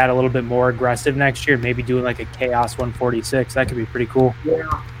making that a little bit more aggressive next year, maybe doing like a Chaos 146. That could be pretty cool.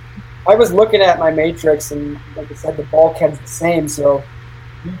 Yeah. I was looking at my Matrix, and like I said, the bulkhead's the same, so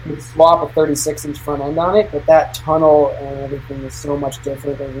you could swap a 36-inch front end on it, but that tunnel and everything is so much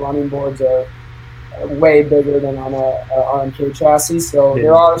different. The running boards are way bigger than on a RMK chassis, so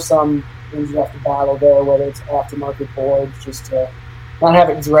there are some things you have to battle there, whether it's aftermarket boards, just to not have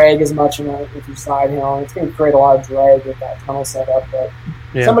it drag as much if you side hill. It's going to create a lot of drag with that tunnel setup, but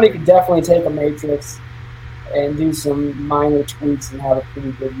somebody could definitely take a Matrix and do some minor tweaks and have a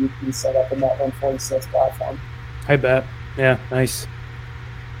pretty good UP setup in that 146 platform. I bet. Yeah, nice.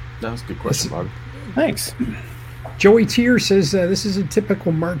 That was a good question, Bobby. Thanks. Joey Tier says, this is a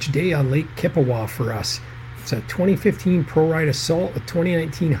typical March day on Lake Kippawa for us. It's a 2015 Pro Ride Assault, a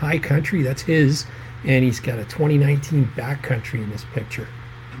 2019 High Country, that's his, and he's got a 2019 Backcountry in this picture.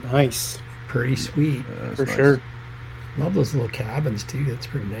 Nice. Pretty sweet. For sure. Love those little cabins, too. That's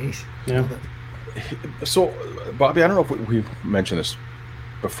pretty nice. Yeah. So, Bobby, I don't know if we mentioned this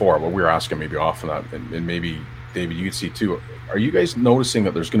before, but we were asking maybe off of that, and maybe, David, you'd see too. Are you guys noticing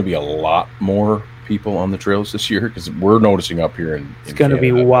that there's going to be a lot more people on the trails this year? Because we're noticing up here it's going to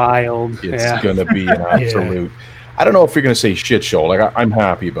be wild. It's going to be an absolute. I don't know if you're going to say shit show. Like I'm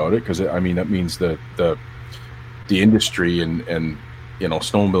happy about it because I mean that means the industry and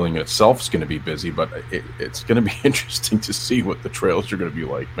snowmobiling itself is going to be busy, but it's going to be interesting to see what the trails are going to be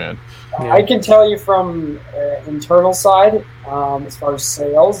like, man. I can tell you from internal side, as far as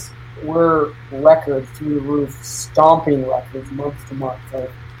sales, we're record through the roof, stomping records month to month,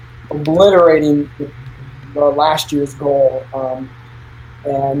 like obliterating the last year's goal.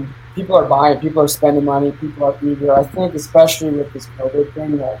 And people are buying, people are spending money, people are eager. I think especially with this COVID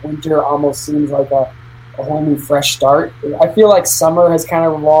thing, that winter almost seems like a whole new fresh start. I feel like summer has kind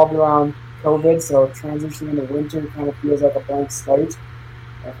of revolved around COVID, so transitioning into winter kind of feels like a blank slate.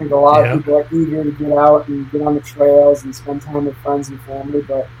 I think a lot of people are eager to get out and get on the trails and spend time with friends and family,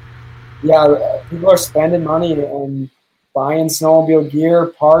 but people are spending money and buying snowmobile gear,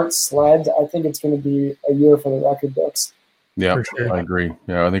 parts, sleds. I think it's going to be a year for the record books. Yeah, sure. I agree.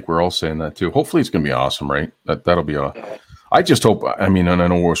 Yeah, I think we're all saying that too. Hopefully it's going to be awesome, right? That'll be I just hope, I mean, and I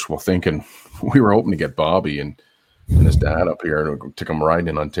know we're thinking, we were hoping to get Bobby and his dad up here to come ride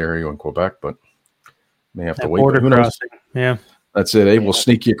in Ontario and Quebec, but may have to wait. Border crossing. Yeah. That's it. Hey, we'll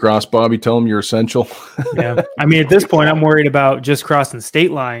sneak you across, Bobby. Tell them you're essential. Yeah. I mean, at this point, I'm worried about just crossing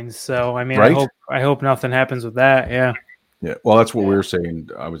state lines. So, I mean, right? I hope nothing happens with that. Yeah. Yeah. Well, that's what we were saying.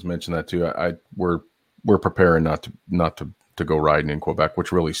 I was mentioning that too. We're preparing not to go riding in Quebec,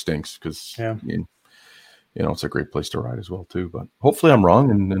 which really stinks because it's a great place to ride as well too. But hopefully I'm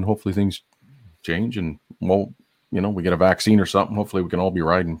wrong, and hopefully things change, and we get a vaccine or something. Hopefully we can all be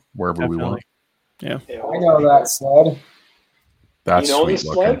riding wherever we want. Yeah. I know that sled. That's sweet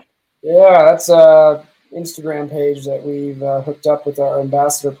sled? Yeah, that's a Instagram page that we've hooked up with our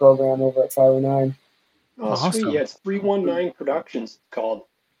ambassador program over at 509. Oh, awesome. Sweet. Yeah, it's 319 Productions called.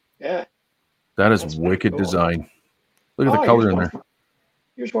 Yeah. That is wicked design. Look at the color in there.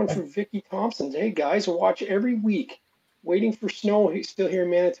 Here's one from Vicky Thompson. Hey, guys, I watch every week. Waiting for snow. He's still here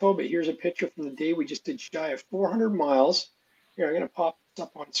in Manitoba. Here's a picture from the day we just did shy of 400 miles. Here, I'm going to pop this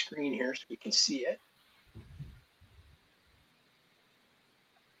up on screen here so we can see it.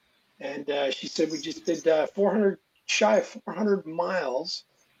 And she said we just did shy of 400 miles.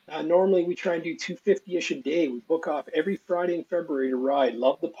 Normally we try and do 250-ish a day. We book off every Friday in February to ride.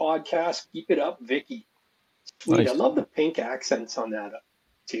 Love the podcast. Keep it up, Vicky. Sweet. Nice. I love the pink accents on that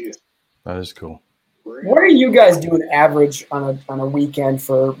too. That is cool. What are you guys doing average on a weekend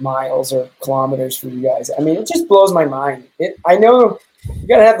for miles or kilometers for you guys? I mean, it just blows my mind. I know you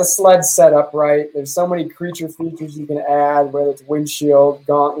got to have the sled set up right. There's so many creature features you can add, whether it's windshield,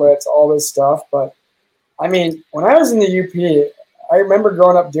 gauntlets, all this stuff. But, I mean, when I was in the UP, I remember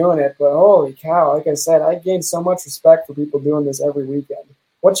growing up doing it. But, holy cow, like I said, I gained so much respect for people doing this every weekend.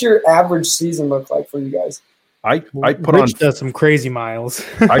 What's your average season look like for you guys? I put Rich does some crazy miles.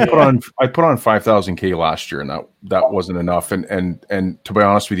 I put on 5,000K last year, and that wasn't enough. And to be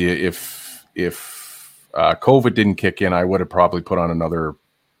honest with you, if COVID didn't kick in, I would have probably put on another,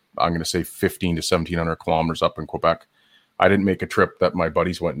 I'm going to say 1,500 to 1,700 kilometers up in Quebec. I didn't make a trip that my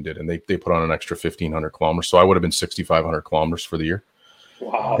buddies went and did, and they put on an extra 1,500 kilometers. So I would have been 6,500 kilometers for the year.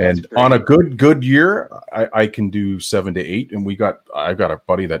 Wow. And on a good year, I can do 7 to 8. And I've got a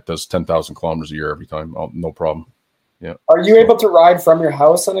buddy that does 10,000 kilometers a year every time. No problem. Yeah. Are you able to ride from your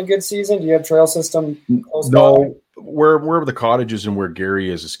house on a good season? Do you have trail system close by? Where the cottage is and where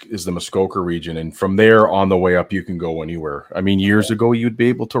Gary is the Muskoka region. And from there on the way up, you can go anywhere. I mean, years ago, you'd be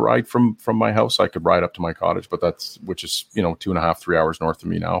able to ride from my house. I could ride up to my cottage, but which is, 2.5, 3 hours north of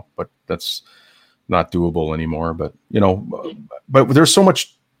me now, but that's not doable anymore. But, but there's so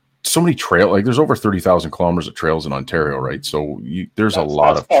many trail, like there's over 30,000 kilometers of trails in Ontario, right? So there's a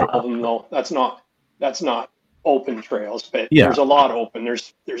lot of all of them, though. That's not open trails, but there's a lot open.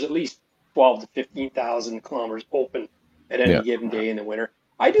 There's at least 12 to 15,000 kilometers open at any given day in the winter.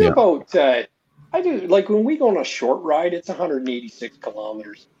 I do like when we go on a short ride, it's 186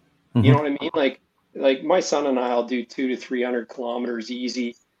 kilometers. Mm-hmm. You know what I mean? Like my son and I'll do 200 to 300 kilometers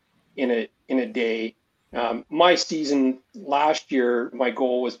easy in a day. My season last year, my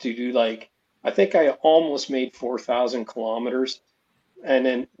goal was to do I think I almost made 4,000 kilometers, and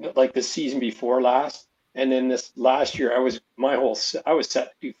then the season before last. And then this last year, I was set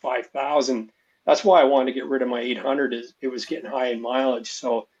to do 5,000. That's why I wanted to get rid of my 800. It was getting high in mileage.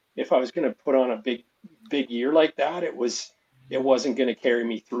 So if I was going to put on a big year like that, it wasn't going to carry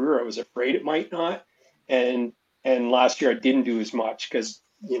me through. Or I was afraid it might not. And last year I didn't do as much because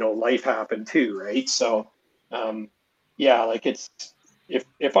life happened too, right? So it's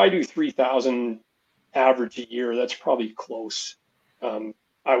if I do 3,000 average a year, that's probably close.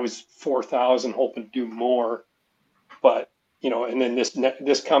 I was 4,000 hoping to do more, but and then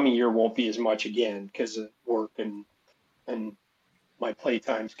this coming year won't be as much again because of work and my play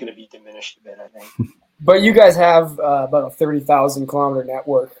time is going to be diminished a bit, I think. But you guys have about a 30,000 kilometer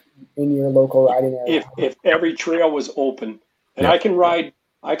network in your local riding area. If every trail was open, and I can ride,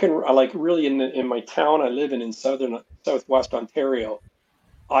 really in my town I live in southwest Ontario.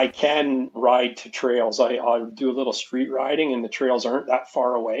 I can ride to trails. I'll do a little street riding, and the trails aren't that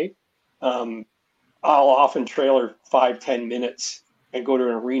far away. I'll often trailer 5-10 minutes and go to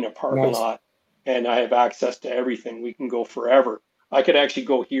an arena parking lot, and I have access to everything. We can go forever. I could actually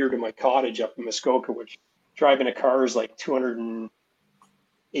go here to my cottage up in Muskoka, which driving a car is like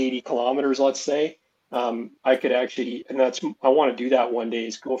 280 kilometers, let's say. I could actually, and I want to do that one day,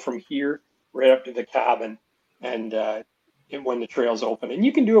 is go from here right up to the cabin and when the trail's open. And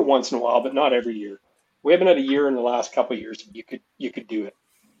you can do it once in a while, but not every year. We haven't had a year in the last couple of years. You could do it.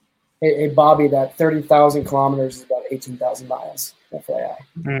 Hey, Bobby, that 30,000 kilometers is about 18,000 miles, FYI.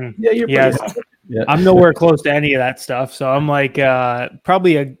 Yeah, I'm nowhere close to any of that stuff. So I'm like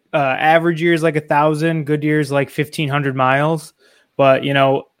probably a average year is like 1,000, good years like 1,500 miles. But,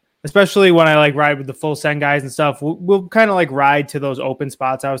 especially when I ride with the full send guys and stuff, we'll kind of ride to those open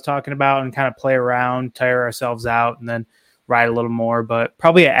spots I was talking about and kind of play around, tire ourselves out, and then ride a little more. But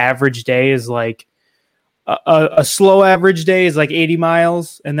probably an average day is a slow average day is 80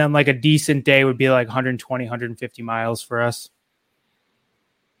 miles. And then a decent day would be 120, 150 miles for us.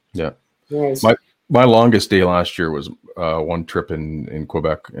 Yeah. Nice. My longest day last year was one trip in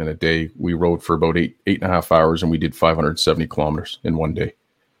Quebec. In a day we rode for about 8.5 hours, and we did 570 kilometers in one day.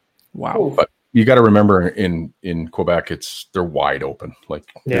 Wow. But you got to remember in Quebec, they're wide open.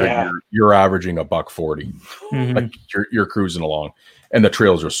 You're averaging $140. Mm-hmm. You're cruising along, and the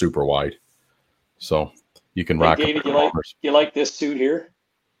trails are super wide. So you can rack David, you like this suit here?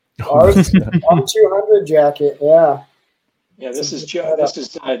 Ours 200 jacket. Yeah. Yeah, this is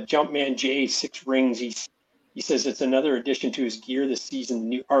Jumpman J, 6 rings. He says it's another addition to his gear this season, the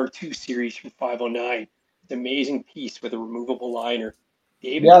new R2 series from 509. It's an amazing piece with a removable liner.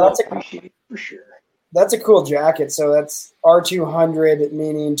 David, that's appreciated for sure. That's a cool jacket. So that's R200,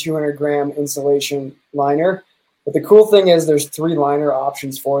 meaning 200 gram insulation liner. But the cool thing is there's 3 liner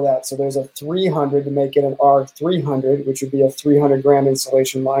options for that. So there's a 300 to make it an R300, which would be a 300 gram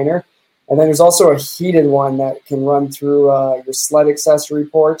insulation liner. And then there's also a heated one that can run through your sled accessory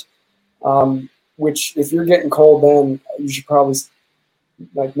port, which if you're getting cold, then you should probably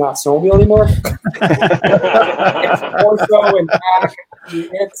not snowmobile anymore.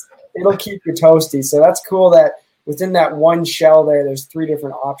 It'll keep you toasty. So that's cool that within that one shell there's 3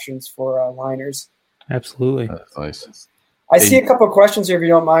 different options for liners. Absolutely. That's nice. I see a couple of questions here, if you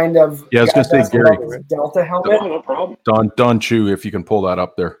don't mind. I was going to say, Gary. Delta helmet. No problem. Don Chu, if you can pull that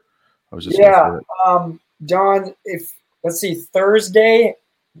up there. I was just Don, let's see, Thursday,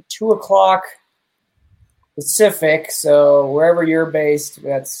 2:00 Pacific. So wherever you're based,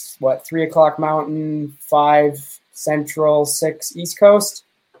 that's 3:00 Mountain, 5 Central, 6 East Coast.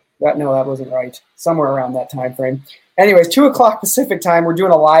 No, that wasn't right. Somewhere around that time frame. Anyways, 2:00 Pacific time, we're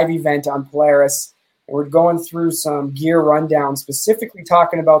doing a live event on Polaris. We're going through some gear rundown, specifically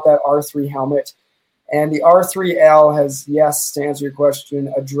talking about that R3 helmet. And the R3L has, yes, to answer your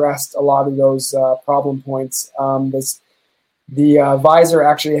question, addressed a lot of those problem points. The visor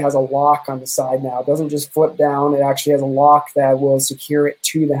actually has a lock on the side now. It doesn't just flip down. It actually has a lock that will secure it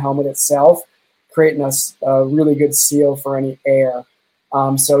to the helmet itself, creating a really good seal for any air.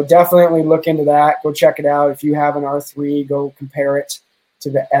 So definitely look into that. Go check it out. If you have an R3, go compare it to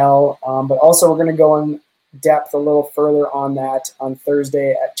the L. But also we're going to go in depth a little further on that on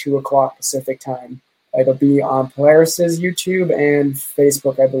Thursday at 2 o'clock Pacific time. It'll be on Polaris's YouTube and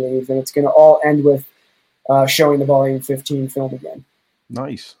Facebook, I believe. And it's going to all end with showing the Volume 15 film again.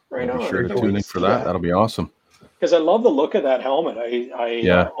 Nice. Right I'll be on. sure to tune in for that. That'll be awesome. Because I love the look of that helmet.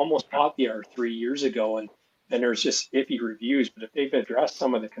 I almost bought the R3 years ago, and there's just iffy reviews. But if they've addressed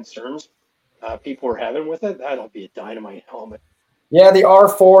some of the concerns people are having with it, that'll be a dynamite helmet. Yeah, the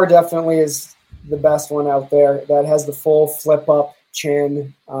R4 definitely is the best one out there. That has the full flip-up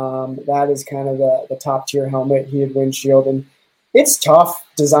chin. That is kind of the top-tier helmet, heated windshield. And it's tough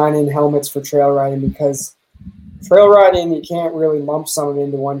designing helmets for trail riding because trail riding, you can't really lump someone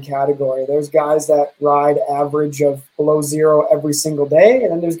into one category. There's guys that ride average of below zero every single day,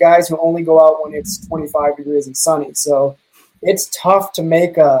 and then there's guys who only go out when it's 25 degrees and sunny. So it's tough to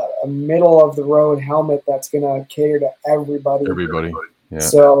make a middle-of-the-road helmet that's going to cater to everybody. Yeah.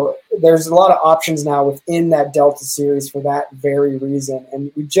 So there's a lot of options now within that Delta series for that very reason.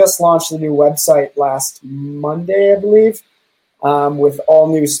 And we just launched the new website last Monday, I believe, with all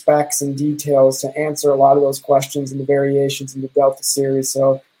new specs and details to answer a lot of those questions and the variations in the Delta series.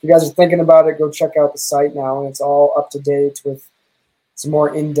 So if you guys are thinking about it, go check out the site now, and it's all up to date with some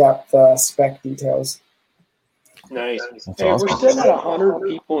more in-depth spec details. Nice. That's hey, awesome. We're sitting at 100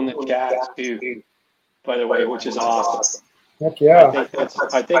 people in the chat too, by the way, which is awesome. Heck yeah.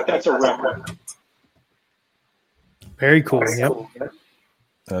 I think that's a record. Very cool. Yep.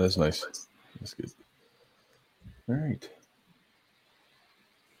 That is nice. That's good. All right.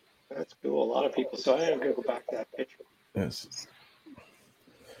 That's cool. A lot of people. So I'm going to go back to that picture. Yes.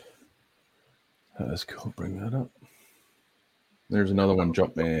 That's cool. Bring that up. There's another one.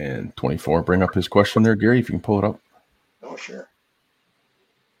 Jumpman 24. Bring up his question there, Gary, if you can pull it up. Oh, sure.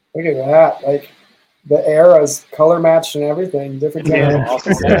 Look at that. Like, the era's color matched and everything. Different time. Yeah,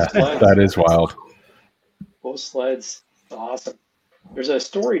 awesome. Yeah, that is wild. Both sleds. It's awesome. There's a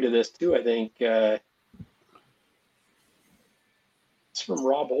story to this, too, I think. It's from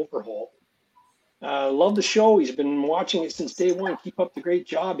Rob Overholt. Love the show. He's been watching it since day one. Keep up the great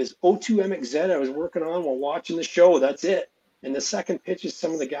job. His O2 MXZ I was working on while watching the show. That's it. And the second pitch is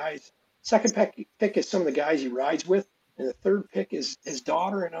some of the guys. Second pick is some of the guys he rides with. And the third pick is his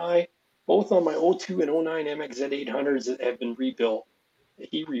daughter and I, both on my 02 and 09 MXZ 800s that have been rebuilt, that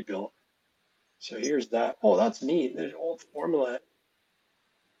he rebuilt. So here's that. Oh, that's neat. There's old Formula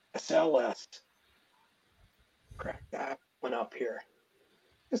SLS. Crack that one up here.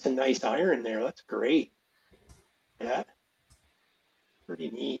 That's a nice iron there. That's great. Yeah. Pretty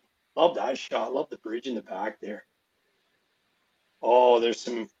neat. Love that shot. Love the bridge in the back there. Oh, there's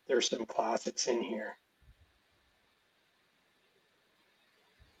some classics in here.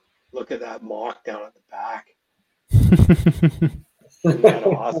 Look at that mock down at the back. Isn't that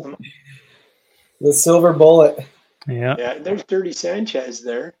awesome? The silver bullet. Yeah. Yeah, there's Dirty Sanchez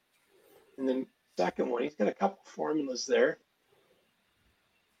there. And then second one, he's got a couple formulas there.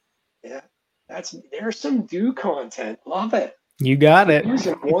 Yeah, there's some do content. Love it. You got it.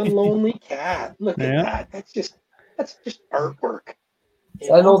 Using one lonely cat. Look at that. That's just artwork. Is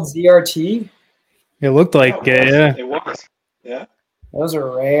that an old ZRT? It looked like yeah. It was. Yeah. Those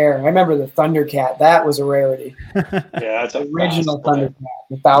are rare. I remember the Thundercat. That was a rarity. Yeah, it's the original Thundercat,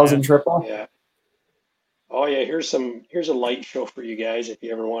 the 1000 triple. Yeah. Oh yeah, here's a light show for you guys if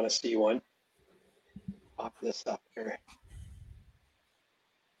you ever want to see one. Pop this up here.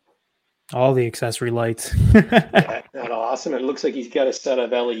 All the accessory lights. Yeah, isn't that awesome? It looks like he's got a set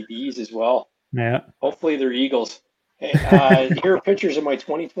of LEDs as well. Yeah. Hopefully they're Eagles. Hey, here are pictures of my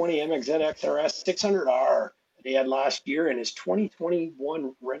 2020 MXZ XRS 600R that he had last year and his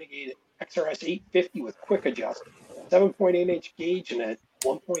 2021 Renegade XRS 850 with quick adjust, 7.8-inch gauge and a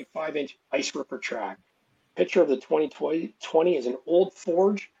 1.5-inch ice ripper track. Picture of the 2020 is an old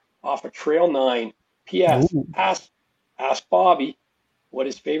Forge off a Trail 9. P.S. Ask Bobby what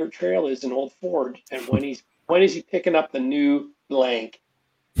his favorite trail is in Old Forge and when is he picking up the new blank.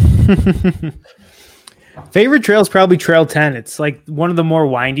 Favorite trail is probably Trail 10. It's like one of the more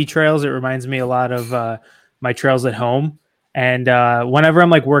windy trails. It reminds me a lot of my trails at home. And whenever I'm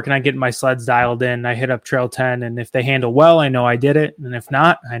like working on getting my sleds dialed in, I hit up Trail 10, and if they handle well, I know I did it, and if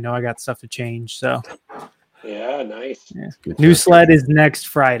not, I know I got stuff to change. So yeah, nice. Yeah. New sled is next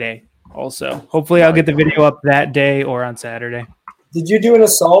Friday. Also, hopefully, I'll get the video up that day or on Saturday. Did you do an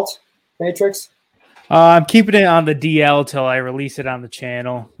assault, Matrix? I'm keeping it on the DL till I release it on the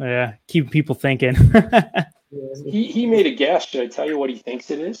channel. Yeah, keep people thinking. He made a guess. Should I tell you what he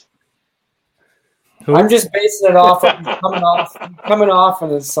thinks it is? Who? I'm just basing it off of coming off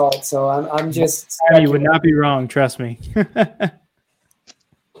an assault. So I'm just. You would not be wrong. Trust me.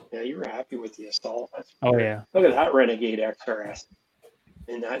 Yeah, you were happy with the assault. Oh yeah. Look at that Renegade XRS.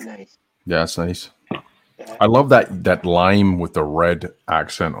 Isn't that nice? Yeah, it's nice. Yeah. I love that lime with the red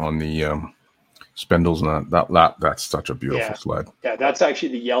accent on the spindles. And that's such a beautiful sled. Yeah, that's actually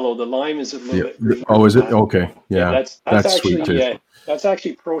the yellow. The lime is a little bit green. Oh, is it? Okay. Yeah, that's actually sweet too. Yeah, that's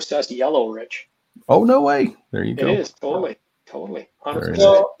actually processed yellow, Rich. Oh, no way. There you go. It is totally.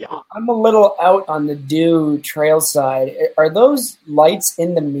 So I'm a little out on the Dew trail side. Are those lights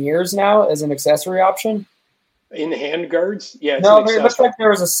in the mirrors now as an accessory option? In the hand guards? Yeah. No, it looks like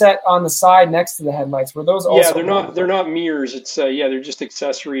there was a set on the side next to the headlights. Were those also? Yeah, they're not mirrors. It's they're just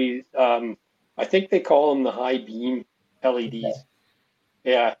accessory. I think they call them the high beam LEDs.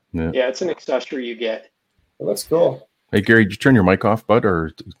 Yeah. It's an accessory you get. It looks cool. Hey Gary, did you turn your mic off, bud,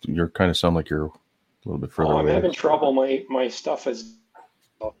 or you kind of sound like you're a little bit further away? I'm having trouble. My stuff is.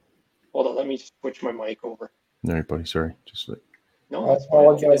 Hold on, let me switch my mic over. All right, buddy. Sorry. No, I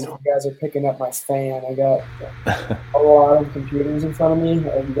apologize if you guys are picking up my fan. I got a lot of computers in front of me.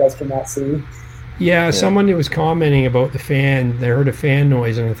 You guys cannot see. Yeah, someone was commenting about the fan. They heard a fan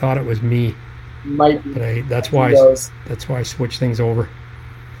noise and I thought it was me. Might be. But that's why I switched things over.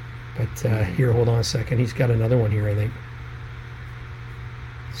 But here, hold on a second. He's got another one here, I think.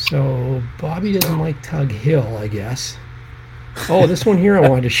 So Bobby doesn't like Tug Hill, I guess. Oh, this one here I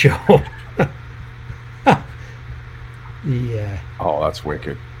wanted to show. Oh, that's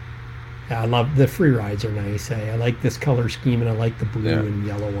wicked. Yeah, I love the free rides are nice. I like this color scheme and I like the blue and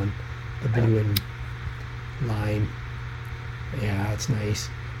yellow one. The blue and lime. Yeah, it's nice.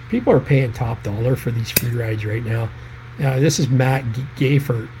 People are paying top dollar for these free rides right now. This is Matt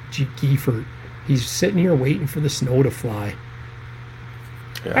Gieffert. He's sitting here waiting for the snow to fly.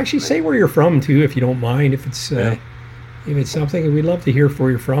 Yeah, actually, say where you're from too, if you don't mind. If it's something we'd love to hear where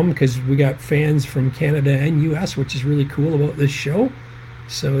you're from, because we got fans from Canada and U.S., which is really cool about this show.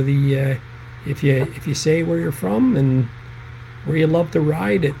 So if you say where you're from and where you love to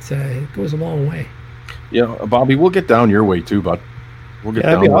ride, it goes a long way. Yeah, Bobby, we'll get down your way too, bud. We'll get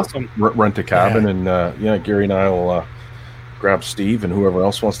down. That'd be awesome. Rent a cabin, and Gary and I will grab Steve and whoever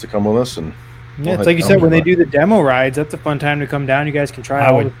else wants to come with us. And it's like you said, when they do the demo rides, that's a fun time to come down. You guys can try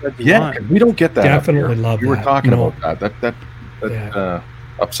all the sleds you want. We don't get that. Definitely love that. We were talking about that. That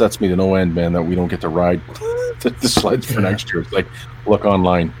upsets me to no end, man, that we don't get to ride the sleds for next year. It's like, look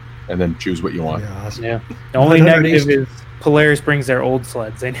online and then choose what you want. Yeah. The only negative is Polaris brings their old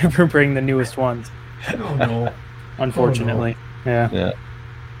sleds. They never bring the newest ones. Oh, no. Unfortunately. Yeah.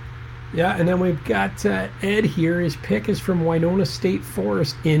 Yeah, and then we've got Ed here. His pick is from Winona State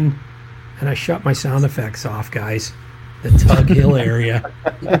Forest and I shut my sound effects off, guys. The Tug Hill area.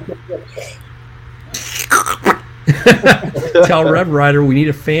 Tell Rev Rider we need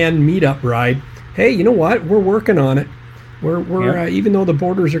a fan meetup ride. Hey, you know what? We're working on it. We're even though the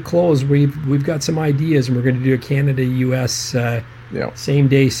borders are closed, we've got some ideas, and we're going to do a Canada-U.S. Same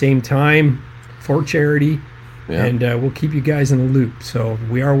day, same time for charity. Yeah. And we'll keep you guys in the loop. So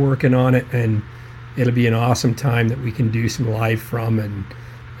we are working on it, and it'll be an awesome time that we can do some live from and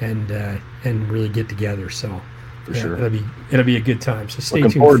really get together. So for sure, it'll be a good time. So stay tuned.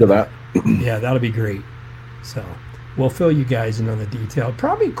 Looking forward to that. Yeah, that'll be great. So we'll fill you guys in on the detail.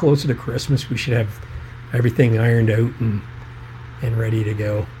 Probably closer to Christmas, we should have everything ironed out and ready to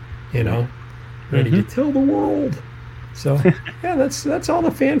go. Ready to tell the world. So yeah, that's all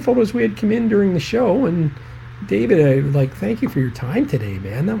the fan photos we had come in during the show. And David, thank you for your time today,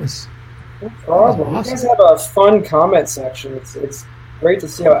 man. That was awesome. Awesome. You guys have a fun comment section. It's great to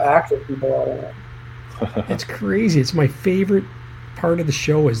see how active people are in it. It's crazy. It's my favorite part of the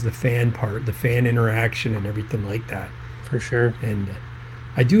show is the fan part, the fan interaction and everything like that. For sure. And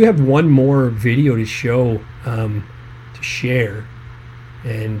I do have one more video to show, to share,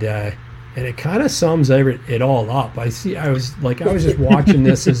 and it kind of sums it all up. I was just watching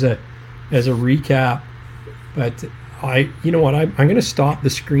this as a recap, but you know what? I'm going to stop the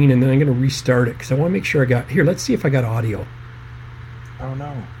screen and then I'm going to restart it because I want to make sure I got here. Let's see if I got audio. Oh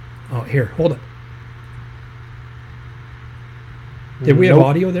no. Oh, here, hold it. Did we have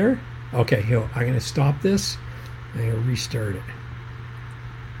audio there? Okay, I'm going to stop this I'm going to restart it.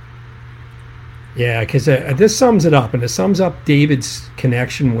 Yeah, because this sums it up, and it sums up David's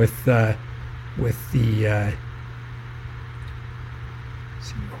connection with the. See,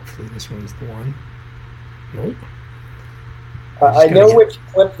 hopefully this one's the one. Nope. I know which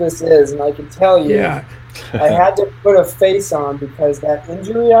clip this is, and I can tell you. Yeah. I had to put a face on because that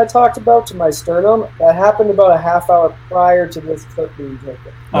injury I talked about to my sternum, that happened about a half hour prior to this clip being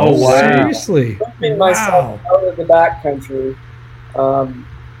taken. Oh, wow. Seriously? Flipping myself out of the backcountry.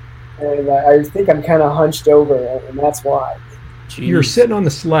 And I think I'm kind of hunched over, and that's why. Jeez. You're sitting on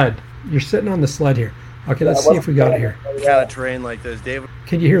the sled. You're sitting on the sled here. Okay, let's see if we got it here. Got a terrain like this, David.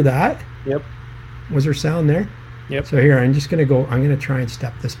 Can you hear that? Yep. Was there sound there? Yep. So here, I'm going to try and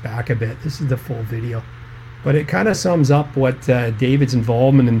step this back a bit. This is the full video. But it kind of sums up what David's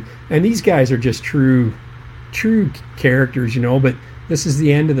involvement, and these guys are just true characters, you know, but this is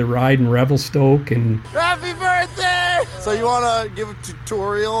the end of the ride in Revelstoke, and happy birthday! So you want to give a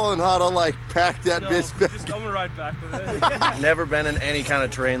tutorial on how to like pack that bitch back? Just I'm gonna ride back with it. Never been in any kind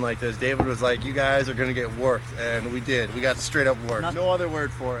of terrain like this. David was like, you guys are gonna get worked, and we did. We got straight up work. No other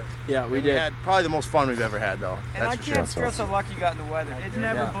word for it. Yeah, we did. Had probably the most fun we've ever had, though. And I can't stress how lucky you got in the weather. It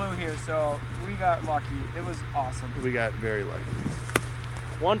never blew here, so we got lucky. It was awesome. We got very lucky.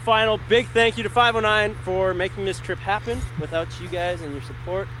 One final big thank you to 509 for making this trip happen. Without you guys and your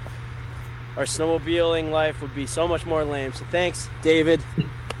support, our snowmobiling life would be so much more lame. So thanks, David,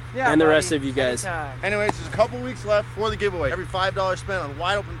 and the rest of you guys. Anyways, there's a couple weeks left for the giveaway. Every $5 spent on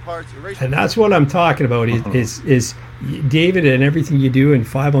wide open parts. And that's what I'm talking about is David and everything you do in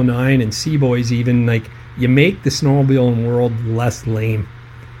 509 and Seaboys, even like you make the snowmobiling world less lame.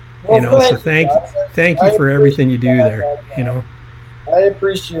 Well, you know, so thank you for everything you do there. You know. I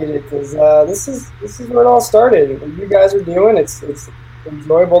appreciate it because this is where it all started. What you guys are doing, it's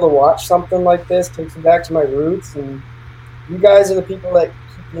enjoyable to watch something like this. Takes me back to my roots, and you guys are the people that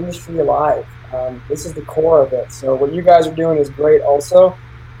keep the industry alive. This is the core of it. So what you guys are doing is great, also.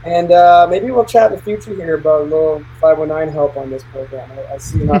 And maybe we'll chat in the future here about a little 519 help on this program. I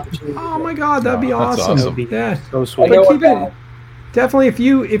see an opportunity. Oh my God, that'd be awesome. Yeah, so sweet. But keep it. Definitely, if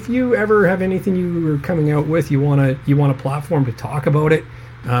you ever have anything you are coming out with, you want a platform to talk about it,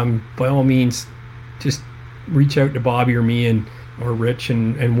 by all means, just reach out to Bobby or me or Rich,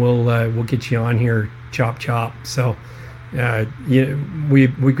 and we'll get you on here, chop. So,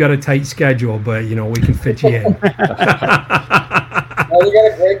 we've got a tight schedule, but you know we can fit you in. Well, you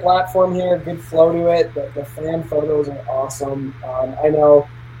got a great platform here, good flow to it. The fan photos are awesome. I know.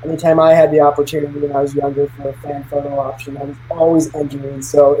 Anytime I had the opportunity when I was younger for a fan photo option, I was always entering.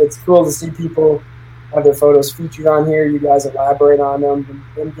 So it's cool to see people have their photos featured on here. You guys elaborate on them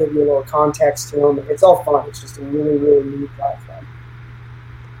and give you a little context to them. It's all fun. It's just a really, really neat platform.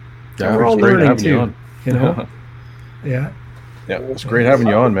 Yeah, we're all learning too. You know. Yeah. Yeah, it's great having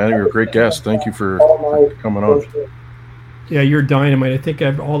you on, man. You're a great guest. Thank you for coming on. Yeah, you're dynamite. I think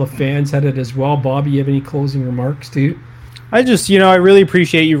all the fans had it as well. Bobby, you have any closing remarks too? I just, I really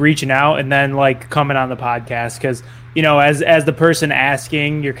appreciate you reaching out and then like coming on the podcast because, as the person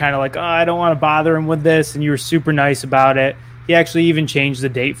asking, you're kind of like, oh, I don't want to bother him with this. And you were super nice about it. He actually even changed the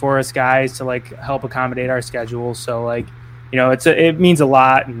date for us guys to like help accommodate our schedule. So like, it means a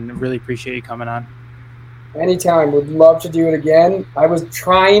lot and really appreciate you coming on. Anytime. Would love to do it again. I was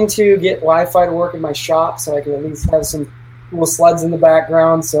trying to get Wi-Fi to work in my shop so I can at least have some cool sleds in the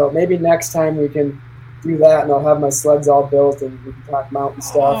background. So maybe next time we can do that, and I'll have my sleds all built, and we can talk mountain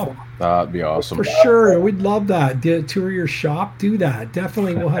stuff. Oh, that'd be awesome. For sure, we'd love that. Tour your shop, do that.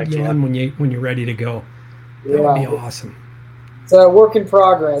 Definitely, we'll have you on when you're ready to go. That would be awesome. It's a work in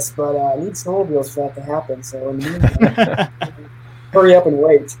progress, but I need snowmobiles for that to happen. So in the meantime, hurry up and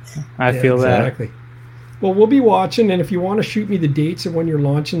wait. I feel that. Exactly. Well, we'll be watching, and if you want to shoot me the dates of when you're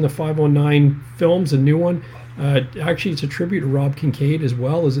launching the 509 films, a new one. Actually, it's a tribute to Rob Kincaid as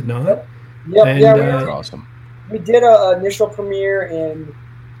well, is it not? Yep, and, awesome. We did an initial premiere and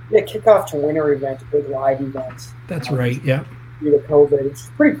kickoff to winter event, a big live event. That's right, yeah. Due to COVID. It's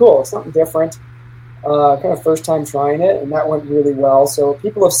pretty cool. It's something different. Kind of first time trying it, and that went really well. So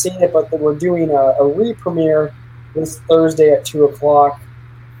people have seen it, but we're doing a re-premiere this Thursday at 2 o'clock.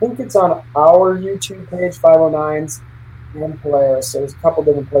 I think it's on our YouTube page, 509's, and Polaris. So there's a couple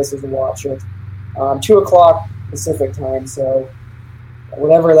different places to watch it. 2 o'clock Pacific time, so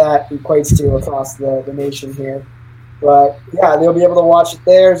whatever that equates to across the nation here. But yeah, they'll be able to watch it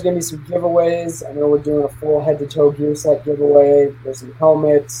there. There's going to be some giveaways. I know we're doing a full head-to-toe gear set giveaway. There's some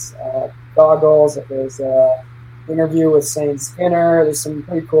helmets, goggles. There's an interview with Shane Skinner. There's some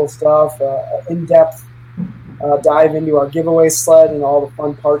pretty cool stuff. In-depth dive into our giveaway sled and all the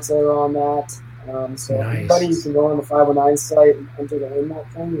fun parts that are on that. So anybody, you can go on the 509 site and enter to win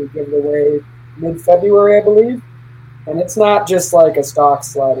that thing. We give it away mid-February, I believe. And it's not just like a stock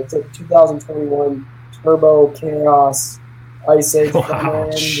sled. It's a 2021 Turbo Chaos Ice Age front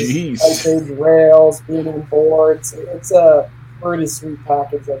end, Ice Age rails, B&M boards. It's a pretty sweet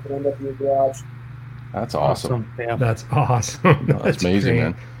package that can end up in your garage. That's awesome. Yeah. That's awesome. That's amazing, great.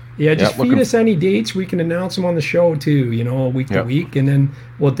 Man. Yeah, just feed us any dates. We can announce them on the show too, week to week, and then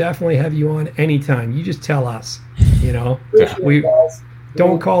we'll definitely have you on anytime. You just tell us, we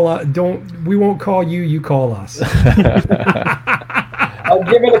don't call we won't call you, you call us. I'll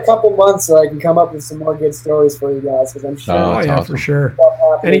give it a couple months so I can come up with some more good stories for you guys, because I'm sure. Awesome. For sure.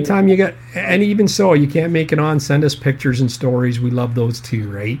 Anytime you got, and even so, you can't make it on, send us pictures and stories. We love those too,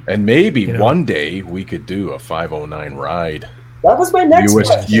 right? And maybe one day we could do a 509 ride. That was my next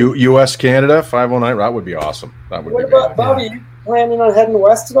question. U.S. Canada 509. That would be awesome. That would. What about Bobby? You planning on heading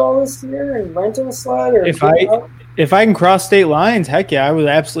west at all this year and renting a sled? Or if I can cross state lines, heck yeah, I would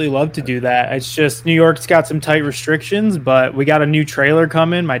absolutely love to do that. It's just New York's got some tight restrictions, but we got a new trailer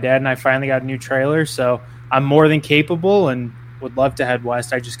coming. My dad and I finally got a new trailer, so I'm more than capable and would love to head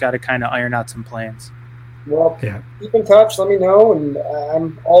west. I just got to kind of iron out some plans. Well, keep in touch. Let me know, and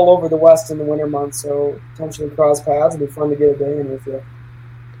I'm all over the West in the winter months, so potentially cross paths. It'd be fun to get a day in with you.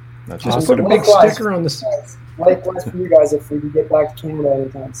 That's just put a big sticker on the side. Likewise for you guys if we can get back to Canada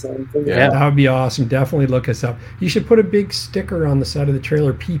anytime soon. Yeah, that would be awesome. Definitely look us up. You should put a big sticker on the side of the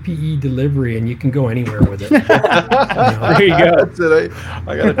trailer, PPE delivery, and you can go anywhere with it. There you go. That's it.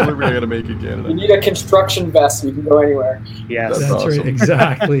 I got a delivery I got to make in Canada. You need a construction vest so you can go anywhere. Yes, that's awesome. Right.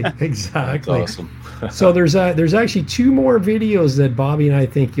 Exactly. That's awesome. So there's actually 2 more videos that Bobby and I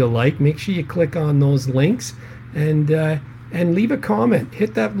think you'll like. Make sure you click on those links and leave a comment.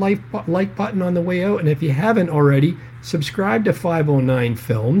 Hit that like button on the way out. And if you haven't already, subscribe to 509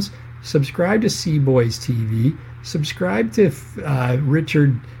 Films, subscribe to C-Boys TV, subscribe to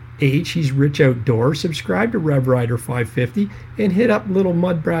Richard H. He's Rich Outdoor. Subscribe to Rev Rider 550 and hit up Little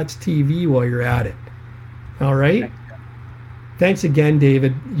Mud Brats TV while you're at it. All right? Thanks again,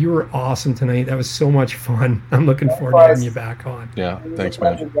 David. You were awesome tonight. That was so much fun. I'm looking forward to having you back on. Yeah, thanks,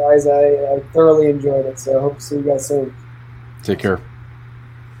 man. Guys, I thoroughly enjoyed it, so I hope to see you guys soon. Take care.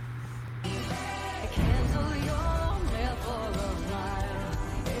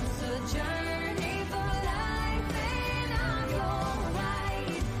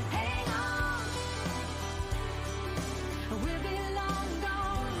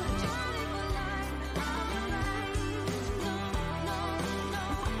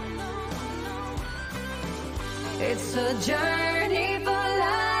 It's a journey